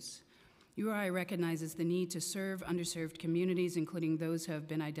abuse. URI recognizes the need to serve underserved communities, including those who have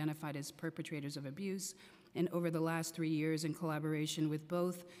been identified as perpetrators of abuse, and over the last 3 years, in collaboration with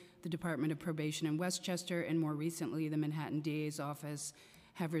both the Department of Probation in Westchester and more recently the Manhattan DA's office,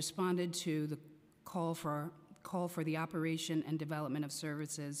 have responded to the call for the operation and development of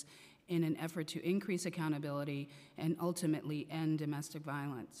services in an effort to increase accountability and ultimately end domestic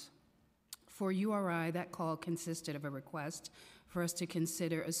violence. For URI, that call consisted of a request for us to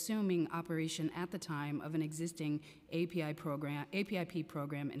consider assuming operation at the time of an existing APIP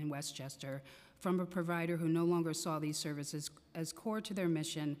program in Westchester from a provider who no longer saw these services as core to their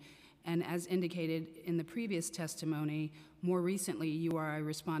mission. And as indicated in the previous testimony, more recently, URI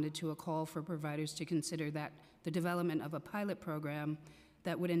responded to a call for providers to consider that the development of a pilot program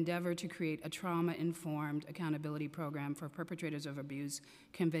that would endeavor to create a trauma-informed accountability program for perpetrators of abuse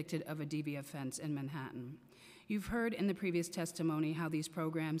convicted of a DV offense in Manhattan. You've heard in the previous testimony how these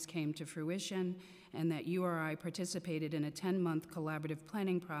programs came to fruition and that URI participated in a 10-month collaborative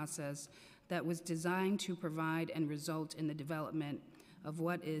planning process that was designed to provide and result in the development of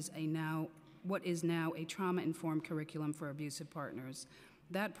what is now a trauma-informed curriculum for abusive partners.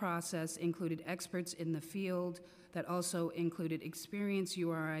 That process included experts in the field that also included experienced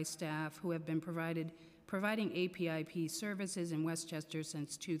URI staff who have been providing APIP services in Westchester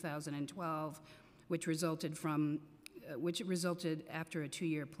since 2012, which resulted after a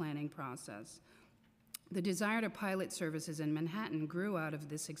 2-year planning process. The desire to pilot services in Manhattan grew out of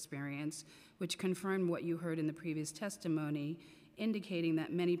this experience, which confirmed what you heard in the previous testimony, indicating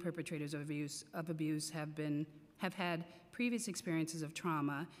that many perpetrators of abuse have had previous experiences of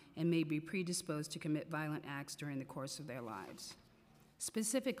trauma and may be predisposed to commit violent acts during the course of their lives.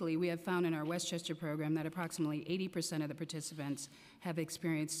 Specifically, we have found in our Westchester program that approximately 80% of the participants have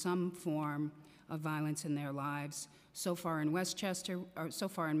experienced some form of violence in their lives. So far in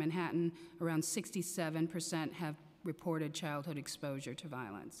Manhattan, around 67% have reported childhood exposure to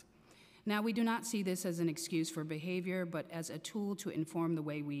violence. Now, we do not see this as an excuse for behavior, but as a tool to inform the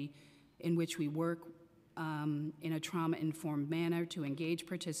way in which we work in a trauma-informed manner to engage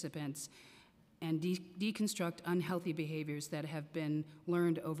participants and deconstruct unhealthy behaviors that have been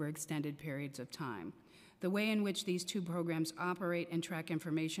learned over extended periods of time. The way in which these two programs operate and track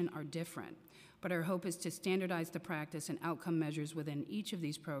information are different, but our hope is to standardize the practice and outcome measures within each of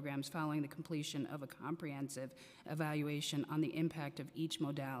these programs following the completion of a comprehensive evaluation on the impact of each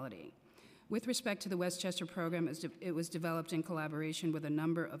modality. With respect to the Westchester program, it was developed in collaboration with a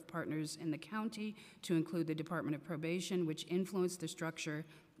number of partners in the county, to include the Department of Probation, which influenced the structure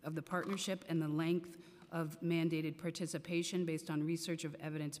of the partnership and the length of mandated participation based on research of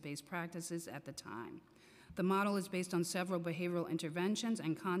evidence-based practices at the time. The model is based on several behavioral interventions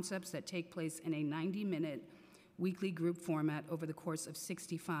and concepts that take place in a 90-minute weekly group format over the course of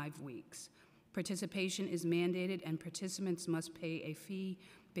 65 weeks. Participation is mandated, and participants must pay a fee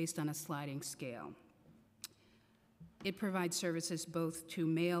based on a sliding scale. It provides services both to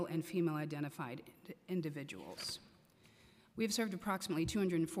male and female identified individuals. We have served approximately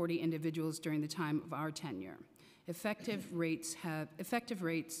 240 individuals during the time of our tenure. Effective rates have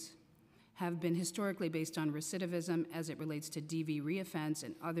been historically based on recidivism as it relates to DV reoffense,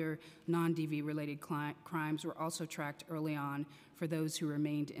 and other non-DV related crimes were also tracked early on for those who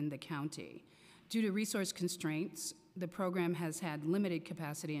remained in the county. Due to resource constraints, the program has had limited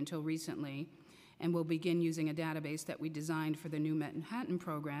capacity until recently, and will begin using a database that we designed for the new Manhattan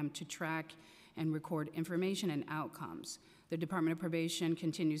program to track and record information and outcomes. The Department of Probation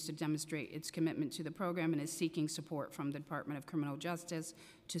continues to demonstrate its commitment to the program and is seeking support from the Department of Criminal Justice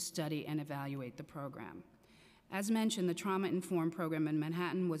to study and evaluate the program. As mentioned, the trauma-informed program in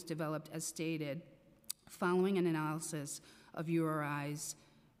Manhattan was developed as stated following an analysis of URI's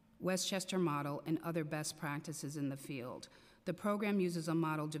Westchester model and other best practices in the field. The program uses a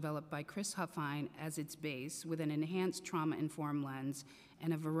model developed by Chris Huffine as its base, with an enhanced trauma-informed lens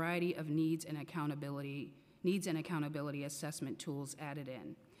and a variety of needs and accountability assessment tools added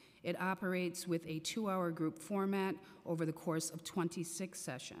in. It operates with a 2-hour group format over the course of 26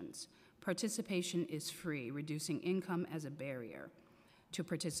 sessions. Participation is free, reducing income as a barrier to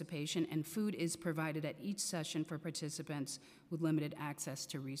participation, and food is provided at each session for participants with limited access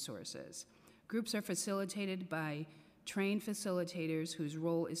to resources. Groups are facilitated by trained facilitators whose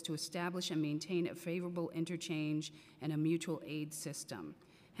role is to establish and maintain a favorable interchange and a mutual aid system.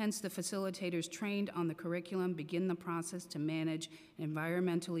 Hence, the facilitators trained on the curriculum begin the process to manage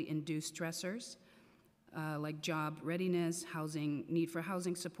environmentally induced stressors like job readiness, need for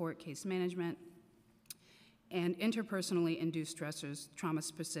housing support, case management, and interpersonally induced stressors,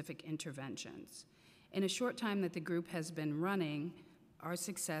 trauma-specific interventions. In a short time that the group has been running, our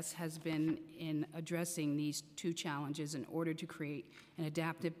success has been in addressing these two challenges in order to create an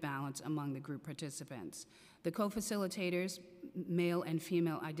adaptive balance among the group participants. The co-facilitators, male and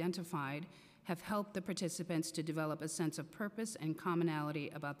female identified, have helped the participants to develop a sense of purpose and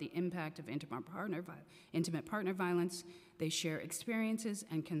commonality about the impact of intimate partner violence. They share experiences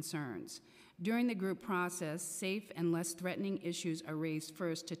and concerns. During the group process, safe and less threatening issues are raised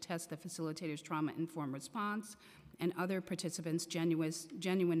first to test the facilitator's trauma-informed response and other participants'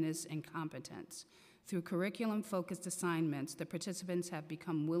 genuineness and competence. Through curriculum-focused assignments, the participants have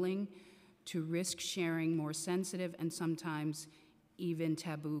become willing to risk sharing more sensitive and sometimes even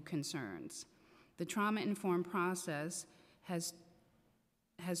taboo concerns. The trauma-informed process has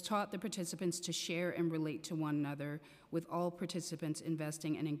taught the participants to share and relate to one another, with all participants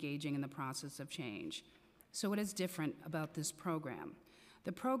investing and engaging in the process of change. So what is different about this program?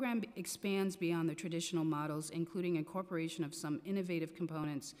 The program expands beyond the traditional models, including incorporation of some innovative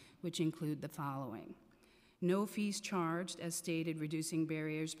components, which include the following: no fees charged, as stated, reducing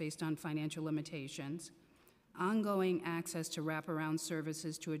barriers based on financial limitations; ongoing access to wraparound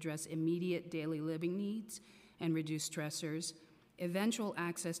services to address immediate daily living needs and reduce stressors; eventual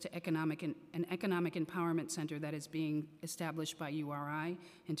access to an economic empowerment center that is being established by URI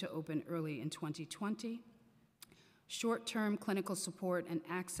and to open early in 2020; short-term clinical support and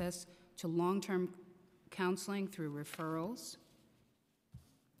access to long-term counseling through referrals;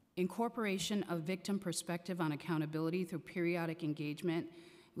 incorporation of victim perspective on accountability through periodic engagement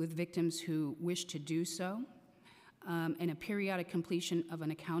with victims who wish to do so, and a periodic completion of an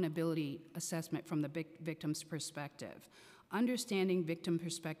accountability assessment from the victim's perspective. Understanding victim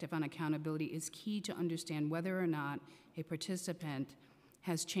perspective on accountability is key to understand whether or not a participant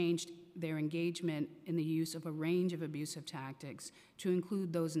has changed their engagement in the use of a range of abusive tactics, to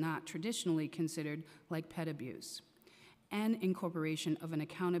include those not traditionally considered, like pet abuse, and incorporation of an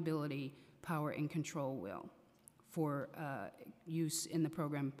accountability, power, and control wheel for use in the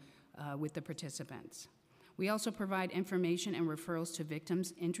program with the participants. We also provide information and referrals to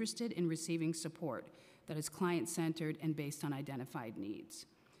victims interested in receiving support that is client-centered and based on identified needs.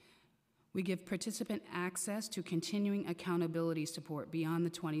 We give participant access to continuing accountability support beyond the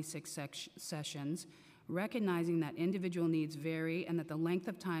 26 sessions, recognizing that individual needs vary and that the length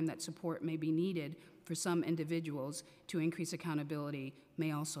of time that support may be needed for some individuals to increase accountability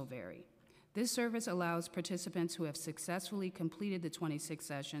may also vary. This service allows participants who have successfully completed the 26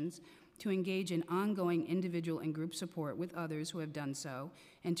 sessions to engage in ongoing individual and group support with others who have done so,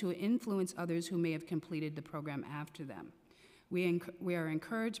 and to influence others who may have completed the program after them. We are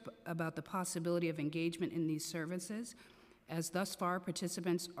encouraged about the possibility of engagement in these services, as thus far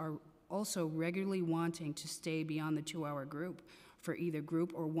participants are also regularly wanting to stay beyond the 2-hour group for either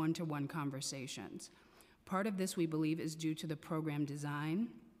group or one-to-one conversations. Part of this, we believe, is due to the program design,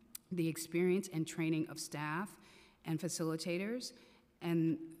 the experience and training of staff and facilitators,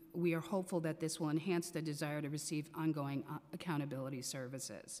 and we are hopeful that this will enhance the desire to receive ongoing accountability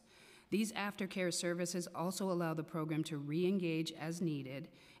services. These aftercare services also allow the program to re-engage as needed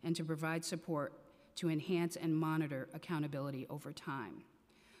and to provide support to enhance and monitor accountability over time.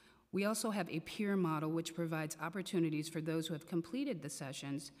 We also have a peer model which provides opportunities for those who have completed the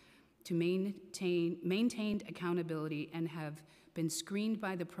sessions to maintained accountability and have been screened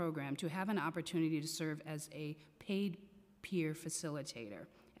by the program to have an opportunity to serve as a paid peer facilitator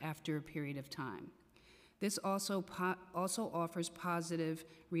after a period of time. This also offers positive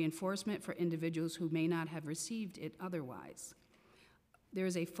reinforcement for individuals who may not have received it otherwise. There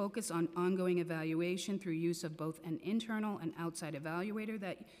is a focus on ongoing evaluation through use of both an internal and outside evaluator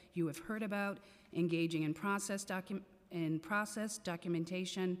that you have heard about, engaging in process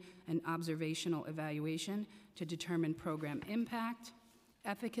documentation, and observational evaluation to determine program impact,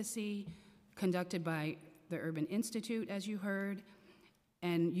 efficacy, conducted by the Urban Institute, as you heard,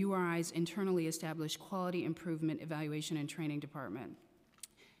 and URI's internally established Quality Improvement Evaluation and Training Department.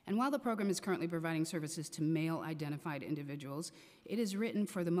 And while the program is currently providing services to male-identified individuals, it is written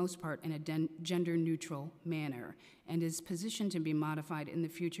for the most part in a gender-neutral manner and is positioned to be modified in the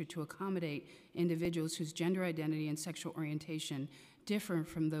future to accommodate individuals whose gender identity and sexual orientation differ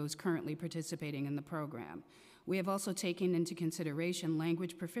from those currently participating in the program. We have also taken into consideration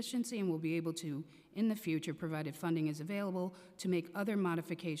language proficiency and will be able to, in the future, provided funding is available, to make other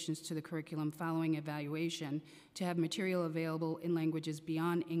modifications to the curriculum following evaluation to have material available in languages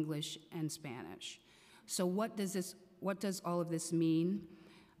beyond English and Spanish. So what does all of this mean,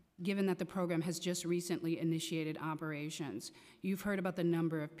 given that the program has just recently initiated operations? You've heard about the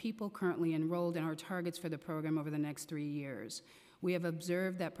number of people currently enrolled and our targets for the program over the next 3 years. We have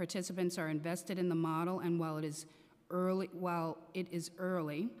observed that participants are invested in the model, and while it is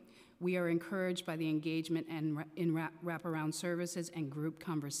early, we are encouraged by the engagement in wraparound services and group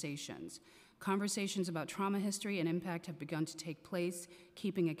conversations. Conversations about trauma history and impact have begun to take place,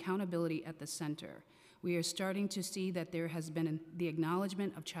 keeping accountability at the center. We are starting to see that there has been the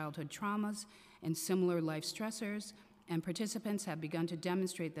acknowledgement of childhood traumas and similar life stressors, and participants have begun to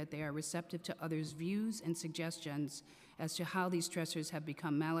demonstrate that they are receptive to others' views and suggestions as to how these stressors have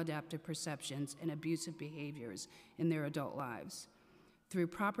become maladaptive perceptions and abusive behaviors in their adult lives. Through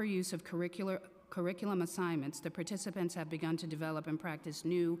proper use of curriculum assignments, the participants have begun to develop and practice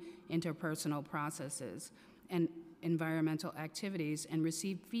new interpersonal processes and environmental activities and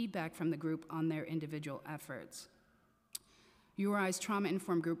receive feedback from the group on their individual efforts. URI's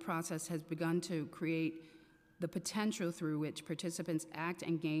trauma-informed group process has begun to create the potential through which participants act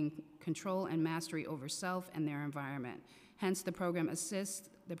and gain control and mastery over self and their environment. Hence, the program assists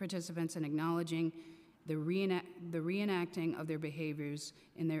the participants in acknowledging the reenacting of their behaviors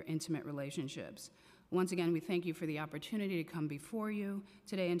in their intimate relationships. Once again, we thank you for the opportunity to come before you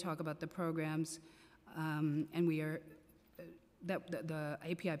today and talk about the programs, and we are the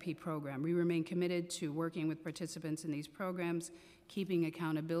APIP program. We remain committed to working with participants in these programs, keeping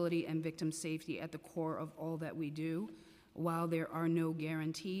accountability and victim safety at the core of all that we do. While there are no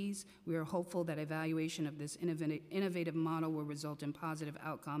guarantees, we are hopeful that evaluation of this innovative model will result in positive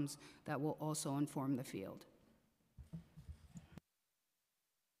outcomes that will also inform the field.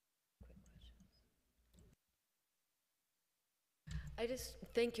 I just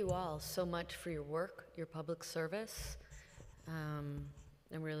thank you all so much for your work, your public service.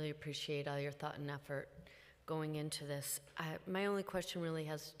 I really appreciate all your thought and effort going into this. My only question really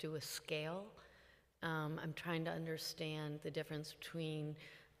has to do with scale. I'm trying to understand the difference between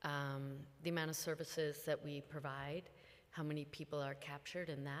the amount of services that we provide, how many people are captured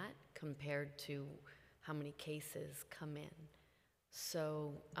in that, compared to how many cases come in.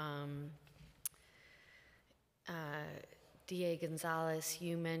 So, DA Gonzalez,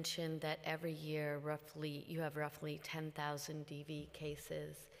 you mentioned that every year you have roughly 10,000 DV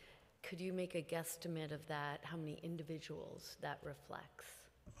cases. Could you make a guesstimate of that, how many individuals that reflects?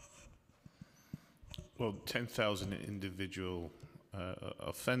 Well, 10,000 individual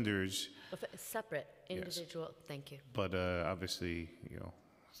offenders. Separate individual, yes. Thank you. But obviously,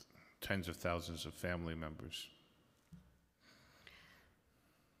 tens of thousands of family members.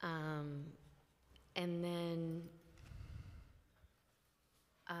 And then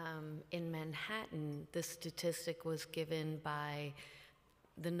in Manhattan, the statistic was given by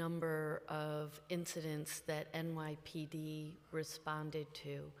the number of incidents that NYPD responded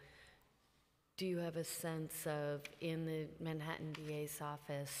to. Do you have a sense of, in the Manhattan DA's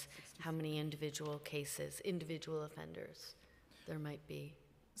office, how many individual cases, individual offenders there might be?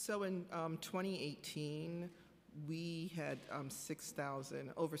 So in 2018, we had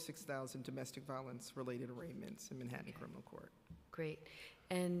over 6,000 domestic violence related arraignments in Manhattan Criminal Court. Great.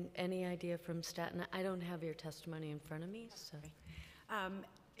 And any idea from Staten? I don't have your testimony in front of me, so.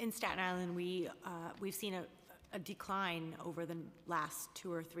 In Staten Island, we've seen a decline over the last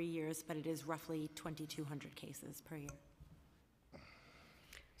 2 or 3 years, but it is roughly 2,200 cases per year.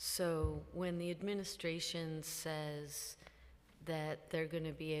 So when the administration says that they're going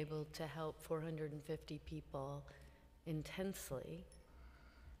to be able to help 450 people intensely,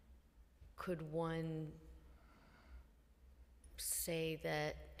 could one say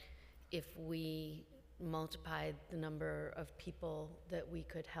that if we multiplied the number of people that we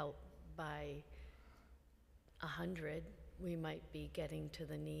could help by 100, we might be getting to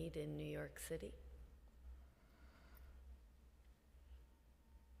the need in New York City?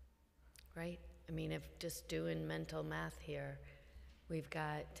 Right? I mean, if just doing mental math here, we've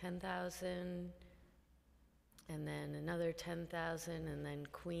got 10,000, and then another 10,000, and then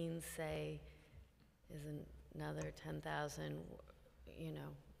Queens, say, is another 10,000. You know,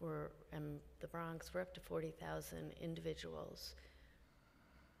 and the Bronx, we're up to 40,000 individuals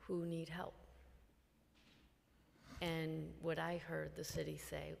who need help. And what I heard the city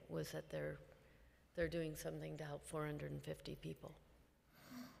say was that they're doing something to help 450 people.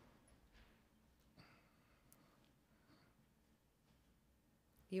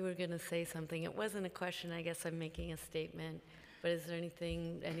 You were going to say something. It wasn't a question. I guess I'm making a statement. But is there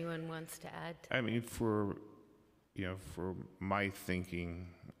anything anyone wants to add? I mean, for my thinking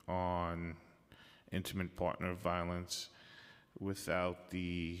on intimate partner violence, without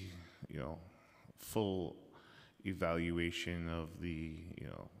the, full evaluation of the,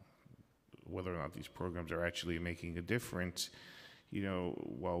 whether or not these programs are actually making a difference,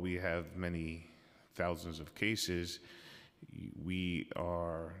 while we have many thousands of cases, we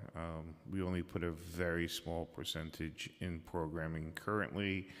only put a very small percentage in programming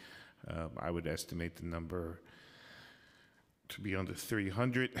currently. I would estimate the number to be under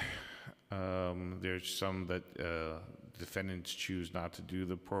 300. There's some that defendants choose not to do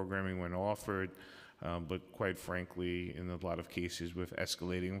the programming when offered, but quite frankly, in a lot of cases with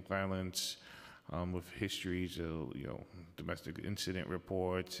escalating violence, with histories of domestic incident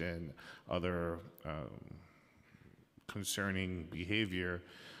reports and other concerning behavior,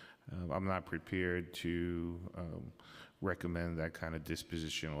 I'm not prepared to recommend that kind of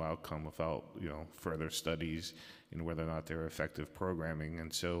dispositional outcome without further studies in whether or not they're effective programming.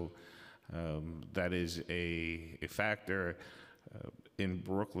 And so that is a factor. In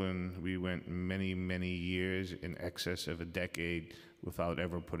Brooklyn, we went many, many years, in excess of a decade, without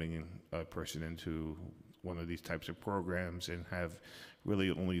ever putting a person into one of these types of programs, and have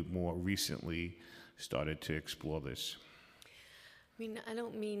really only more recently started to explore this. I mean, I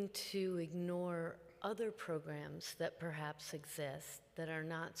don't mean to ignore other programs that perhaps exist that are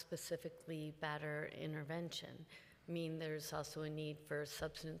not specifically batter intervention. I mean, there's also a need for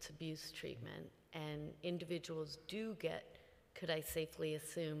substance abuse treatment, and individuals do get, could I safely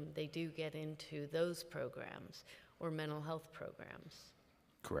assume, they do get into those programs or mental health programs?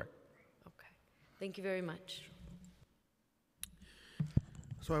 Correct. Okay. Thank you very much.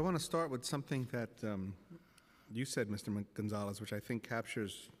 So I want to start with something that you said, Mr. Gonzalez, which I think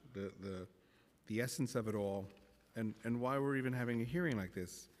captures the essence of it all and why we're even having a hearing like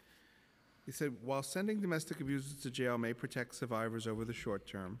this. He said, while sending domestic abusers to jail may protect survivors over the short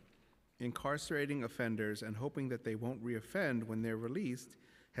term, incarcerating offenders and hoping that they won't reoffend when they're released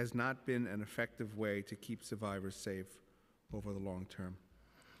has not been an effective way to keep survivors safe over the long term.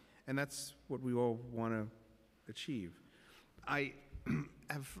 And that's what we all want to achieve. I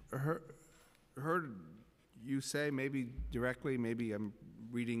have heard you say, maybe directly, maybe I'm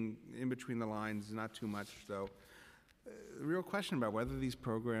reading in between the lines, not too much though, the real question about whether these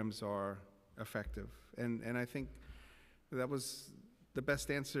programs are effective. And I think that was the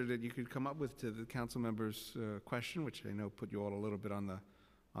best answer that you could come up with to the council member's question, which I know put you all a little bit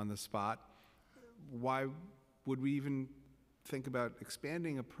on the spot. Why would we even think about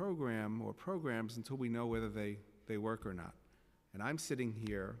expanding a program or programs until we know whether they work or not? And I'm sitting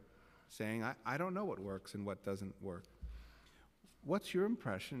here saying, I don't know what works and what doesn't work. What's your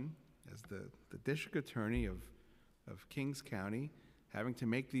impression as the district attorney of Kings County, having to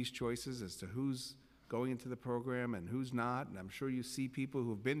make these choices as to who's going into the program and who's not, and I'm sure you see people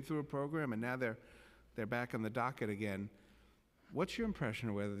who've been through a program and now they're back on the docket again. What's your impression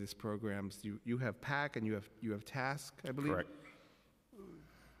of whether these programs, you have PAC and you have TASK, I believe? Correct.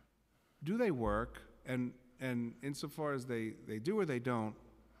 Do they work? And insofar as they do or they don't,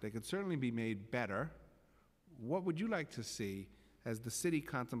 they could certainly be made better. What would you like to see as the city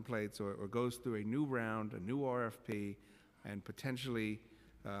contemplates or goes through a new round, a new RFP, and potentially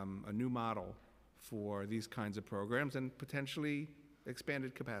a new model for these kinds of programs and potentially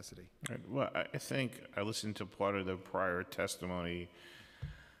expanded capacity? Right. Well, I think I listened to part of the prior testimony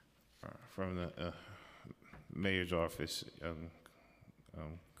from the mayor's office,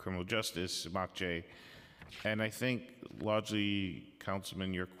 criminal justice, Mark J. And I think largely,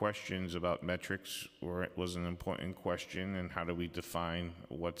 Councilman, your questions about metrics was an important question, and how do we define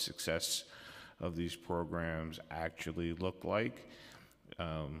what success of these programs actually look like.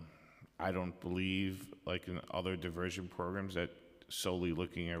 I don't believe, like in other diversion programs, that solely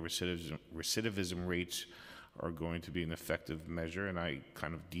looking at recidivism rates are going to be an effective measure, and I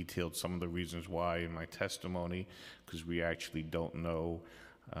kind of detailed some of the reasons why in my testimony, because we actually don't know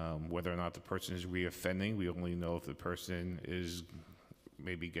whether or not the person is reoffending. We only know if the person is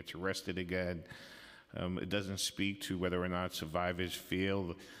maybe gets arrested again. It doesn't speak to whether or not survivors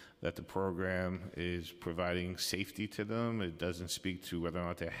feel that the program is providing safety to them. It doesn't speak to whether or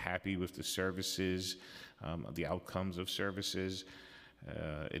not they're happy with the services, the outcomes of services.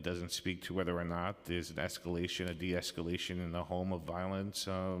 It doesn't speak to whether or not there's an escalation, a de-escalation in the home of violence.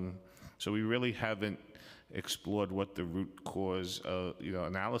 So we really haven't explored what the root cause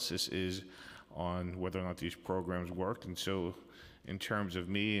analysis is on whether or not these programs worked. And so in terms of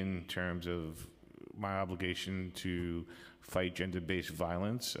me, in terms of my obligation to fight gender-based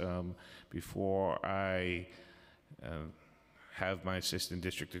violence, before I have my assistant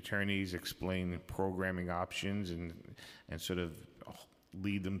district attorneys explain programming options and sort of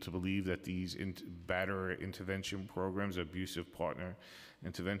lead them to believe that these batterer intervention programs, abusive partner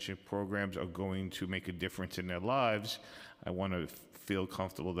intervention programs, are going to make a difference in their lives, I want to feel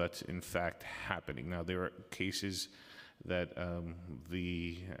comfortable that's in fact happening. Now, there are cases that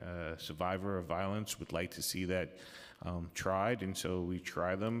the survivor of violence would like to see that tried, and so we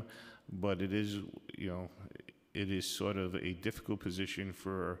try them. But it is, it is sort of a difficult position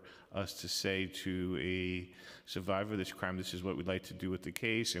for us to say to a survivor of this crime, this is what we'd like to do with the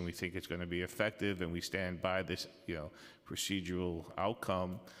case, and we think it's going to be effective, and we stand by this, procedural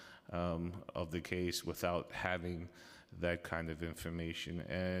outcome of the case without having that kind of information.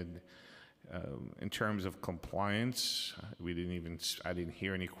 And in terms of compliance, I didn't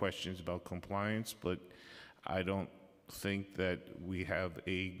hear any questions about compliance, but I don't think that we have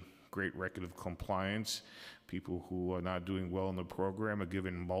a great record of compliance. People who are not doing well in the program are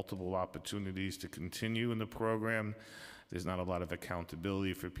given multiple opportunities to continue in the program. There's not a lot of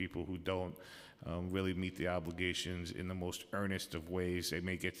accountability for people who don't really meet the obligations in the most earnest of ways. They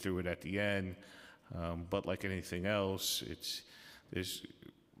may get through it at the end, but like anything else, there's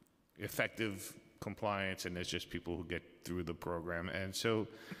effective compliance, and there's just people who get through the program. And so,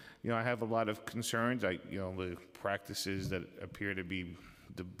 I have a lot of concerns. The practices that appear to be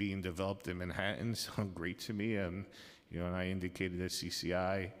being developed in Manhattan sound great to me. And I indicated that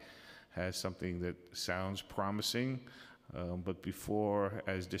CCI has something that sounds promising. But before,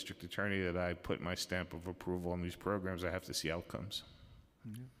 as district attorney, that I put my stamp of approval on these programs, I have to see outcomes.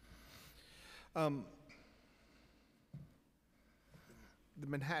 Mm-hmm. The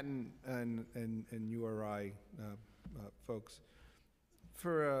Manhattan and URI folks,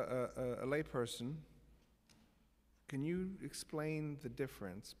 for a layperson, can you explain the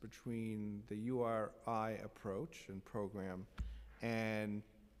difference between the URI approach and program and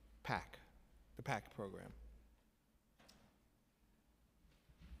PAC, the PAC program?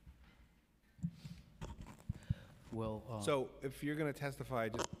 Well, so if you're going to testify,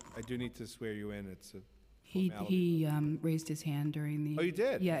 I do need to swear you in. It's a He raised his hand during the... Oh, you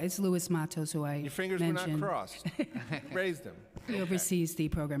did? Yeah, it's Louis Matos, who I Your fingers mentioned. were not crossed. You raised them. He oversees the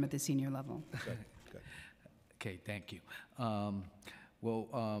program at the senior level. Good, good. okay, thank you.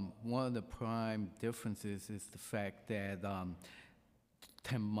 One of the prime differences is the fact that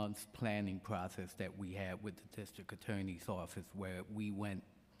 10 months planning process that we had with the district attorney's office, where we went,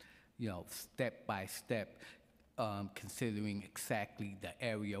 step by step, considering exactly the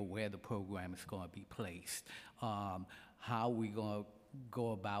area where the program is going to be placed, how we going to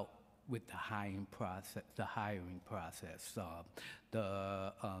go about with the hiring process,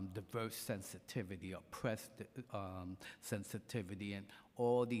 the diverse sensitivity, oppressed sensitivity, and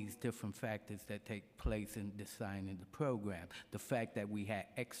all these different factors that take place in designing the program. The fact that we had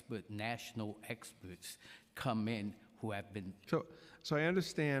national experts come in who have been. So I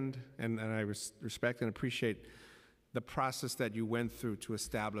understand, and I respect and appreciate the process that you went through to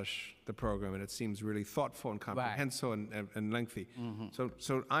establish the program, and it seems really thoughtful and comprehensive and lengthy.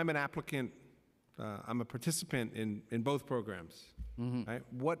 So I'm an applicant, I'm a participant in both programs. Right?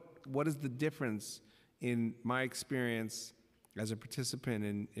 What is the difference in my experience as a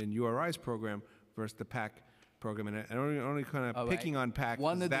participant in URI's program versus the PAC program? And I'm only kind of picking on PAC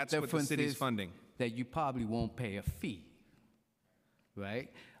because that's what the city's funding. That you probably won't pay a fee, right?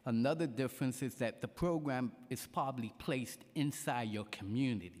 Another difference is that the program is probably placed inside your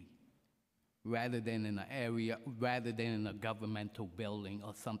community rather than in an area, rather than in a governmental building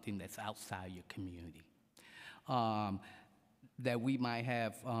or something that's outside your community. That we might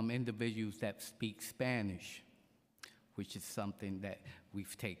have individuals that speak Spanish, which is something that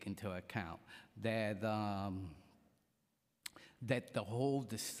we've taken into account. That the whole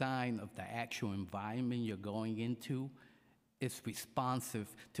design of the actual environment you're going into is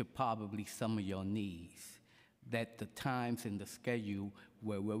responsive to probably some of your needs. That the times in the schedule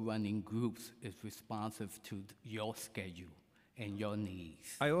where we're running groups is responsive to your schedule and your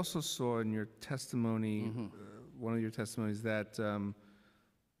needs. I also saw in your testimony, one of your testimonies, that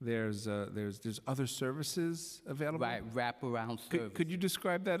there's other services available. Right, wraparound service. Could you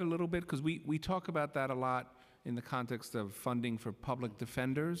describe that a little bit? Because we talk about that a lot in the context of funding for public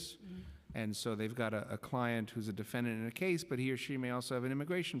defenders. And so they've got a client who's a defendant in a case, but he or she may also have an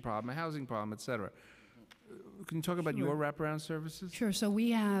immigration problem, a housing problem, et cetera. Can you talk about your wraparound services? Sure. So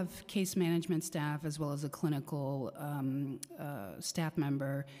we have case management staff as well as a clinical staff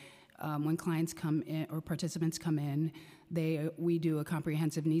member. When clients come in or participants come in, we do a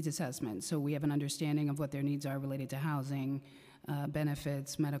comprehensive needs assessment. So we have an understanding of what their needs are related to housing,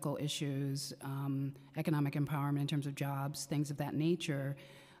 benefits, medical issues, economic empowerment in terms of jobs, things of that nature.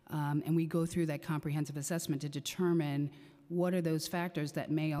 And we go through that comprehensive assessment to determine what are those factors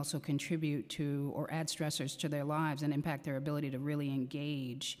that may also contribute to or add stressors to their lives and impact their ability to really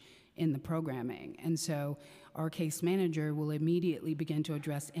engage in the programming. And so our case manager will immediately begin to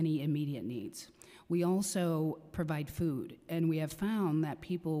address any immediate needs. We also provide food, and we have found that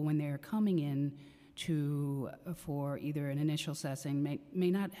people, when they're coming in for either an initial assessing,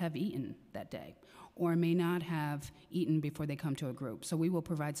 may not have eaten that day, or may not have eaten before they come to a group. So we will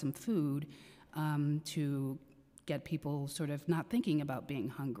provide some food to get people sort of not thinking about being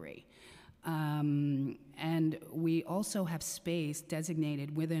hungry. And we also have space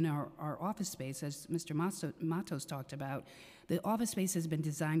designated within our office space, as Mr. Matos talked about. The office space has been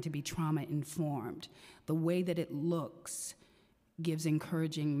designed to be trauma-informed. The way that it looks gives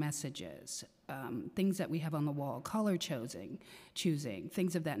encouraging messages. Things that we have on the wall, color choosing,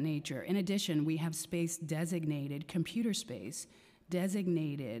 things of that nature. In addition, we have space designated, computer space,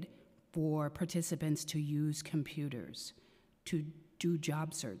 designated for participants to use computers, to do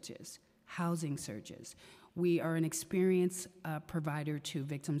job searches, housing searches. We are an experience provider to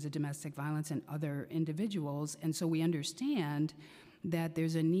victims of domestic violence and other individuals, and so we understand that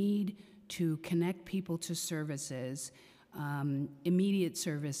there's a need to connect people to services, immediate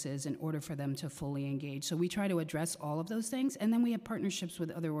services, in order for them to fully engage. So we try to address all of those things, and then we have partnerships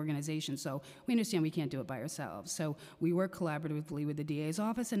with other organizations. So we understand we can't do it by ourselves. So we work collaboratively with the DA's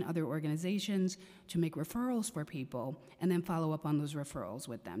office and other organizations to make referrals for people, and then follow up on those referrals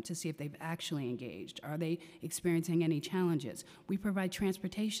with them to see if they've actually engaged. Are they experiencing any challenges? We provide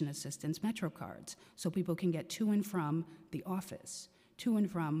transportation assistance, Metro cards, so people can get to and from the office, to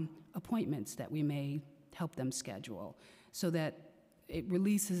and from appointments that we may help them schedule, so that it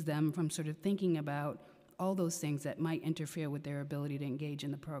releases them from sort of thinking about all those things that might interfere with their ability to engage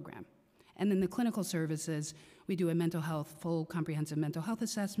in the program. And then the clinical services, we do a full comprehensive mental health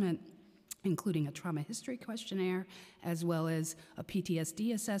assessment, including a trauma history questionnaire, as well as a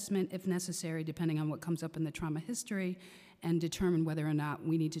PTSD assessment if necessary, depending on what comes up in the trauma history, and determine whether or not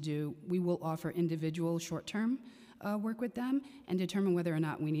we will offer individual short-term work with them, and determine whether or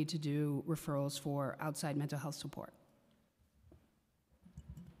not we need to do referrals for outside mental health support.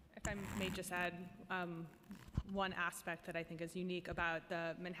 If I may just add one aspect that I think is unique about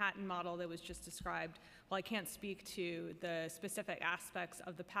the Manhattan model that was just described. While I can't speak to the specific aspects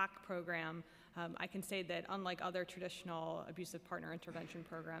of the PAC program, I can say that unlike other traditional abusive partner intervention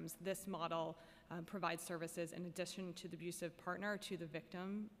programs, this model provides services in addition to the abusive partner to the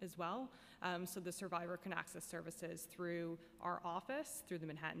victim as well. So the survivor can access services through our office, through the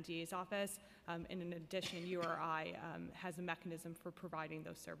Manhattan DA's office. And in addition, URI has a mechanism for providing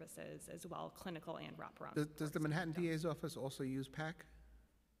those services as well, clinical and wraparound. Does the Manhattan DA's office also use PAC?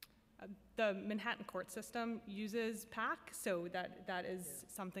 The Manhattan court system uses PAC, so that is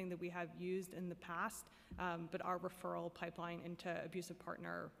something that we have used in the past, but our referral pipeline into abusive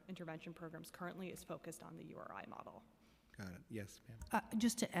partner intervention programs currently is focused on the URI model. Got it. Yes, ma'am.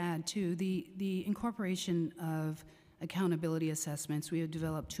 Just to add to the incorporation of accountability assessments, we have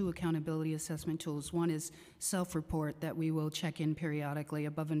developed 2 accountability assessment tools. One is self-report that we will check in periodically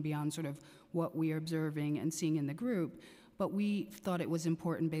above and beyond sort of what we are observing and seeing in the group. But we thought it was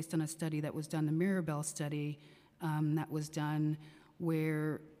important based on a study that was done, the Mirabel study that was done,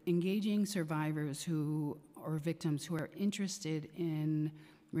 where engaging survivors or victims who are interested in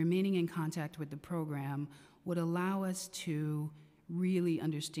remaining in contact with the program would allow us to really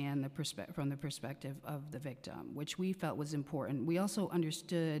understand from the perspective of the victim, which we felt was important. We also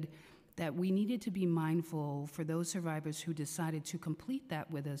understood that we needed to be mindful for those survivors who decided to complete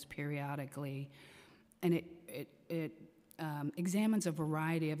that with us periodically, and it examines a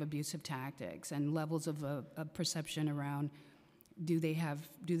variety of abusive tactics and levels of perception around do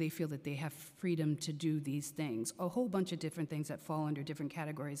they feel that they have freedom to do these things, a whole bunch of different things that fall under different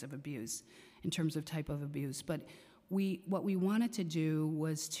categories of abuse in terms of type of abuse. But what we wanted to do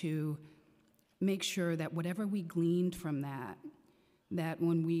was to make sure that whatever we gleaned from that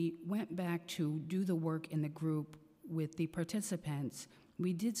when we went back to do the work in the group with the participants,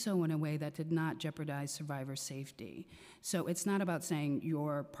 we did so in a way that did not jeopardize survivor safety. So it's not about saying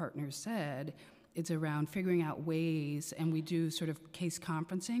your partner said, it's around figuring out ways, and we do sort of case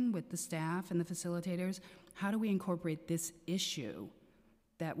conferencing with the staff and the facilitators. How do we incorporate this issue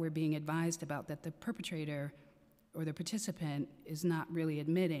that we're being advised about, that the perpetrator or the participant is not really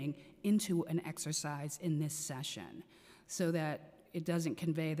admitting, into an exercise in this session, so that it doesn't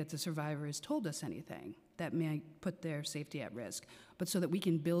convey that the survivor has told us anything that may put their safety at risk, but so that we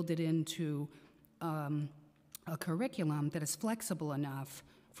can build it into a curriculum that is flexible enough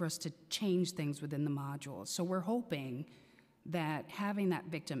for us to change things within the modules. So we're hoping that having that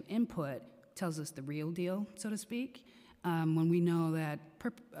victim input tells us the real deal, so to speak, when we know that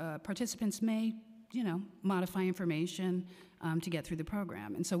participants may, modify information to get through the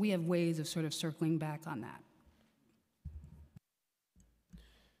program. And so we have ways of sort of circling back on that.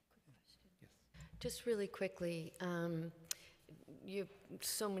 Just really quickly, you have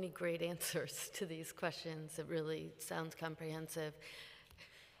so many great answers to these questions. It really sounds comprehensive.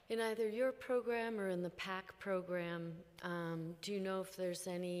 In either your program or in the PAC program, do you know if there's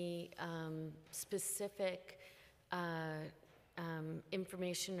any specific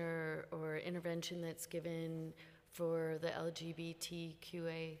information or intervention that's given for the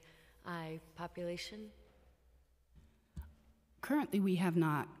LGBTQAI population? Currently, we have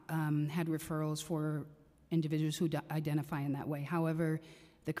not had referrals for individuals who identify in that way. However,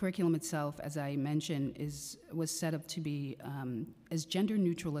 the curriculum itself, as I mentioned, was set up to be as gender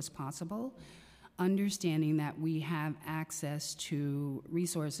neutral as possible, understanding that we have access to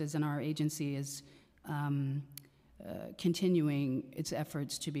resources, and our agency is continuing its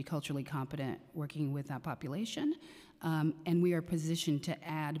efforts to be culturally competent working with that population. And we are positioned to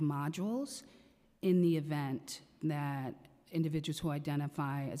add modules in the event that individuals who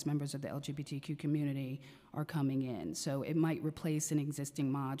identify as members of the LGBTQ community are coming in. So it might replace an existing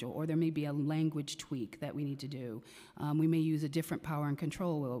module, or there may be a language tweak that we need to do. We may use a different power and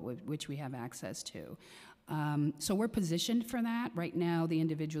control which we have access to. So we're positioned for that. Right now, the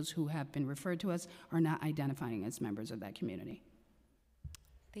individuals who have been referred to us are not identifying as members of that community.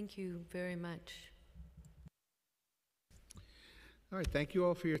 Thank you very much. All right, thank you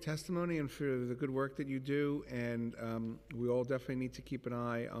all for your testimony and for the good work that you do, and we all definitely need to keep an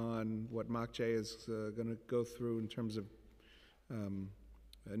eye on what MOCJ is going to go through in terms of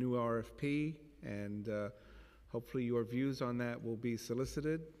a new RFP, and hopefully your views on that will be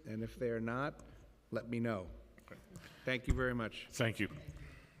solicited, and if they are not, let me know. Thank you very much. Thank you.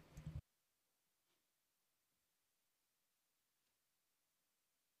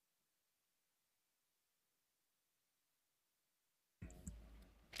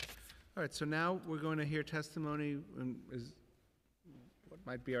 All right, so now we're going to hear testimony in what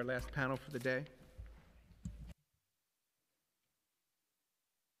might be our last panel for the day.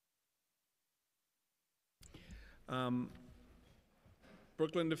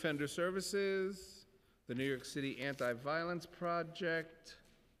 Brooklyn Defender Services, the New York City Anti-Violence Project,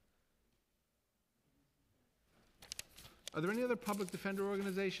 Are there any other public defender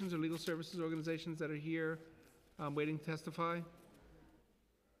organizations or legal services organizations that are here waiting to testify?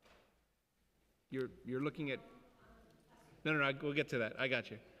 You're looking at, no, we'll get to that. I got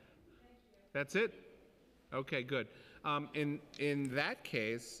you. That's it? Okay, good. In that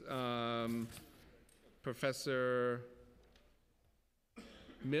case, Professor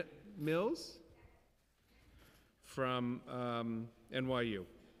Mills from NYU,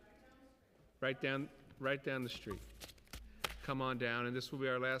 right down the street. Come on down, and this will be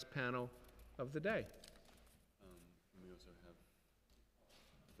our last panel of the day. We also have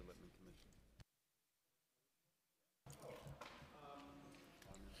the Lippman Commission.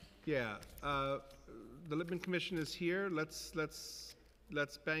 Yeah, the Lippman Commission is here. Let's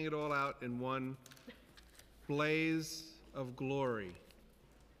bang it all out in one blaze of glory.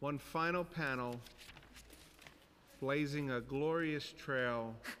 One final panel, blazing a glorious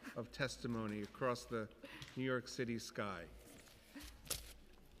trail of testimony across the New York City sky.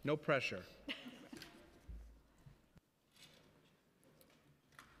 No pressure.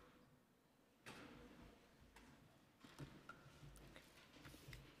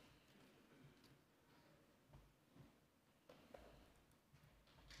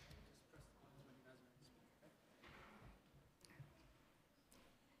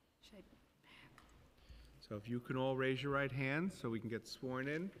 So if you can all raise your right hand so we can get sworn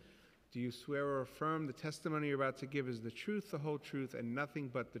in. Do you swear or affirm the testimony you're about to give is the truth, the whole truth, and nothing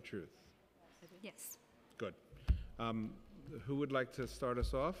but the truth? Yes. Good. Who would like to start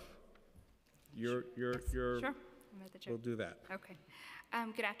us off? You're Sure. I'm at the chair. We'll do that. Okay.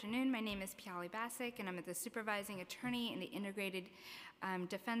 Good afternoon. My name is Piali Bassick, and I'm the supervising attorney in the Integrated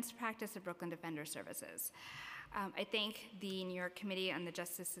Defense Practice of Brooklyn Defender Services. I thank the New York Committee on the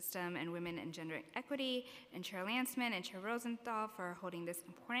Justice System and Women and Gender Equity, and Chair Landsman and Chair Rosenthal for holding this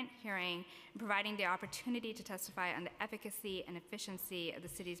important hearing and providing the opportunity to testify on the efficacy and efficiency of the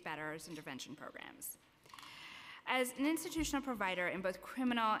city's batterers intervention programs. As an institutional provider in both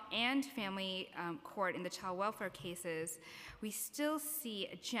criminal and family court in the child welfare cases, we still see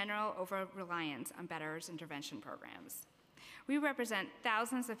a general over-reliance on batterers intervention programs. We represent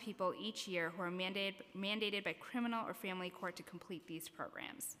thousands of people each year who are mandated by criminal or family court to complete these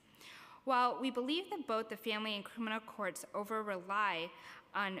programs. While we believe that both the family and criminal courts over-rely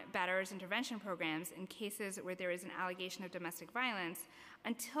on batterers intervention programs in cases where there is an allegation of domestic violence,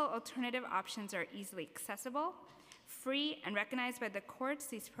 until alternative options are easily accessible, free, and recognized by the courts,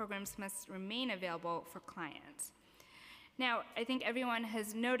 these programs must remain available for clients. Now, I think everyone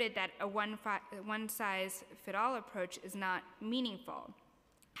has noted that a one-size-fits-all approach is not meaningful.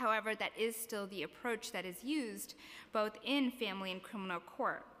 However, that is still the approach that is used both in family and criminal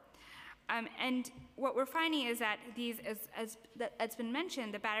court. And what we're finding is that these, as been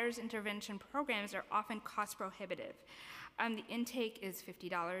mentioned, the batterers intervention programs are often cost prohibitive. The intake is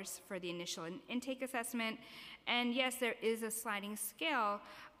 $50 for the initial intake assessment, and yes, there is a sliding scale.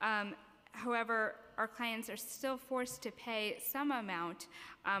 However, our clients are still forced to pay some amount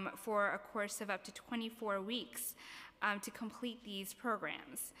for a course of up to 24 weeks to complete these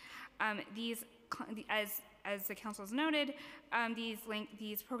programs. As the council has noted,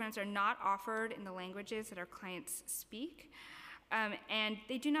 these programs are not offered in the languages that our clients speak, and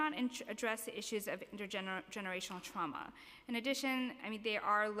they do not address the issues of intergenerational trauma. In addition, they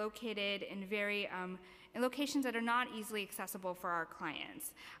are located in in locations that are not easily accessible for our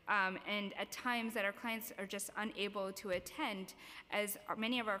clients, and at times that our clients are just unable to attend, as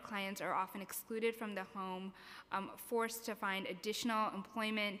many of our clients are often excluded from the home, forced to find additional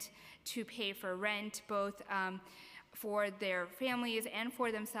employment to pay for rent, both for their families and for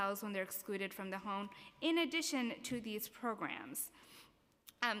themselves when they're excluded from the home, in addition to these programs.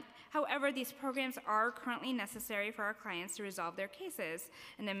 However, these programs are currently necessary for our clients to resolve their cases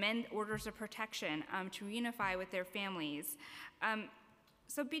and amend orders of protection to reunify with their families.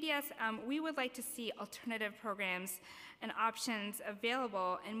 So BDS, we would like to see alternative programs and options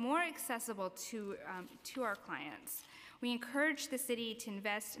available and more accessible to our clients. We encourage the city to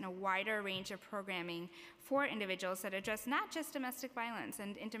invest in a wider range of programming for individuals that address not just domestic violence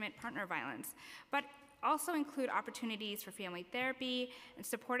and intimate partner violence, but also include opportunities for family therapy and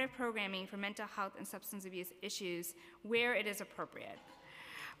supportive programming for mental health and substance abuse issues where it is appropriate.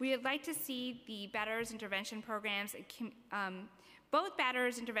 We would like to see the batterers intervention programs, both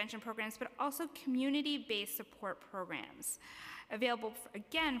batterers intervention programs, but also community-based support programs available,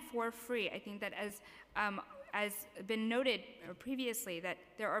 again, for free. I think that as been noted previously, that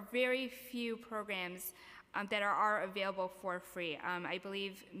there are very few programs that are available for free. I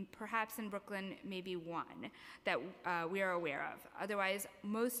believe perhaps in Brooklyn, maybe one that we are aware of. Otherwise,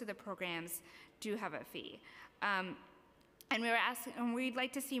 most of the programs do have a fee. And we'd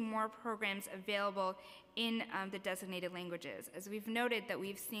like to see more programs available in the designated languages. As we've noted that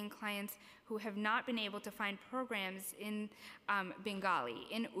we've seen clients who have not been able to find programs in Bengali,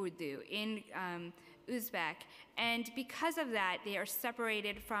 in Urdu, in Uzbek, and because of that, they are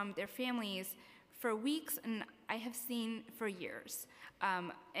separated from their families for weeks, and I have seen for years.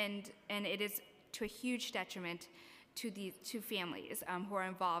 And it is to a huge detriment to families who are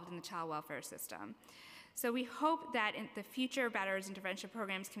involved in the child welfare system. So we hope that in the future, batterers intervention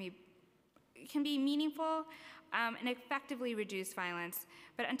programs can be meaningful and effectively reduce violence.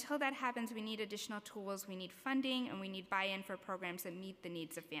 But until that happens, we need additional tools, we need funding, and we need buy-in for programs that meet the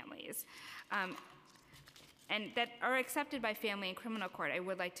needs of families. And that are accepted by family and criminal court, I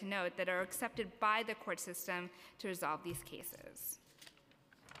would like to note, that are accepted by the court system to resolve these cases.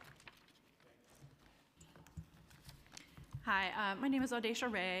 Hi, my name is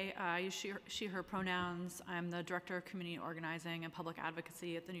Audacia Ray. I use she, her pronouns. I'm the Director of Community Organizing and Public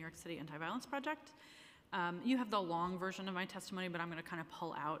Advocacy at the New York City Anti-Violence Project. You have the long version of my testimony, but I'm going to kind of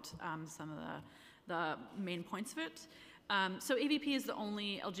pull out some of the main points of it. So AVP is the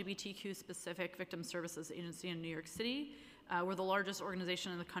only LGBTQ-specific victim services agency in New York City. We're the largest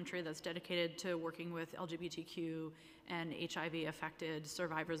organization in the country that's dedicated to working with LGBTQ and HIV-affected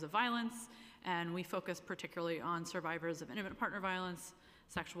survivors of violence, and we focus particularly on survivors of intimate partner violence,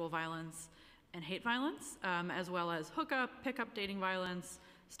 sexual violence, and hate violence, as well as hookup, pickup dating violence,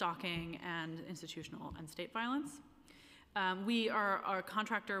 stalking, and institutional and state violence. We are a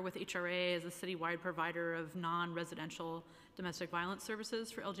contractor with HRA as a citywide provider of non-residential domestic violence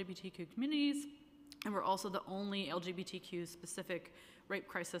services for LGBTQ communities, and we're also the only LGBTQ-specific rape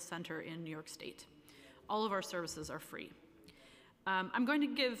crisis center in New York State. All of our services are free. I'm going to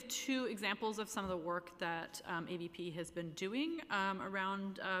give two examples of some of the work that AVP has been doing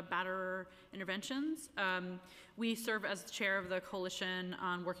around batterer interventions. We serve as chair of the Coalition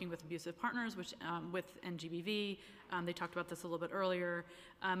on Working with Abusive Partners, which with NGBV. They talked about this a little bit earlier.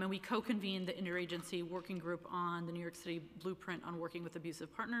 And we co-convened the interagency working group on the New York City Blueprint on Working with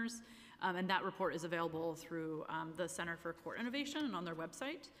Abusive Partners. And that report is available through the Center for Court Innovation and on their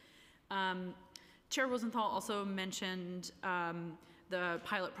website. Chair Rosenthal also mentioned the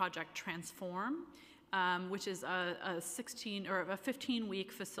pilot project Transform, which is a 15-week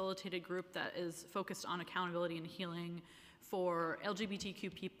facilitated group that is focused on accountability and healing for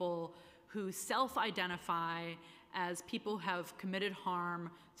LGBTQ people who self-identify as people who have committed harm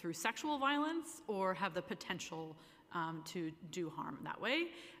through sexual violence or have the potential to do harm that way.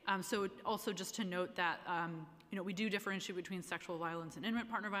 So also just to note that we do differentiate between sexual violence and intimate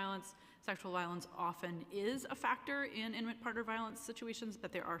partner violence. Sexual violence often is a factor in intimate partner violence situations,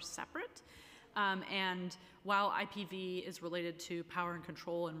 but they are separate. And while IPV is related to power and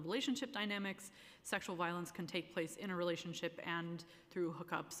control and relationship dynamics, sexual violence can take place in a relationship and through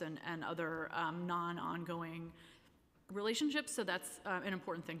hookups and other non-ongoing relationships, so that's an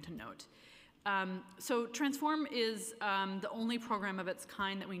important thing to note. So Transform is the only program of its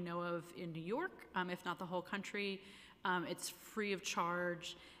kind that we know of in New York, if not the whole country. It's free of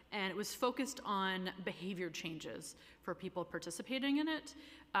charge, and it was focused on behavior changes for people participating in it,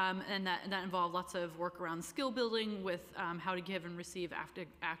 and that involved lots of work around skill building with how to give and receive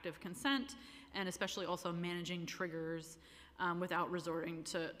active consent, and especially also managing triggers without resorting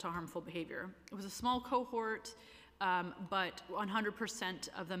to harmful behavior. It was a small cohort, but 100%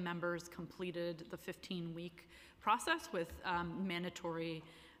 of the members completed the 15-week process with mandatory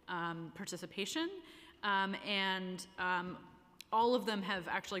participation, and all of them have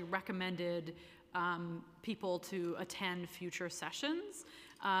actually recommended people to attend future sessions,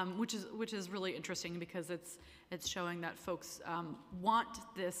 which is really interesting because it's showing that folks want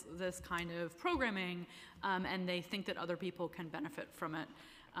this kind of programming, and they think that other people can benefit from it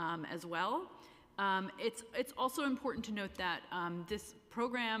as well. It's also important to note that this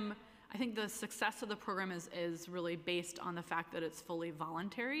program, I think the success of the program is really based on the fact that it's fully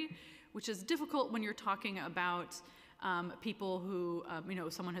voluntary, which is difficult when you're talking about people who,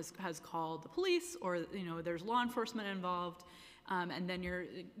 someone has called the police, or, there's law enforcement involved, and then you're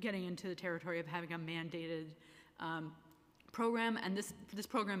getting into the territory of having a mandated program, and this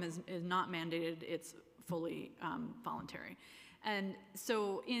program is not mandated, it's fully voluntary. And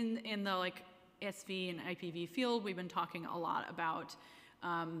so in the SV and IPV field, we've been talking a lot about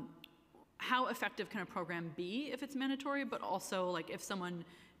how effective can a program be if it's mandatory, but also if someone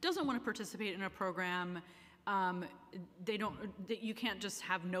doesn't want to participate in a program, you can't just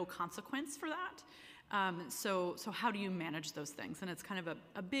have no consequence for that. So how do you manage those things? And it's kind of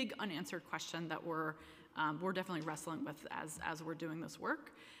a big unanswered question that we're definitely wrestling with as we're doing this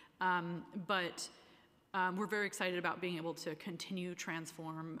work. But We're very excited about being able to continue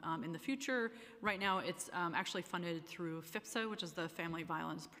transform in the future. Right now, it's actually funded through FIPSA, which is the Family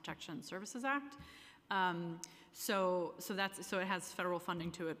Violence Protection Services Act. So it has federal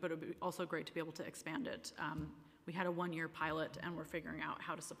funding to it, but it would be also great to be able to expand it. We had a one-year pilot, and we're figuring out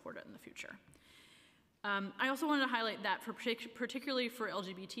how to support it in the future. I also wanted to highlight that particularly for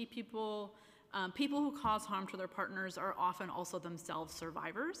LGBT people, people who cause harm to their partners are often also themselves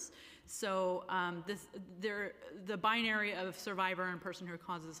survivors. So the binary of survivor and person who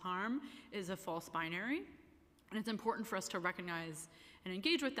causes harm is a false binary. And it's important for us to recognize and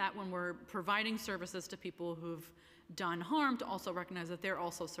engage with that when we're providing services to people who've done harm, to also recognize that they're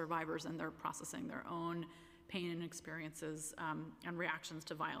also survivors and they're processing their own pain and experiences and reactions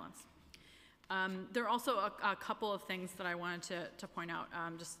to violence. There are also a couple of things that I wanted to point out,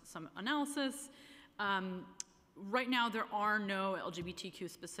 just some analysis. Right now, there are no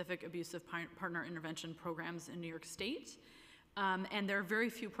LGBTQ-specific abusive partner intervention programs in New York State, and there are very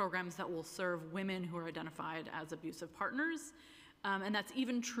few programs that will serve women who are identified as abusive partners. And that's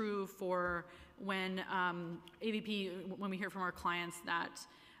even true for when AVP, when we hear from our clients that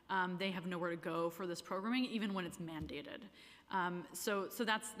they have nowhere to go for this programming, even when it's mandated. So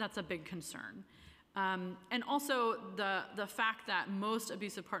that's a big concern. And also the fact that most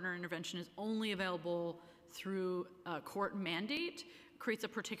abusive partner intervention is only available through a court mandate creates a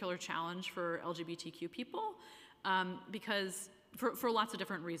particular challenge for LGBTQ people because for lots of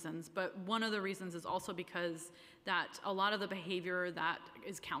different reasons. But one of the reasons is also because that a lot of the behavior that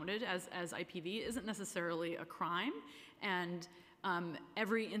is counted as IPV isn't necessarily a crime. And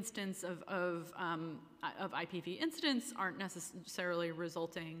every instance of IPV incidents aren't necessarily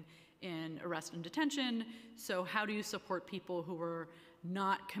resulting in arrest and detention. So how do you support people who are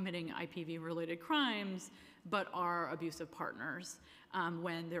not committing IPV-related crimes but are abusive partners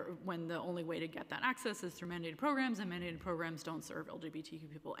when the only way to get that access is through mandated programs, and mandated programs don't serve LGBTQ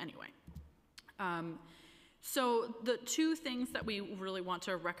people anyway. So the two things that we really want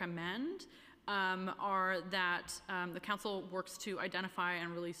to recommend are that the council works to identify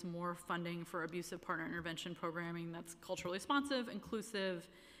and release more funding for abusive partner intervention programming that's culturally responsive, inclusive,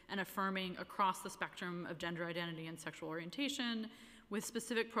 and affirming across the spectrum of gender identity and sexual orientation, with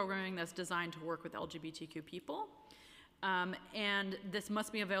specific programming that's designed to work with LGBTQ people. And this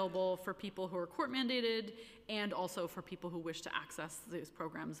must be available for people who are court mandated and also for people who wish to access these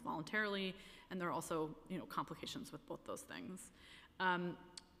programs voluntarily. And there are also, complications with both those things.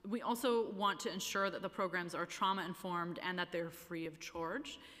 We also want to ensure that the programs are trauma-informed and that they're free of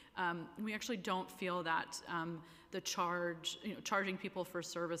charge. We actually don't feel that charging people for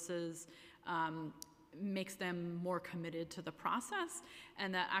services makes them more committed to the process,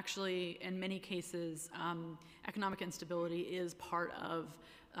 and that actually, in many cases, economic instability is part of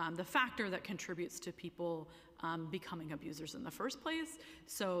the factor that contributes to people becoming abusers in the first place.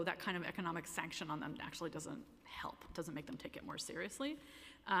 So that kind of economic sanction on them actually doesn't help, doesn't make them take it more seriously.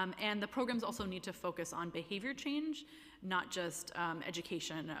 And the programs also need to focus on behavior change, not just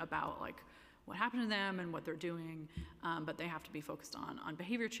education about what happened to them and what they're doing, but they have to be focused on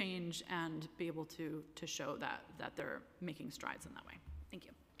behavior change and be able to show that they're making strides in that way. Thank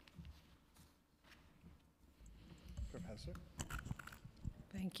you. Professor?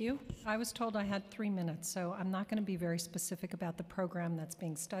 Thank you. I was told I had 3 minutes, so I'm not going to be very specific about the program that's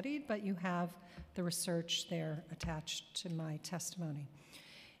being studied, but you have the research there attached to my testimony.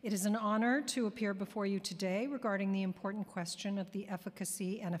 It is an honor to appear before you today regarding the important question of the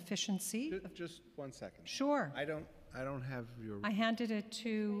efficacy and efficiency. Just 1 second. Sure. I don't have your. I handed it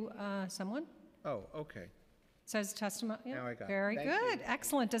to someone. Oh, okay. Says testimony. Now I got it. Very Thank good. you.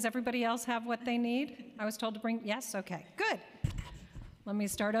 Excellent. Does everybody else have what they need? I was told to bring. Yes. Okay. Good. Let me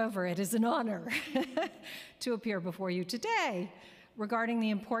start over. It is an honor to appear before you today regarding the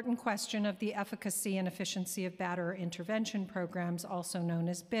important question of the efficacy and efficiency of batterer intervention programs, also known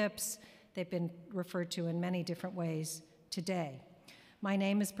as BIPs. They've been referred to in many different ways today. My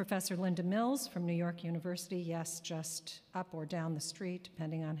name is Professor Linda Mills from New York University, yes, just up or down the street,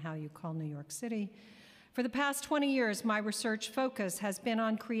 depending on how you call New York City. For the past 20 years, my research focus has been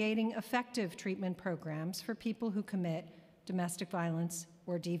on creating effective treatment programs for people who commit domestic violence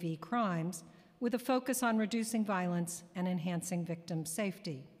or DV crimes, with a focus on reducing violence and enhancing victim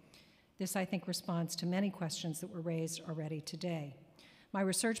safety. This, I think, responds to many questions that were raised already today. My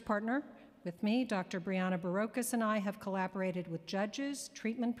research partner with me, Dr. Brianna Barocas, and I have collaborated with judges,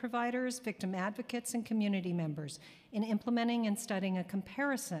 treatment providers, victim advocates, and community members in implementing and studying a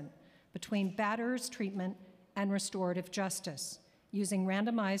comparison between batterers treatment and restorative justice using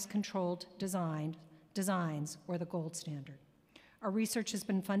randomized controlled designs, or the gold standard. Our research has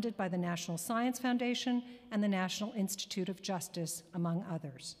been funded by the National Science Foundation and the National Institute of Justice, among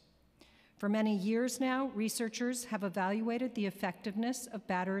others. For many years now, researchers have evaluated the effectiveness of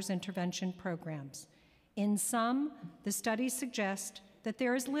batterers intervention programs. In sum, the studies suggest that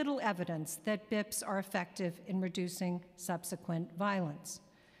there is little evidence that BIPs are effective in reducing subsequent violence.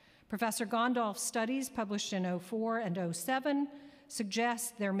 Professor Gondolf's studies, published in 2004 and 2007,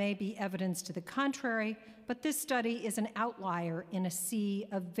 suggest there may be evidence to the contrary, but this study is an outlier in a sea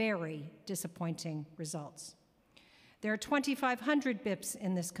of very disappointing results. There are 2,500 BIPs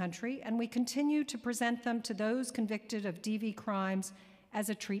in this country, and we continue to present them to those convicted of DV crimes as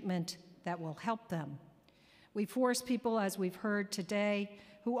a treatment that will help them. We force people, as we've heard today,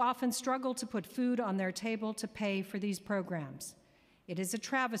 who often struggle to put food on their table to pay for these programs. It is a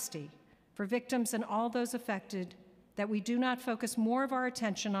travesty for victims and all those affected that we do not focus more of our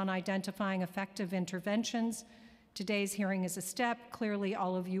attention on identifying effective interventions. Today's hearing is a step. Clearly,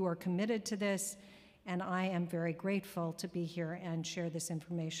 all of you are committed to this, and I am very grateful to be here and share this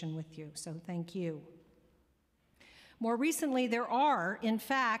information with you, so thank you. More recently, there are, in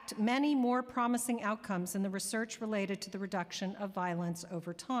fact, many more promising outcomes in the research related to the reduction of violence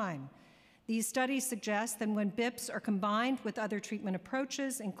over time. These studies suggest that when BIPs are combined with other treatment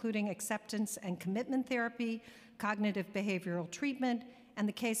approaches, including acceptance and commitment therapy, cognitive behavioral treatment, and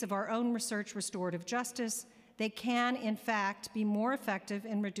the case of our own research, restorative justice, they can, in fact, be more effective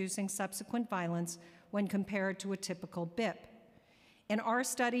in reducing subsequent violence when compared to a typical BIP. In our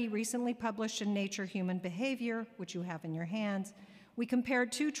study, recently published in Nature Human Behavior, which you have in your hands, we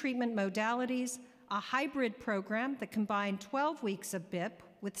compared two treatment modalities, a hybrid program that combined 12 weeks of BIP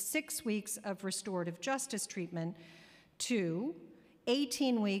with 6 weeks of restorative justice treatment to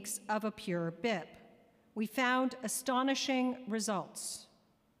 18 weeks of a pure BIP. We found astonishing results.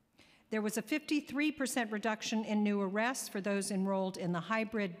 There was a 53% reduction in new arrests for those enrolled in the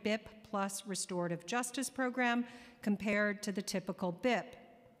hybrid BIP plus restorative justice program compared to the typical BIP.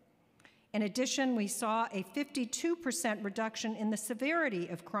 In addition, we saw a 52% reduction in the severity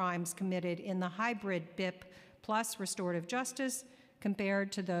of crimes committed in the hybrid BIP plus restorative justice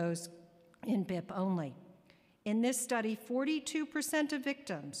compared to those in BIP only. In this study, 42% of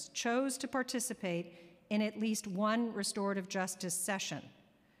victims chose to participate in at least one restorative justice session.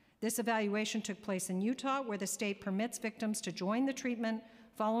 This evaluation took place in Utah, where the state permits victims to join the treatment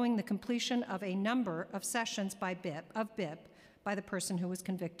following the completion of a number of sessions by BIP by the person who was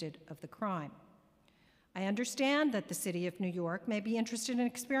convicted of the crime. I understand that the City of New York may be interested in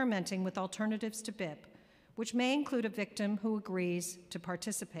experimenting with alternatives to BIP, which may include a victim who agrees to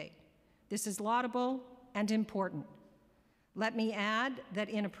participate. This is laudable and important. Let me add that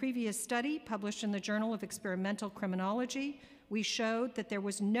in a previous study published in the Journal of Experimental Criminology, we showed that there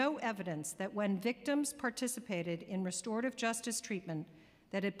was no evidence that when victims participated in restorative justice treatment,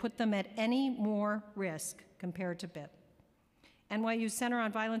 that it put them at any more risk compared to BIP. NYU's Center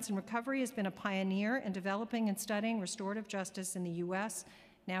on Violence and Recovery has been a pioneer in developing and studying restorative justice in the US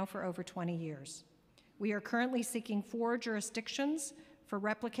now for over 20 years. We are currently seeking 4 jurisdictions for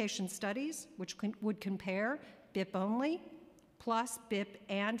replication studies, which would compare BIP only, plus BIP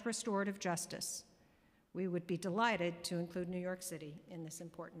and restorative justice. We would be delighted to include New York City in this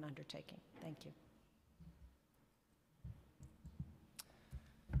important undertaking. Thank you.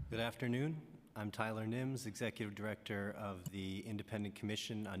 Good afternoon. I'm Tyler Nims, Executive Director of the Independent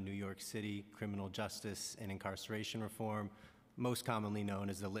Commission on New York City Criminal Justice and Incarceration Reform, most commonly known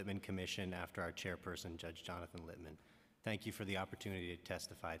as the Littman Commission after our chairperson, Judge Jonathan Littman. Thank you for the opportunity to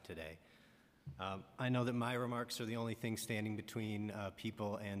testify today. I know that my remarks are the only thing standing between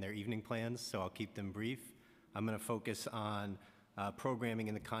people and their evening plans, so I'll keep them brief. I'm going to focus on programming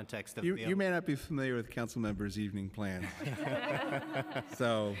in the context of... You may not be familiar with council members' evening plans.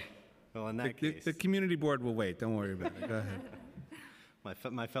 So, well, in that case... The community board will wait. Don't worry about it. Go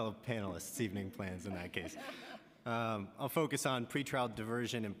ahead. My fellow panelists' evening plans in that case. I'll focus on pretrial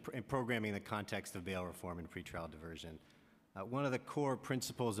diversion and programming in the context of bail reform and pretrial diversion. One of the core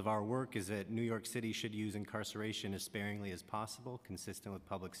principles of our work is that New York City should use incarceration as sparingly as possible, consistent with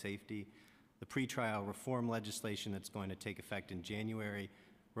public safety. The pretrial reform legislation that's going to take effect in January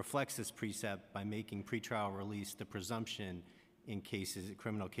reflects this precept by making pretrial release the presumption in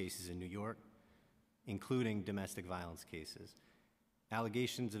criminal cases in New York, including domestic violence cases.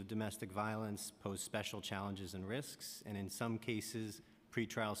 Allegations of domestic violence pose special challenges and risks, and in some cases,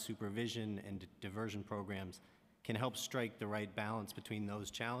 pretrial supervision and diversion programs can help strike the right balance between those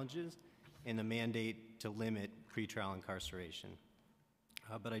challenges and the mandate to limit pretrial incarceration.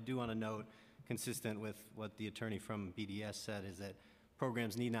 But I do want to note, consistent with what the attorney from BDS said, is that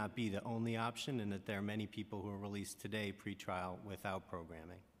programs need not be the only option, and that there are many people who are released today pre-trial without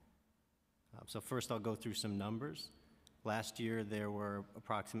programming. So first I'll go through some numbers. Last year there were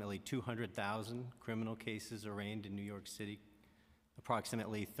approximately 200,000 criminal cases arraigned in New York City.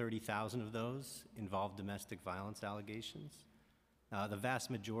 Approximately 30,000 of those involved domestic violence allegations. The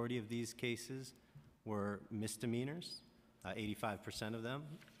vast majority of these cases were misdemeanors, 85% of them.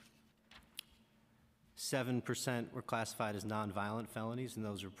 7% were classified as nonviolent felonies, and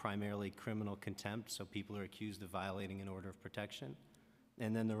those are primarily criminal contempt, so people are accused of violating an order of protection.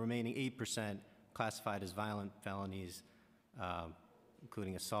 And then the remaining 8% classified as violent felonies,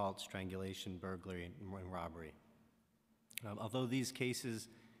 including assault, strangulation, burglary, and robbery. Although these cases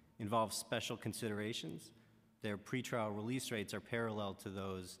involve special considerations, their pretrial release rates are parallel to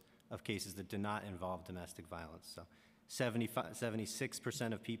those of cases that do not involve domestic violence. So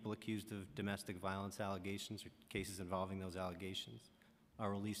 76% of people accused of domestic violence allegations or cases involving those allegations are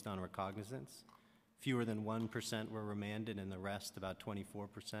released on recognizance. Fewer than 1% were remanded, and the rest, about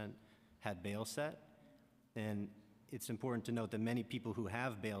 24%, had bail set. And it's important to note that many people who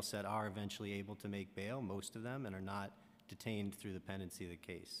have bail set are eventually able to make bail, most of them, and are not detained through the pendency of the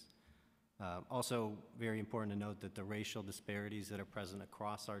case. Also, very important to note that the racial disparities that are present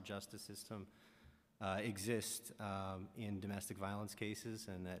across our justice system exist in domestic violence cases,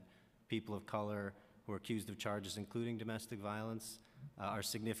 and that people of color who are accused of charges including domestic violence are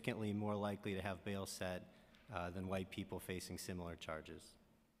significantly more likely to have bail set than white people facing similar charges.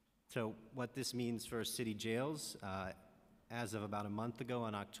 So what this means for city jails, as of about a month ago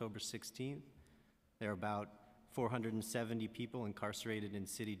on October 16th, there are about 470 people incarcerated in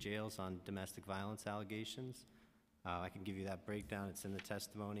city jails on domestic violence allegations. I can give you that breakdown, it's in the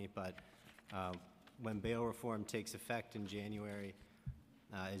testimony, but when bail reform takes effect in January,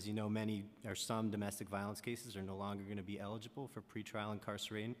 as you know, some domestic violence cases are no longer going to be eligible for pretrial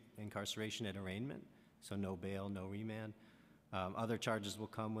incarceration at arraignment, so no bail, no remand. Other charges will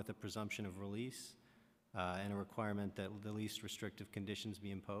come with a presumption of release and a requirement that the least restrictive conditions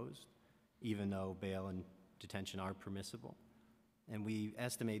be imposed, even though bail and detention are permissible. And we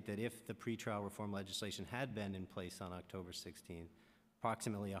estimate that if the pretrial reform legislation had been in place on October 16th,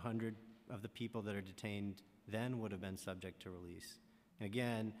 approximately 100 of the people that are detained then would have been subject to release. And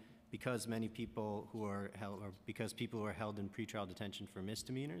again, because many people who are held, or because people who are held in pretrial detention for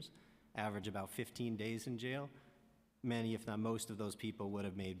misdemeanors average about 15 days in jail, many, if not most, of those people would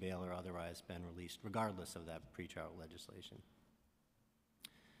have made bail or otherwise been released, regardless of that pretrial legislation.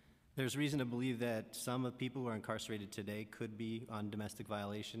 There's reason to believe that some of the people who are incarcerated today could be on domestic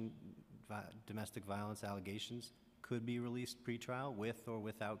violence allegations, could be released pretrial with or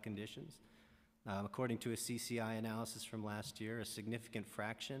without conditions. According to a CCI analysis from last year, a significant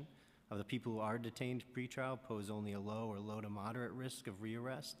fraction of the people who are detained pretrial pose only a low or low to moderate risk of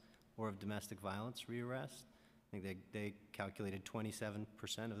rearrest or of domestic violence rearrest. I think they calculated 27%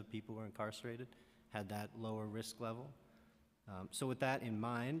 of the people who are incarcerated had that lower risk level. So with that in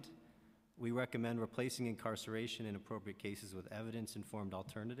mind, we recommend replacing incarceration in appropriate cases with evidence-informed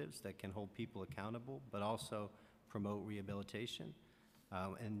alternatives that can hold people accountable, but also promote rehabilitation.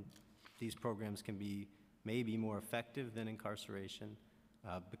 And these programs can be maybe more effective than incarceration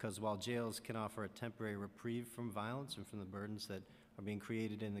because while jails can offer a temporary reprieve from violence and from the burdens that are being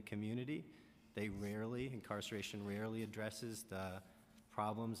created in the community, incarceration rarely addresses the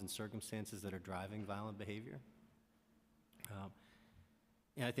problems and circumstances that are driving violent behavior.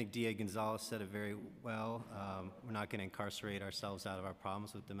 And I think D.A. Gonzalez said it very well. We're not going to incarcerate ourselves out of our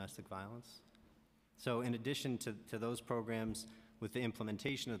problems with domestic violence. So in addition to those programs, with the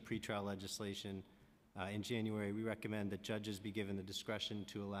implementation of the pretrial legislation in January, we recommend that judges be given the discretion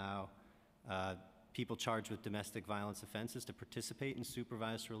to allow people charged with domestic violence offenses to participate in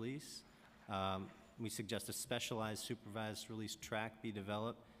supervised release. We suggest a specialized supervised release track be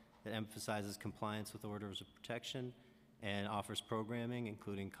developed that emphasizes compliance with orders of protection and offers programming,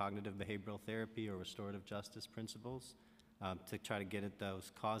 including cognitive behavioral therapy or restorative justice principles, to try to get at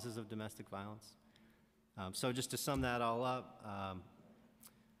those causes of domestic violence. So just to sum that all up,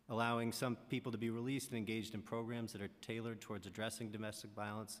 allowing some people to be released and engaged in programs that are tailored towards addressing domestic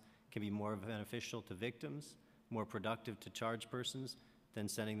violence can be more beneficial to victims, more productive to charged persons than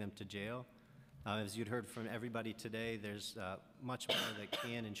sending them to jail. As you'd heard from everybody today, there's much more that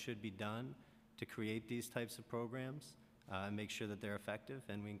can and should be done to create these types of programs and make sure that they're effective.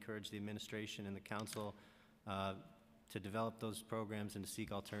 And we encourage the administration and the council to develop those programs and to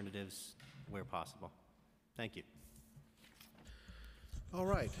seek alternatives where possible. Thank you. All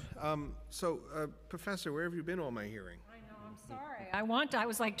right. Professor, where have you been all my hearing? I know, I'm sorry. I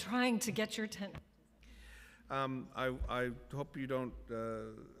was like trying to get your attention. I hope you don't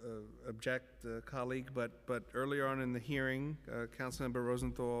object, colleague, but earlier on in the hearing, Councilmember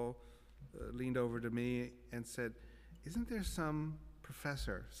Rosenthal leaned over to me and said, isn't there some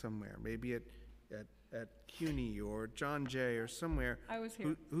professor somewhere, maybe at CUNY or John Jay or somewhere, I was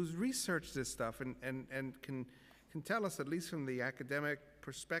here, who's researched this stuff and can tell us, at least from the academic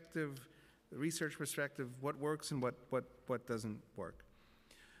perspective, the research perspective, what works and what doesn't work.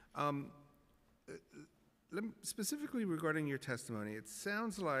 Specifically regarding your testimony, it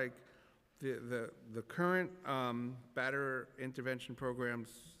sounds like the current batter intervention programs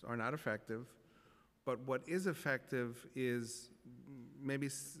are not effective, but what is effective is maybe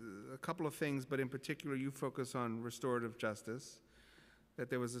a couple of things, but in particular you focus on restorative justice, that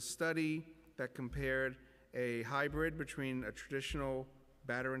there was a study that compared a hybrid between a traditional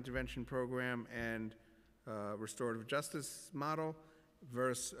batter intervention program and restorative justice model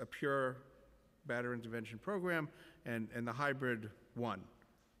versus a pure batter intervention program, and the hybrid won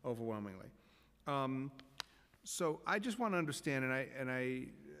overwhelmingly. So I just want to understand, and I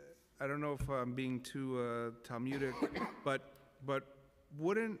don't know if I'm being too Talmudic, but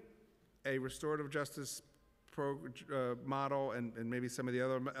wouldn't a restorative justice model and maybe some of the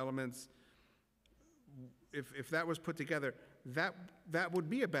other elements, if that was put together, that would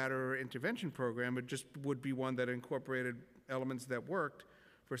be a batter intervention program. It just would be one that incorporated elements that worked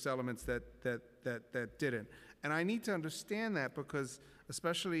versus elements that didn't. And I need to understand that because,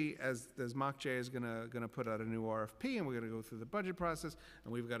 especially as MOCJ is gonna put out a new RFP and we're gonna go through the budget process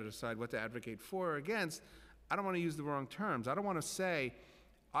and we've got to decide what to advocate for or against, I don't want to use the wrong terms. I don't want to say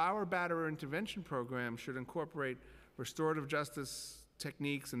our batter intervention program should incorporate restorative justice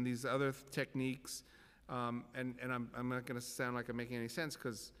techniques and these other techniques, and I'm not going to sound like I'm making any sense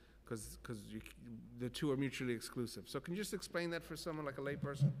because the two are mutually exclusive. So can you just explain that for someone like a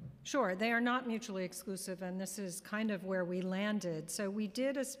layperson? Sure, they are not mutually exclusive, and this is kind of where we landed. So we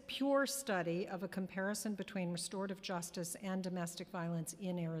did a pure study of a comparison between restorative justice and domestic violence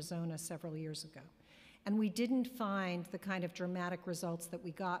in Arizona several years ago. And we didn't find the kind of dramatic results that we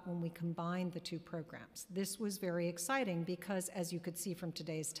got when we combined the two programs. This was very exciting because, as you could see from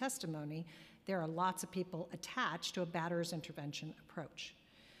today's testimony, there are lots of people attached to a batter's intervention approach.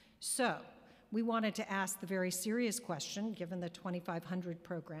 So we wanted to ask the very serious question, given the 2,500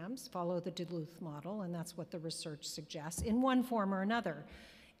 programs follow the Duluth model, and that's what the research suggests, in one form or another.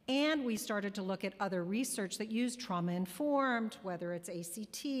 And we started to look at other research that used trauma-informed, whether it's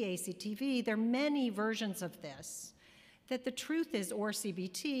ACT, ACTV, there are many versions of this, that the truth is, or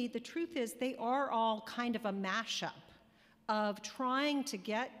CBT, the truth is they are all kind of a mashup of trying to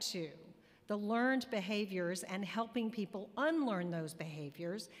get to the learned behaviors and helping people unlearn those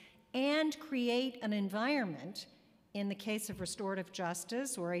behaviors and create an environment, in the case of restorative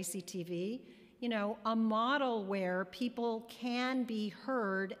justice or ACTV, you know, a model where people can be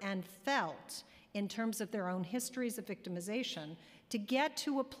heard and felt in terms of their own histories of victimization to get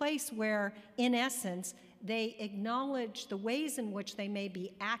to a place where, in essence, they acknowledge the ways in which they may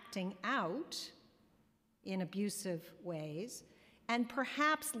be acting out in abusive ways, and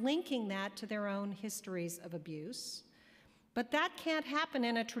perhaps linking that to their own histories of abuse. But that can't happen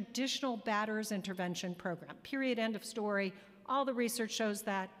in a traditional batter's intervention program. Period, end of story. All the research shows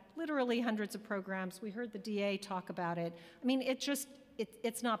that. Literally hundreds of programs. We heard the DA talk about it. I mean,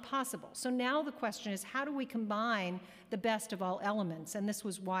 it's not possible. So now the question is, how do we combine the best of all elements? And this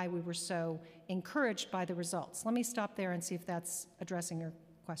was why we were so encouraged by the results. Let me stop there and see if that's addressing your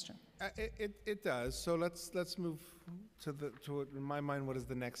question. It does. So let's move to in my mind, what is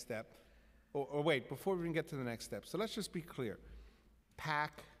the next step? Or wait, before we even get to the next step. So let's just be clear.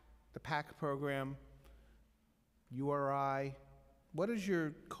 PAC, the PAC program, URI. What is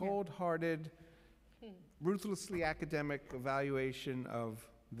your cold-hearted, ruthlessly academic evaluation of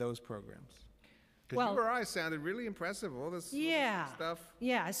those programs? Because URI sounded really impressive, all this stuff.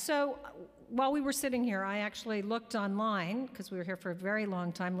 Yeah, so while we were sitting here, I actually looked online, because we were here for a very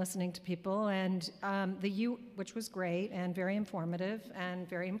long time listening to people, and which was great and very informative and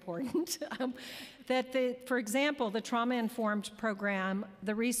very important, for example, the trauma-informed program,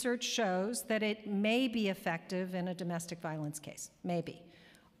 the research shows that it may be effective in a domestic violence case, maybe.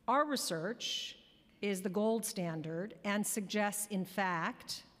 Our research is the gold standard and suggests, in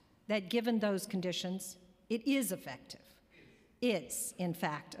fact, that given those conditions, it is effective. Is, in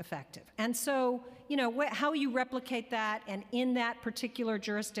fact, effective. And so, you know, how you replicate that, and in that particular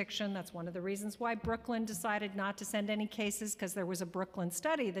jurisdiction, that's one of the reasons why Brooklyn decided not to send any cases, because there was a Brooklyn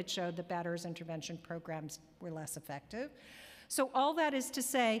study that showed that batter's intervention programs were less effective. So all that is to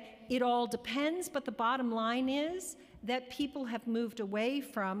say, it all depends, but the bottom line is that people have moved away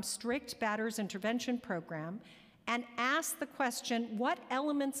from strict batterers intervention program and asked the question, what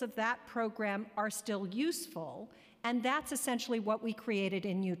elements of that program are still useful? And that's essentially what we created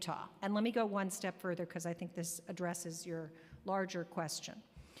in Utah. And let me go one step further, because I think this addresses your larger question.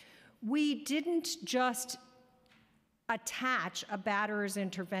 We didn't just attach a batterers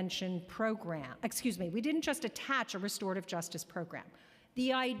intervention program, we didn't just attach a restorative justice program.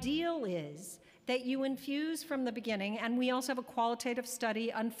 The ideal is that you infuse from the beginning, and we also have a qualitative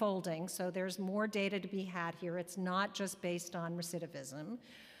study unfolding, so there's more data to be had here. It's not just based on recidivism.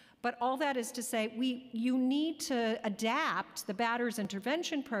 But all that is to say, you need to adapt the batterers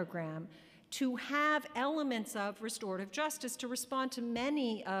intervention program to have elements of restorative justice to respond to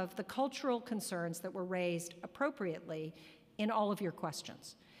many of the cultural concerns that were raised appropriately in all of your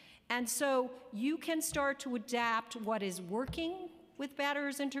questions. And so you can start to adapt what is working with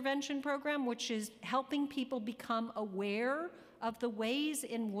batterers intervention program, which is helping people become aware of the ways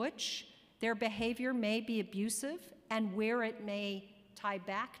in which their behavior may be abusive and where it may tie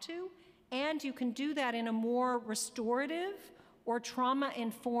back to. And you can do that in a more restorative or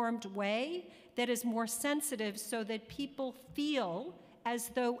trauma-informed way that is more sensitive, so that people feel as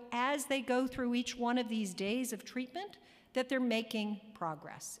though as they go through each one of these days of treatment, that they're making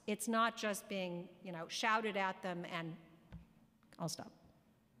progress. It's not just being, shouted at them and I'll stop.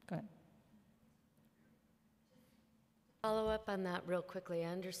 Go ahead. Follow up on that real quickly. I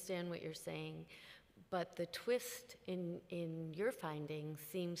understand what you're saying, but the twist in your findings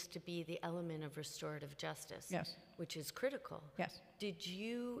seems to be the element of restorative justice, yes, which is critical. Yes. Did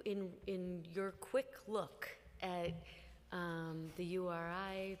you, in your quick look at the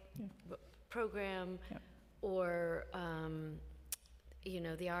URI program, or the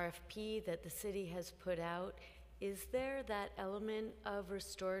RFP that the city has put out, is there that element of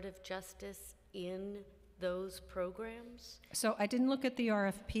restorative justice in those programs? So I didn't look at the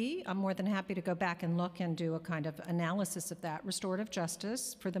RFP. I'm more than happy to go back and look and do a kind of analysis of that. Restorative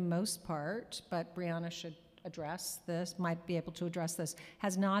justice, for the most part, but Brianna should address this, might be able to address this,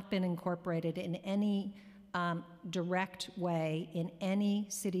 has not been incorporated in any direct way in any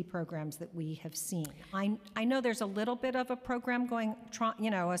city programs that we have seen. I know there's a little bit of a program going,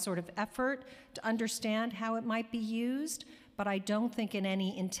 a sort of effort to understand how it might be used, but I don't think in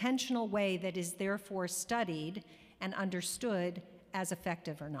any intentional way that is therefore studied and understood as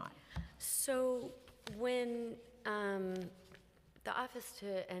effective or not. So when the Office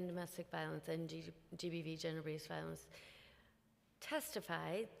to End Domestic Violence and GBV, gender-based violence,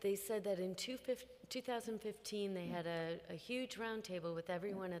 testified, they said that in 2015 they had a huge roundtable with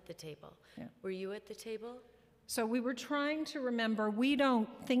everyone at the table. Yeah. Were you at the table? So we were trying to remember. We don't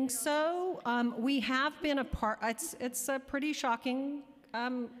think so. We have been a part. It's a pretty shocking,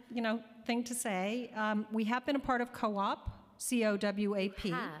 thing to say. We have been a part of COAP,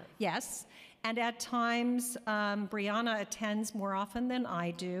 C-O-W-A-P. Yes, and at times Brianna attends more often than I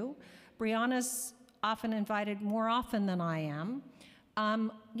do. Brianna's often invited more often than I am.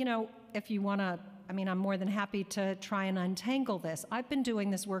 If you want to, I'm more than happy to try and untangle this. I've been doing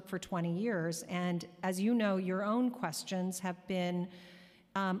this work for 20 years, and as you know, your own questions have been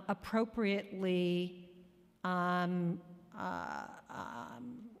appropriately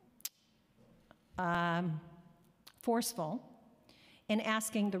forceful in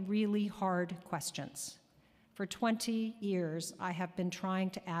asking the really hard questions. For 20 years, I have been trying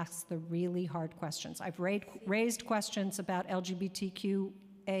to ask the really hard questions. I've raised questions about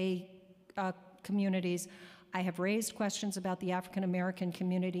LGBTQA communities. I have raised questions about the African American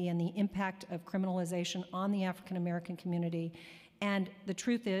community and the impact of criminalization on the African American community. And the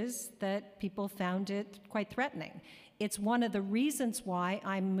truth is that people found it quite threatening. It's one of the reasons why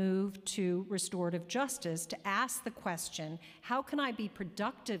I moved to restorative justice, to ask the question, how can I be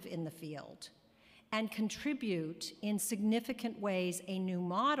productive in the field and contribute in significant ways a new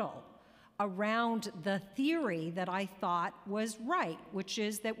model around the theory that I thought was right, which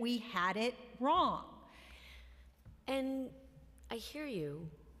is that we had it wrong. And I hear you.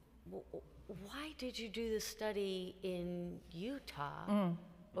 Why did you do the study in Utah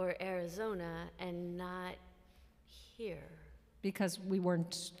or Arizona and not here? Because we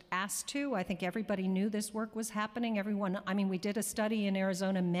weren't asked to. I think everybody knew this work was happening. We did a study in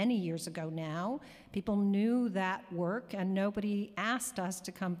Arizona many years ago now. People knew that work, and nobody asked us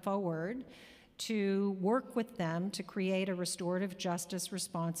to come forward to work with them to create a restorative justice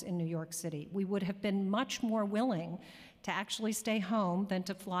response in New York City. We would have been much more willing to actually stay home than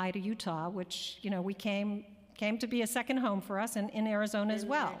to fly to Utah, which, we came to be a second home for us, and in Arizona as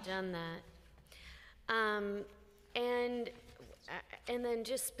well. I've done that. And And then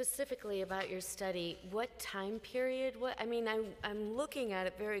just specifically about your study, what time period? I mean, I'm looking at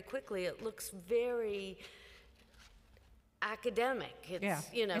it very quickly. It looks very academic. It's,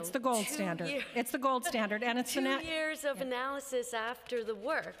 it's the gold standard. It's the gold standard, and it's 2 years of analysis after the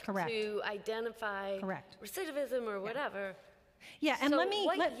work to identify recidivism or whatever. Yeah, and so let me.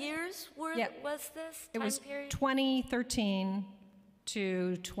 What years was this? It was period? 2013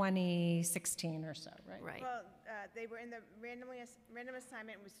 to 2016 or so, right? Right. Well, they were in the random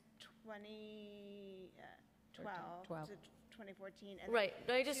assignment was 2012 to 2014. And right.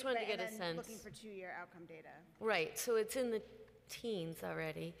 No, I just wanted to get a sense. Looking for 2-year outcome data. Right. So it's in the teens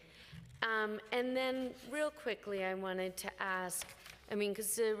already. And then real quickly, I wanted to ask, I mean,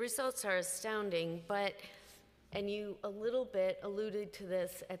 because the results are astounding, but, and you a little bit alluded to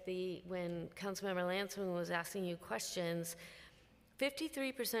this when Councilmember Lanceman was asking you questions,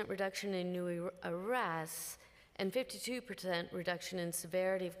 53% reduction in new arrests and 52% reduction in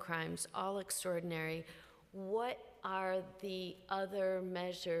severity of crimes, all extraordinary. What are the other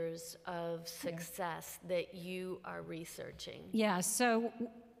measures of success that you are researching? Yeah, so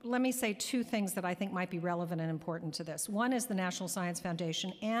let me say 2 things that I think might be relevant and important to this. One is the National Science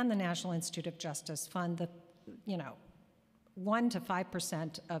Foundation and the National Institute of Justice fund the, 1 to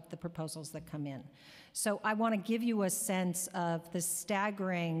 5% of the proposals that come in. So I want to give you a sense of the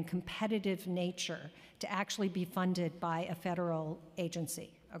staggering competitive nature to actually be funded by a federal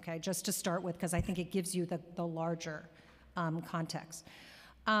agency, okay, just to start with, because I think it gives you the larger context.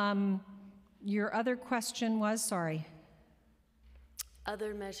 Your other question was, sorry.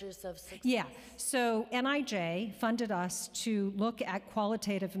 Other measures of success. Yeah, so NIJ funded us to look at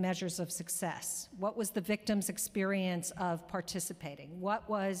qualitative measures of success. What was the victim's experience of participating? What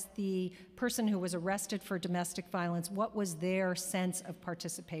was the person who was arrested for domestic violence, what was their sense of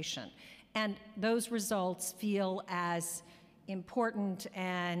participation? And those results feel as important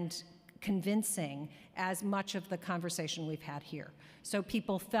and convincing as much of the conversation we've had here. So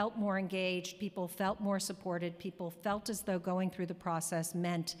people felt more engaged, people felt more supported, people felt as though going through the process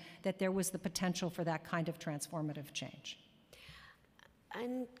meant that there was the potential for that kind of transformative change.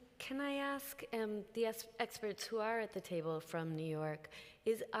 And can I ask the experts who are at the table from New York,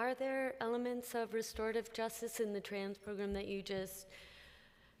 are there elements of restorative justice in the trans program that you just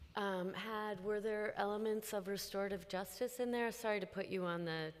had? Were there elements of restorative justice in there? Sorry to put you on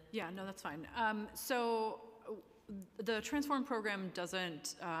the... Yeah, no, that's fine. So the Transform program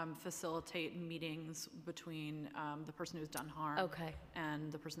doesn't facilitate meetings between the person who's done harm and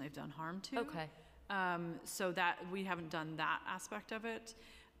the person they've done harm to. Okay. So that we haven't done that aspect of it.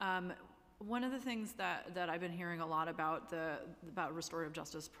 One of the things that I've been hearing a lot about about restorative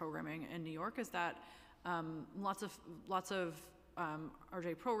justice programming in New York is that lots of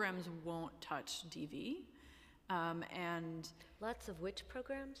RJ programs won't touch DV. And lots of which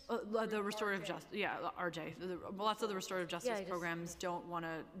programs? The restorative justice, RJ. Lots of the restorative justice programs don't want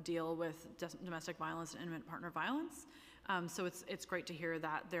to deal with domestic violence and intimate partner violence. So it's great to hear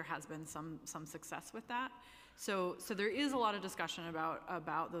that there has been some success with that. So there is a lot of discussion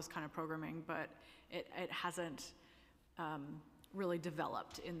about those kind of programming, but it hasn't really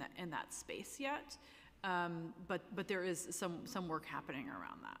developed in that space yet. But there is some work happening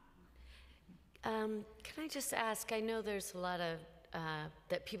around that. Can I just ask, I know there's a lot of,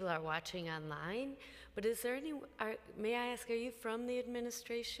 that people are watching online, but is there any, may I ask, are you from the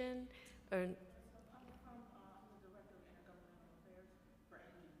administration? Or?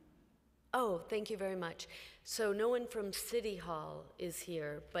 Oh, thank you very much. So no one from City Hall is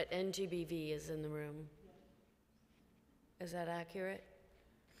here, but NGBV is in the room. Is that accurate?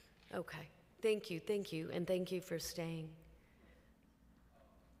 Okay. Thank you, and thank you for staying.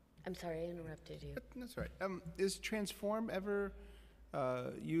 I'm sorry, I interrupted you. That's right. Is Transform ever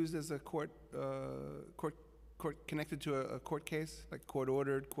used as a court connected to a court case, like court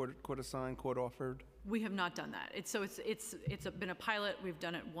ordered, court assigned, court offered? We have not done that. It's been a pilot. We've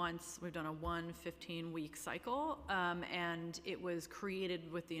done it once. We've done a 15-week cycle, and it was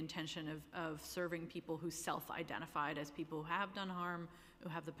created with the intention of serving people who self-identified as people who have done harm, who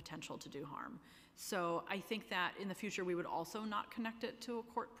have the potential to do harm. So I think that in the future we would also not connect it to a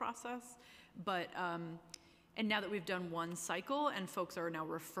court process, but and now that we've done one cycle and folks are now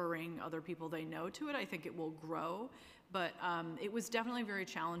referring other people they know to it, I think it will grow. But it was definitely very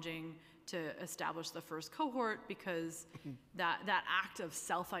challenging to establish the first cohort because that act of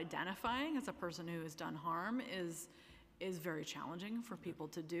self-identifying as a person who has done harm is very challenging for people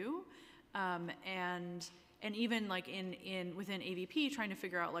to do, and and even like within AVP, trying to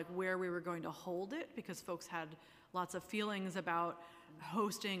figure out like where we were going to hold it, because folks had lots of feelings about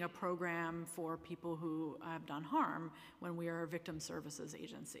hosting a program for people who have done harm when we are a victim services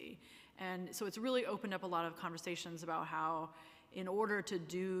agency. And so it's really opened up a lot of conversations about how, in order to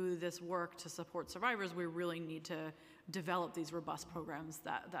do this work to support survivors, we really need to develop these robust programs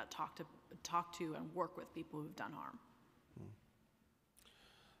that talk to and work with people who've done harm.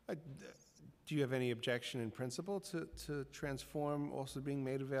 Do you have any objection in principle to Transform also being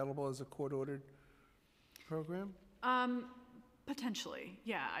made available as a court-ordered program? Potentially,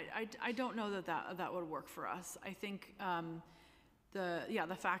 yeah. I don't know that would work for us. I think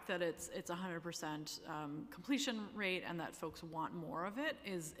the fact that it's 100% completion rate and that folks want more of it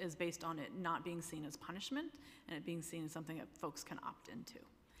is based on it not being seen as punishment and it being seen as something that folks can opt into.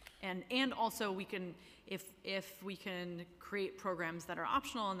 And also we can, if we can create programs that are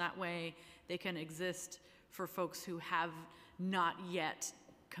optional in that way, they can exist for folks who have not yet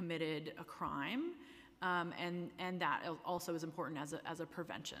committed a crime. And that also is important as a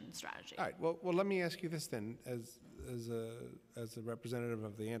prevention strategy. All right. Well, let me ask you this then, as a representative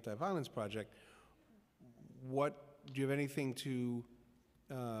of the Anti-Violence Project, do you have anything to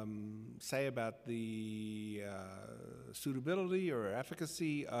say about the suitability or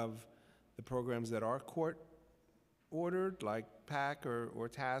efficacy of the programs that are court-ordered, like PAC or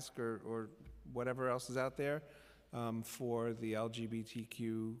TASK or whatever else is out there, for the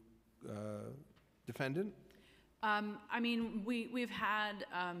LGBTQ defendant? I mean, we've had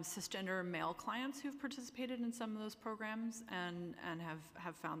cisgender male clients who've participated in some of those programs and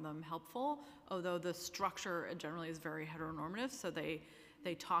have found them helpful, although the structure generally is very heteronormative, so they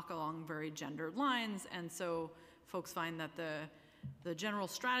talk along very gendered lines, and so folks find that the general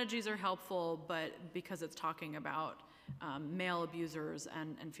strategies are helpful, but because it's talking about male abusers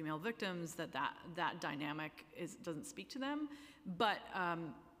and female victims, that dynamic doesn't speak to them. But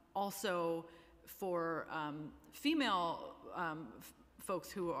also for female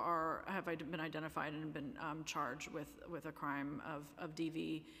folks who have been identified and been charged with a crime of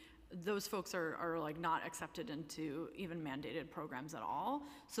DV, those folks are like not accepted into even mandated programs at all.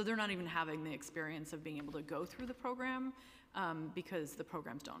 So they're not even having the experience of being able to go through the program because the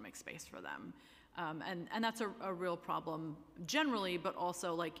programs don't make space for them. And that's a real problem generally, but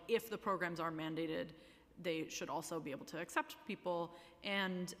also like if the programs are mandated, they should also be able to accept people.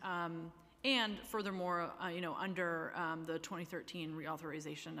 And furthermore, under the 2013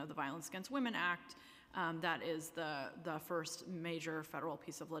 reauthorization of the Violence Against Women Act, that is the first major federal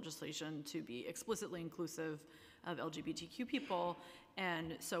piece of legislation to be explicitly inclusive of LGBTQ people.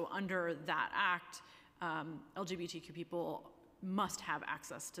 And so under that act, LGBTQ people must have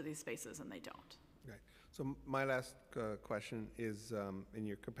access to these spaces, and they don't. Right. So my last question is, in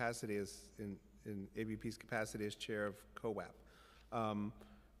your capacity in AVP's capacity as chair of COAP, have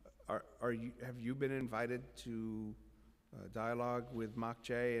you been invited to dialogue with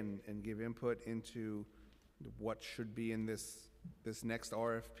MOCJ and give input into what should be in this next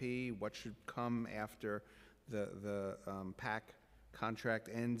RFP? What should come after the PAC contract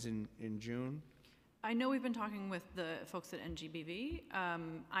ends in June? I know we've been talking with the folks at NGBV.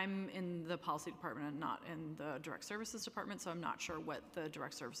 I'm in the policy department and not in the direct services department, so I'm not sure what the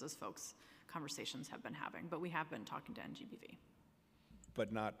direct services folks' conversations have been having, but we have been talking to NGBV.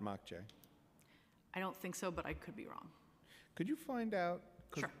 But not MOCJ? I don't think so, but I could be wrong. Could you find out?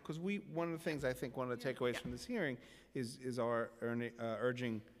 Sure. Because one of the things I think one of the takeaways from this hearing is our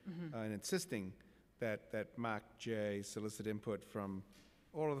urging and insisting that MOCJ solicit input from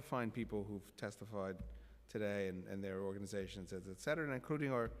all of the fine people who've testified today and their organizations, et cetera, and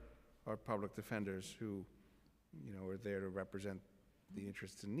including our public defenders who, are there to represent the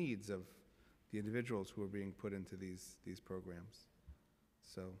interests and needs of the individuals who are being put into these programs.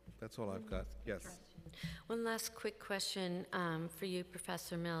 So that's all I've got. Yes. One last quick question for you,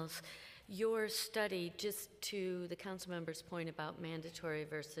 Professor Mills. Your study, just to the council member's point about mandatory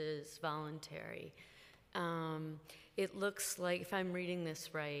versus voluntary, it looks like, if I'm reading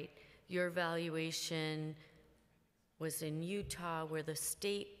this right, your evaluation was in Utah, where the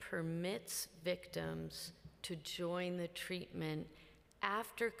state permits victims to join the treatment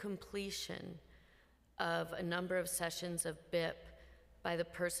after completion of a number of sessions of BIP by the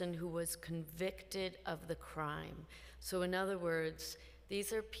person who was convicted of the crime. So in other words,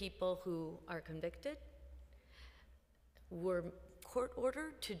 these are people who are convicted, were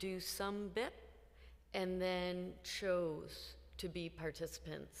court-ordered to do some BIP, and then chose to be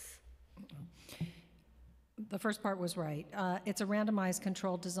participants. The first part was right. It's a randomized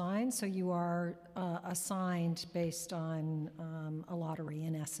controlled design, so you are assigned based on a lottery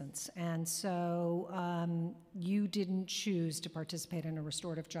in essence. And so you didn't choose to participate in a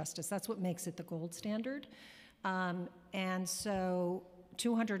restorative justice. That's what makes it the gold standard. And so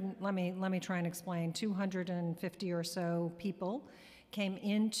 200, let me try and explain, 250 or so people came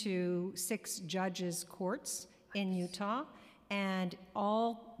into 6 judges' courts in Utah, and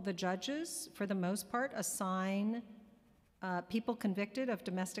all the judges, for the most part, assign people convicted of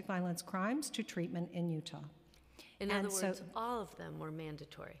domestic violence crimes to treatment in Utah. In other words, all of them were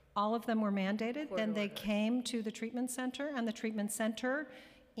mandatory. All of them were mandated. Then they came to the treatment center, and the treatment center,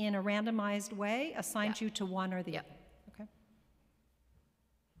 in a randomized way, assigned you to one or the other. Okay.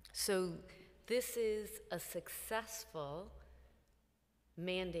 So this is a successful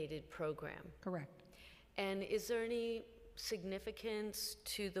mandated program. Correct. And is there any significance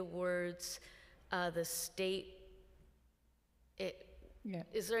to the words the state?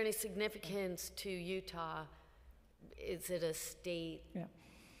 Is there any significance to Utah? Is it a state? Yeah.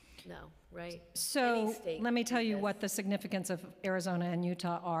 No, right? So let me tell you what the significance of Arizona and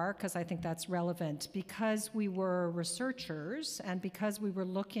Utah are, because I think that's relevant. Because we were researchers and because we were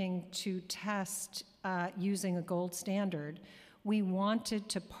looking to test using a gold standard, we wanted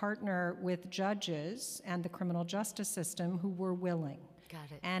to partner with judges and the criminal justice system who were willing.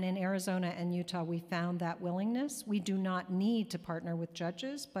 Got it. And in Arizona and Utah, we found that willingness. We do not need to partner with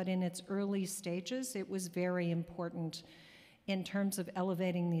judges, but in its early stages, it was very important in terms of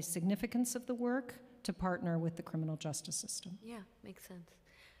elevating the significance of the work to partner with the criminal justice system. Yeah, makes sense.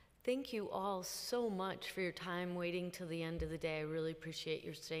 Thank you all so much for your time waiting till the end of the day. I really appreciate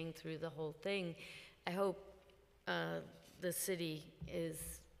your staying through the whole thing. I hope the city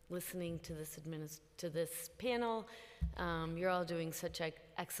is listening to this panel. You're all doing such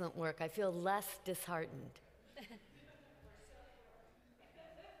excellent work. I feel less disheartened.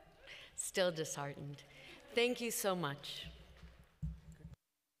 Still disheartened. Thank you so much.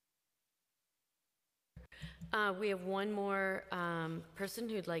 We have one more person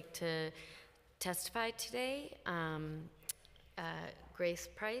who'd like to testify today, Grace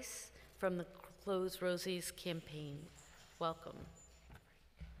Price from the Close Rosie's campaign. Welcome.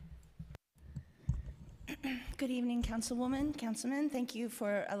 Good evening, Councilwoman, Councilman. Thank you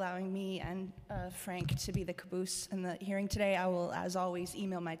for allowing me and Frank to be the caboose in the hearing today. I will, as always,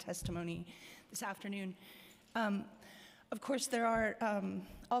 email my testimony this afternoon. Of course, there are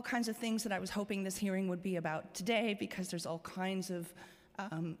all kinds of things that I was hoping this hearing would be about today, because there's all kinds of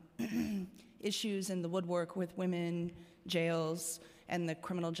issues in the woodwork with women, jails, and the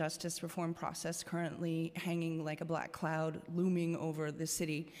criminal justice reform process currently hanging like a black cloud looming over the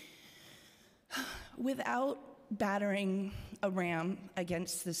city. Without battering a ram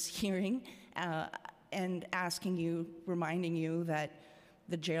against this hearing and asking you, reminding you that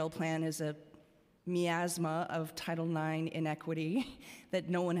the jail plan is a miasma of Title IX inequity that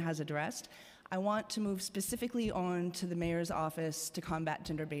no one has addressed, I want to move specifically on to the mayor's office to combat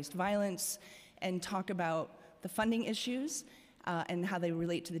gender-based violence and talk about the funding issues and how they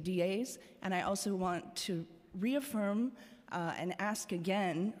relate to the DAs. And I also want to reaffirm and ask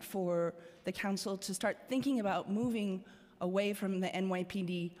again for the council to start thinking about moving away from the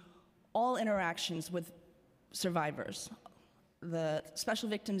NYPD all interactions with survivors. The special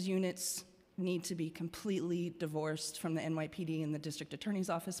victims units need to be completely divorced from the NYPD and the district attorney's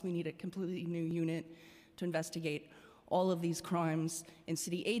office. We need a completely new unit to investigate all of these crimes in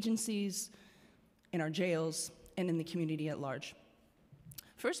city agencies, in our jails, and in the community at large.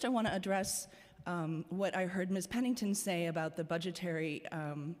 First, I want to address what I heard Ms. Pennington say about the budgetary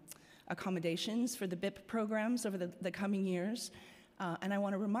accommodations for the BIP programs over the coming years. And I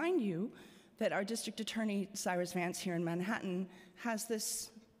want to remind you that our district attorney, Cyrus Vance, here in Manhattan, has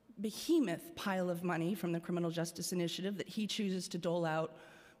this behemoth pile of money from the Criminal Justice Initiative that he chooses to dole out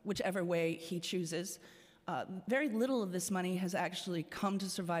whichever way he chooses. Very little of this money has actually come to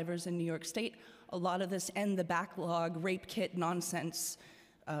survivors in New York State. A lot of this end the backlog, rape kit nonsense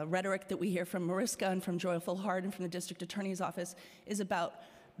rhetoric that we hear from Mariska and from Joyful Heart and from the district attorney's office is about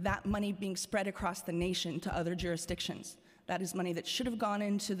that money being spread across the nation to other jurisdictions. That is money that should have gone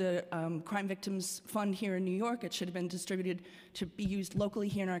into the Crime Victims Fund here in New York. It should have been distributed to be used locally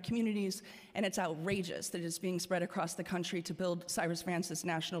here in our communities, and it's outrageous that it's being spread across the country to build Cyrus Vance's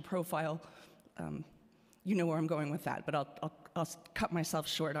national profile. You know where I'm going with that, but I'll cut myself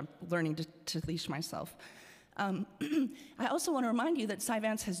short. I'm learning to leash myself. I also want to remind you that Cy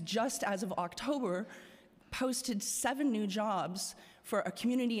Vance has just, as of October, posted 7 new jobs for a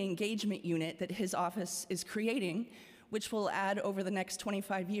community engagement unit that his office is creating, which will add over the next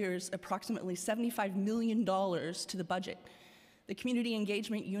 25 years approximately $75 million to the budget. The community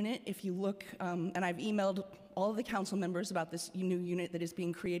engagement unit, if you look, and I've emailed all of the council members about this new unit that is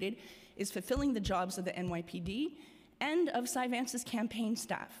being created, is fulfilling the jobs of the NYPD and of Cy Vance's campaign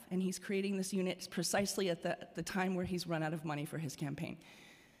staff. And he's creating this unit precisely at the time where he's run out of money for his campaign.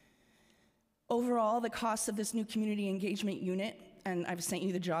 Overall, the costs of this new community engagement unit, and I've sent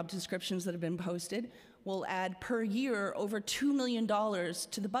you the job descriptions that have been posted, will add per year over $2 million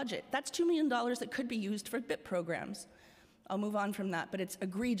to the budget. That's $2 million that could be used for BIP programs. I'll move on from that, but it's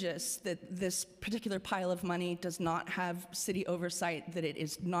egregious that this particular pile of money does not have city oversight, that it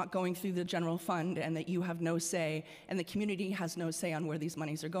is not going through the general fund, and that you have no say, and the community has no say on where these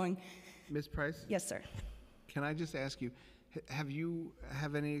monies are going. Ms. Price? Yes, sir. Can I just ask you, have you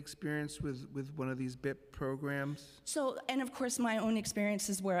any experience with one of these BIP programs? So, and of course, my own experience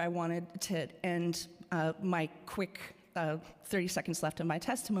is where I wanted to end my quick 30 seconds left of my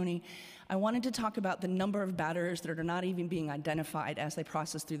testimony. I wanted to talk about the number of batterers that are not even being identified as they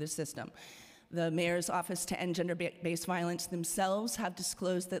process through the system. The Mayor's Office to End Gender-Based Violence themselves have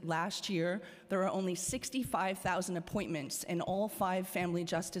disclosed that last year there are only 65,000 appointments in all 5 family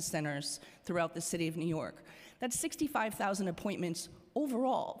justice centers throughout the city of New York. That's 65,000 appointments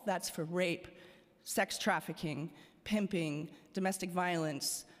overall. That's for rape, sex trafficking, pimping, domestic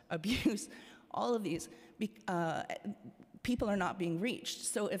violence, abuse, all of these. People are not being reached.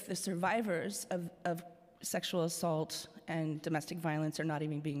 So if the survivors of sexual assault and domestic violence are not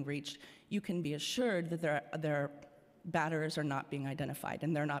even being reached, you can be assured that their batterers are not being identified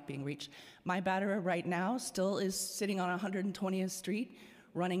and they're not being reached. My batterer right now still is sitting on 120th Street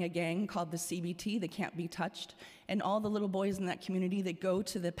running a gang called the CBT, the Can't Be Touched, and all the little boys in that community that go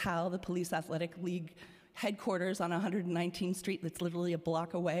to the PAL, the Police Athletic League headquarters on 119th Street that's literally a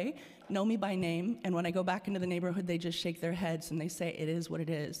block away, know me by name, and when I go back into the neighborhood, they just shake their heads and they say, it is what it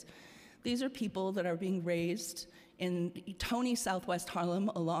is. These are people that are being raised in Tony, Southwest Harlem,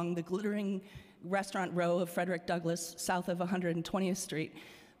 along the glittering restaurant row of Frederick Douglass, south of 120th Street.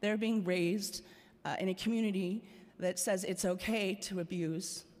 They're being raised in a community that says it's okay to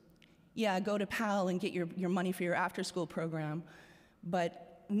abuse. Yeah, go to PAL and get your money for your after-school program,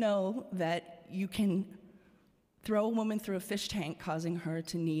 but know that you can throw a woman through a fish tank, causing her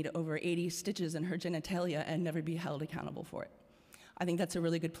to need over 80 stitches in her genitalia and never be held accountable for it. I think that's a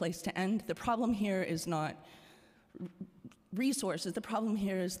really good place to end. The problem here is not resources. The problem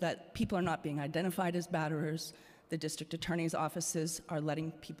here is that people are not being identified as batterers. The district attorney's offices are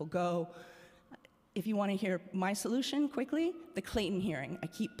letting people go. If you want to hear my solution quickly, the Clayton hearing. I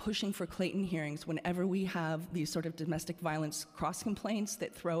keep pushing for Clayton hearings whenever we have these sort of domestic violence cross complaints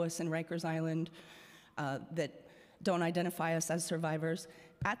that throw us in Rikers Island, that don't identify us as survivors.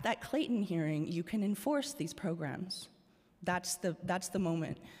 At that Clayton hearing, you can enforce these programs. That's the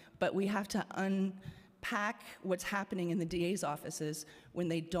moment. But we have to unpack what's happening in the DA's offices when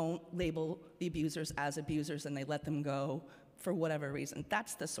they don't label the abusers as abusers and they let them go for whatever reason.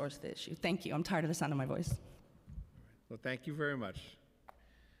 That's the source of the issue. Thank you. I'm tired of the sound of my voice. Well, thank you very much.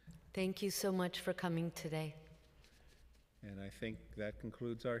 Thank you so much for coming today. And I think that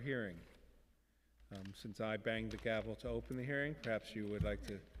concludes our hearing. Since I banged the gavel to open the hearing, perhaps you would like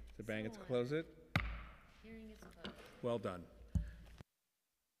to bang it to close it? Hearing is closed. Well done.